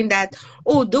her and saying that,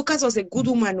 oh, Dorcas was a good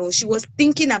woman, or she was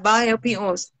thinking about helping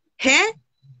us? How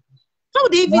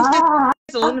would they even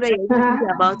say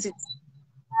about it?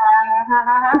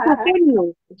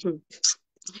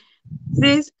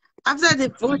 Says, after the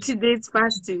 40 days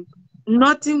fasting,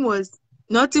 nothing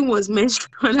was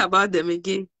mentioned about them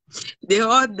again. They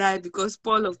all died because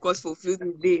Paul, of course, fulfilled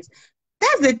his days.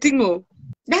 That's the thing,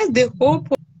 that's the whole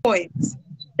point.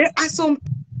 There are some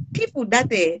people that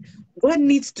God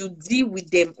needs to deal with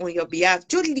them on your behalf.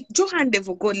 Just hand them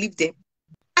for God, leave them.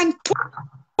 And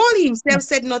Paul himself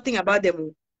said nothing about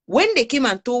them. When they came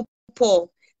and told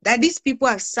Paul that these people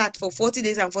have sat for 40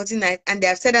 days and 40 nights, and they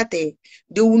have said that they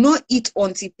will not eat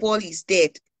until Paul is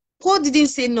dead, Paul didn't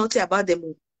say nothing about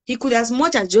them. He could as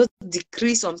much as just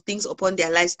decrease some things upon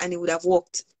their lives, and he would have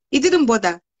walked. He didn't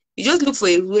bother. He just looked for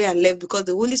a way and left, because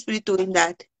the Holy Spirit told him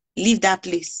that, leave that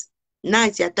place. Now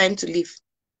it's your time to leave.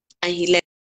 And he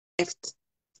left.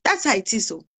 That's how it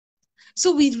is.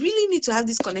 So we really need to have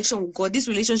this connection with God, this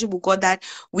relationship with God, that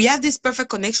we have this perfect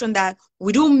connection, that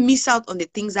we don't miss out on the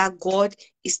things that God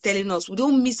is telling us. We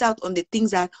don't miss out on the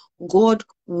things that God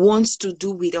wants to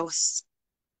do with us.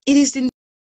 It is in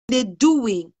the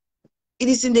doing. It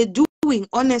is in the doing,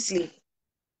 honestly.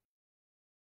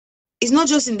 It's not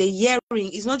just in the hearing.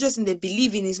 It's not just in the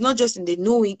believing. It's not just in the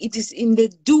knowing. It is in the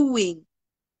doing.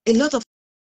 A lot of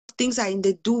things are in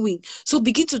the doing. So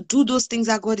begin to do those things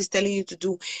that God is telling you to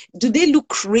do. Do they look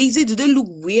crazy? Do they look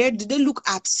weird? Do they look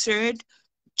absurd?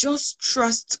 Just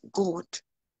trust God.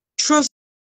 Trust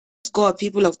God,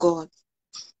 people of God.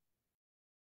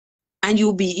 And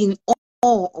you'll be in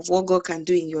awe of what God can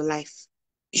do in your life.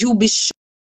 You'll be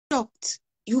shocked.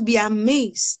 You'll be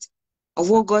amazed of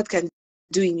what God can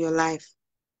do in your life.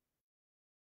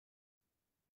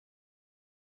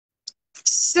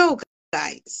 So,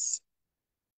 guys,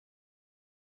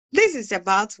 this is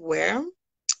about where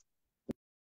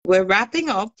we're wrapping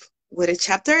up with a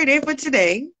chapter a day for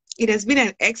today. It has been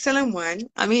an excellent one.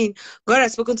 I mean, God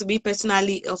has spoken to me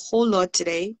personally a whole lot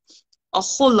today, a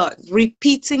whole lot,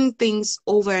 repeating things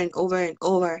over and over and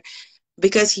over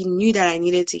because he knew that I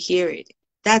needed to hear it.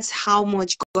 That's how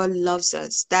much God loves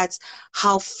us. That's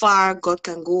how far God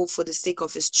can go for the sake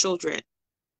of his children.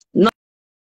 Not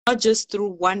just through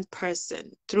one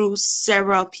person, through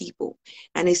several people.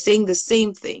 And he's saying the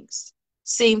same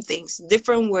things,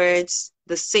 different words,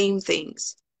 the same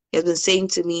things. He has been saying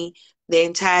to me the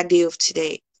entire day of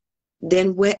today.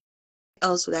 Then where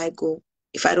else would I go?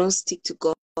 If I don't stick to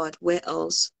God, where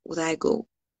else would I go?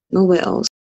 Nowhere else.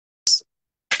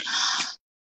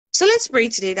 So let's pray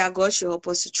today that God should help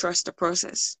us to trust the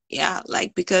process. Yeah,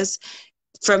 because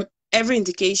from every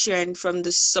indication, from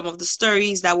some of the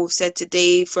stories that we've said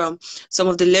today, from some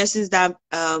of the lessons that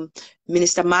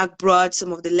Minister Mark brought,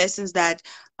 some of the lessons that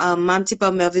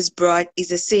Mantipa Melvis brought, is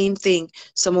the same thing.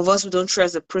 Some of us who don't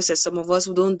trust the process, some of us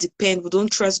who don't depend, we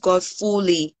don't trust God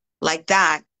fully like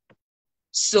that.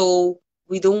 So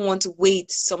we don't want to wait.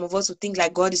 Some of us who think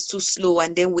like God is too slow,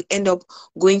 and then we end up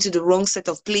going to the wrong set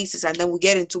of places, and then we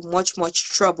get into much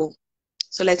trouble.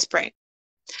 So let's pray.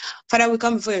 Father, we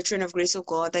come before your throne of grace, oh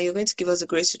God, that you're going to give us the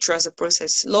grace to trust the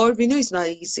process. Lord, we know it's not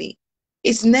easy.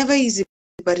 It's never easy,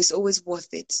 but it's always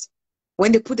worth it.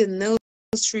 When they put the nails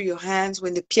through your hands,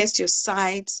 when they pierced your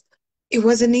sides, it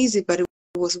wasn't easy, but it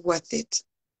was worth it.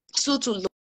 So to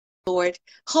Lord,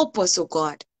 help us, oh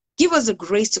God. Give us the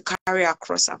grace to carry our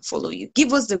cross and follow you.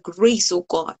 Give us the grace, oh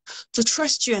God, to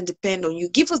trust you and depend on you.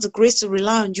 Give us the grace to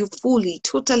rely on you fully,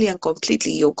 totally, and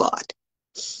completely, oh God.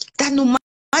 That no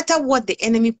matter what the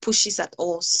enemy pushes at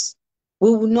us,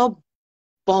 we will not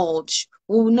bulge,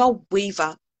 we will not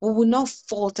waver, we will not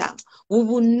falter, we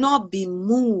will not be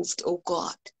moved, oh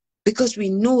God, because we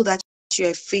know that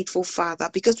you're a faithful Father,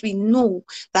 because we know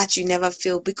that you never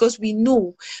fail, because we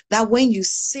know that when you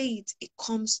say it, it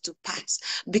comes to pass,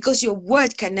 because your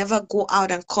word can never go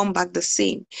out and come back the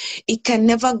same. It can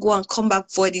never go and come back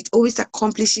void. It always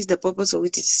accomplishes the purpose of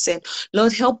which it is sent.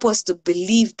 Lord, help us to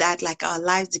believe that like our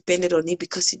lives depended on it,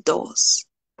 because it does.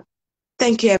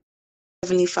 Thank you,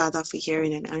 Heavenly Father, for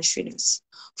hearing and answering us.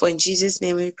 For in Jesus'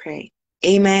 name we pray.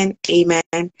 Amen,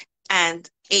 amen, and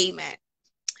amen.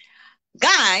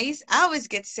 Guys, I always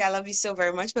get to say I love you so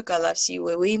very much, but God loves you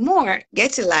way more.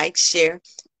 Get to like, share,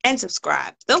 and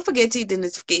subscribe. Don't forget to hit the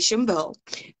notification bell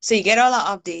so you get all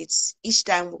our updates each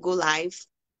time we go live,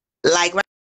 like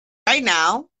right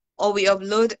now, or we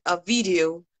upload a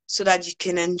video so that you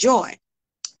can enjoy.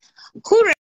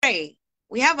 Hooray!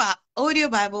 We have our audio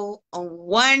Bible on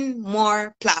one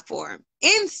more platform,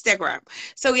 Instagram.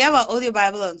 So we have our audio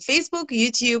Bible on Facebook,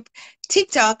 YouTube,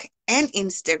 TikTok, and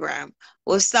Instagram.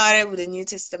 We started with the New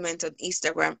Testament on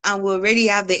Instagram, and we already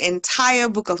have the entire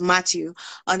book of Matthew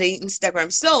on the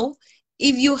Instagram. So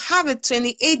if you have a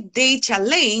 28-day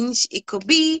challenge, it could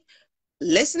be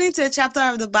listening to a chapter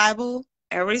of the Bible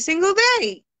every single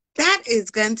day. That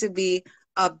is going to be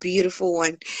a beautiful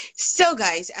one. So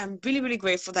guys, I'm really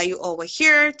grateful that you all were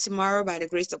here. Tomorrow, by the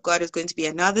grace of God, is going to be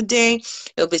another day.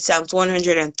 It'll be Psalms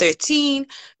 113.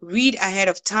 Read ahead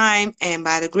of time, and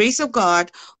by the grace of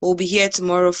God, we'll be here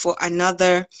tomorrow for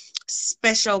another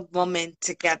special moment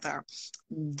together.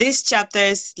 These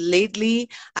chapters lately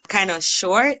are kind of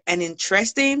short and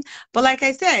interesting, but like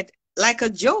I said, like a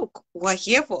joke, we're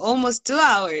here for almost 2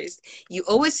 hours. You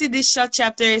always see these short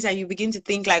chapters and you begin to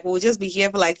think like we'll just be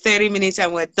here for like 30 minutes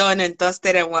and we're done and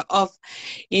dusted and we're off,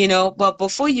 but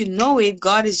before you know it,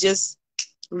 God is just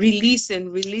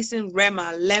releasing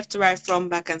Rema left, right, from,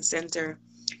 back, and center.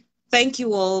 Thank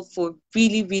you all for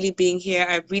really being here.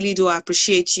 I really do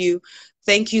appreciate you.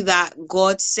 Thank you that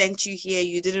God sent you here.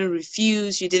 You didn't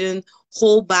refuse, you didn't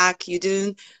hold back, you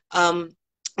didn't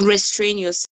restrain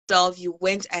yourself. You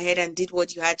went ahead and did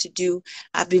what you had to do.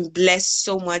 I've been blessed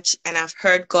so much and I've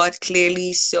heard God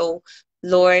clearly. So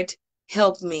Lord,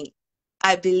 help me.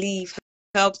 I believe,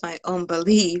 help my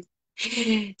unbelief.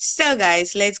 So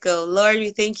guys, let's go. Lord,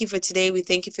 we thank you for today. We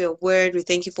thank you for your word. We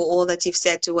thank you for all that you've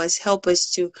said to us. Help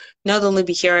us to not only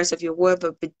be hearers of your word,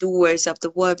 but be doers of the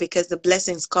word, because the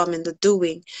blessings come in the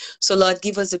doing. So Lord,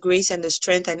 give us the grace and the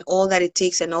strength and all that it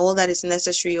takes and all that is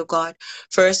necessary, oh God,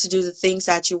 for us to do the things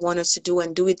that you want us to do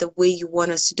and do it the way you want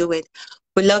us to do it.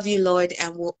 We love you, Lord,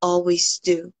 and we'll always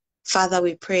do. Father,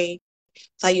 we pray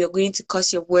that you're going to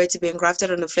cause your word to be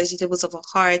engrafted on the fleshy tables of our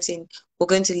hearts in we're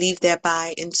going to live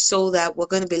thereby, and so that we're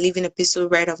going to be living epistle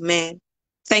read of men.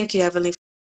 Thank you, Heavenly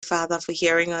Father, for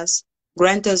hearing us.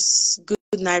 Grant us good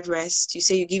night rest. You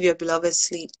say you give your beloved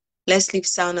sleep. Let's sleep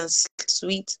sound and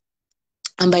sweet.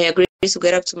 And by your grace, we'll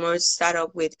get up tomorrow to start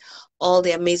up with all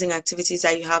the amazing activities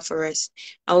that you have for us.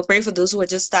 I will pray for those who are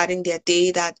just starting their day,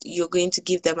 that you're going to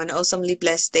give them an awesomely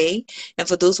blessed day. And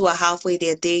for those who are halfway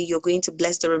their day, you're going to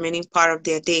bless the remaining part of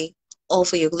their day, all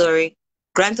for your glory.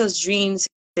 Grant us dreams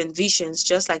and visions,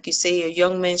 just like you say, a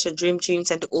young man shall dream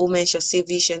dreams and the old man shall see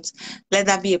visions. Let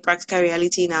that be a practical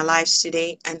reality in our lives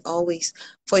today and always.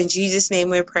 For in Jesus' name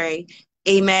we pray.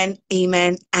 Amen,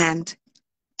 amen, and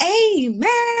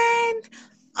amen.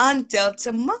 Until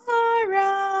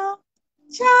tomorrow.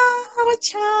 Ciao,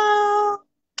 ciao.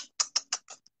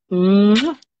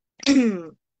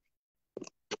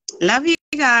 Love you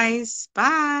guys.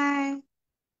 Bye.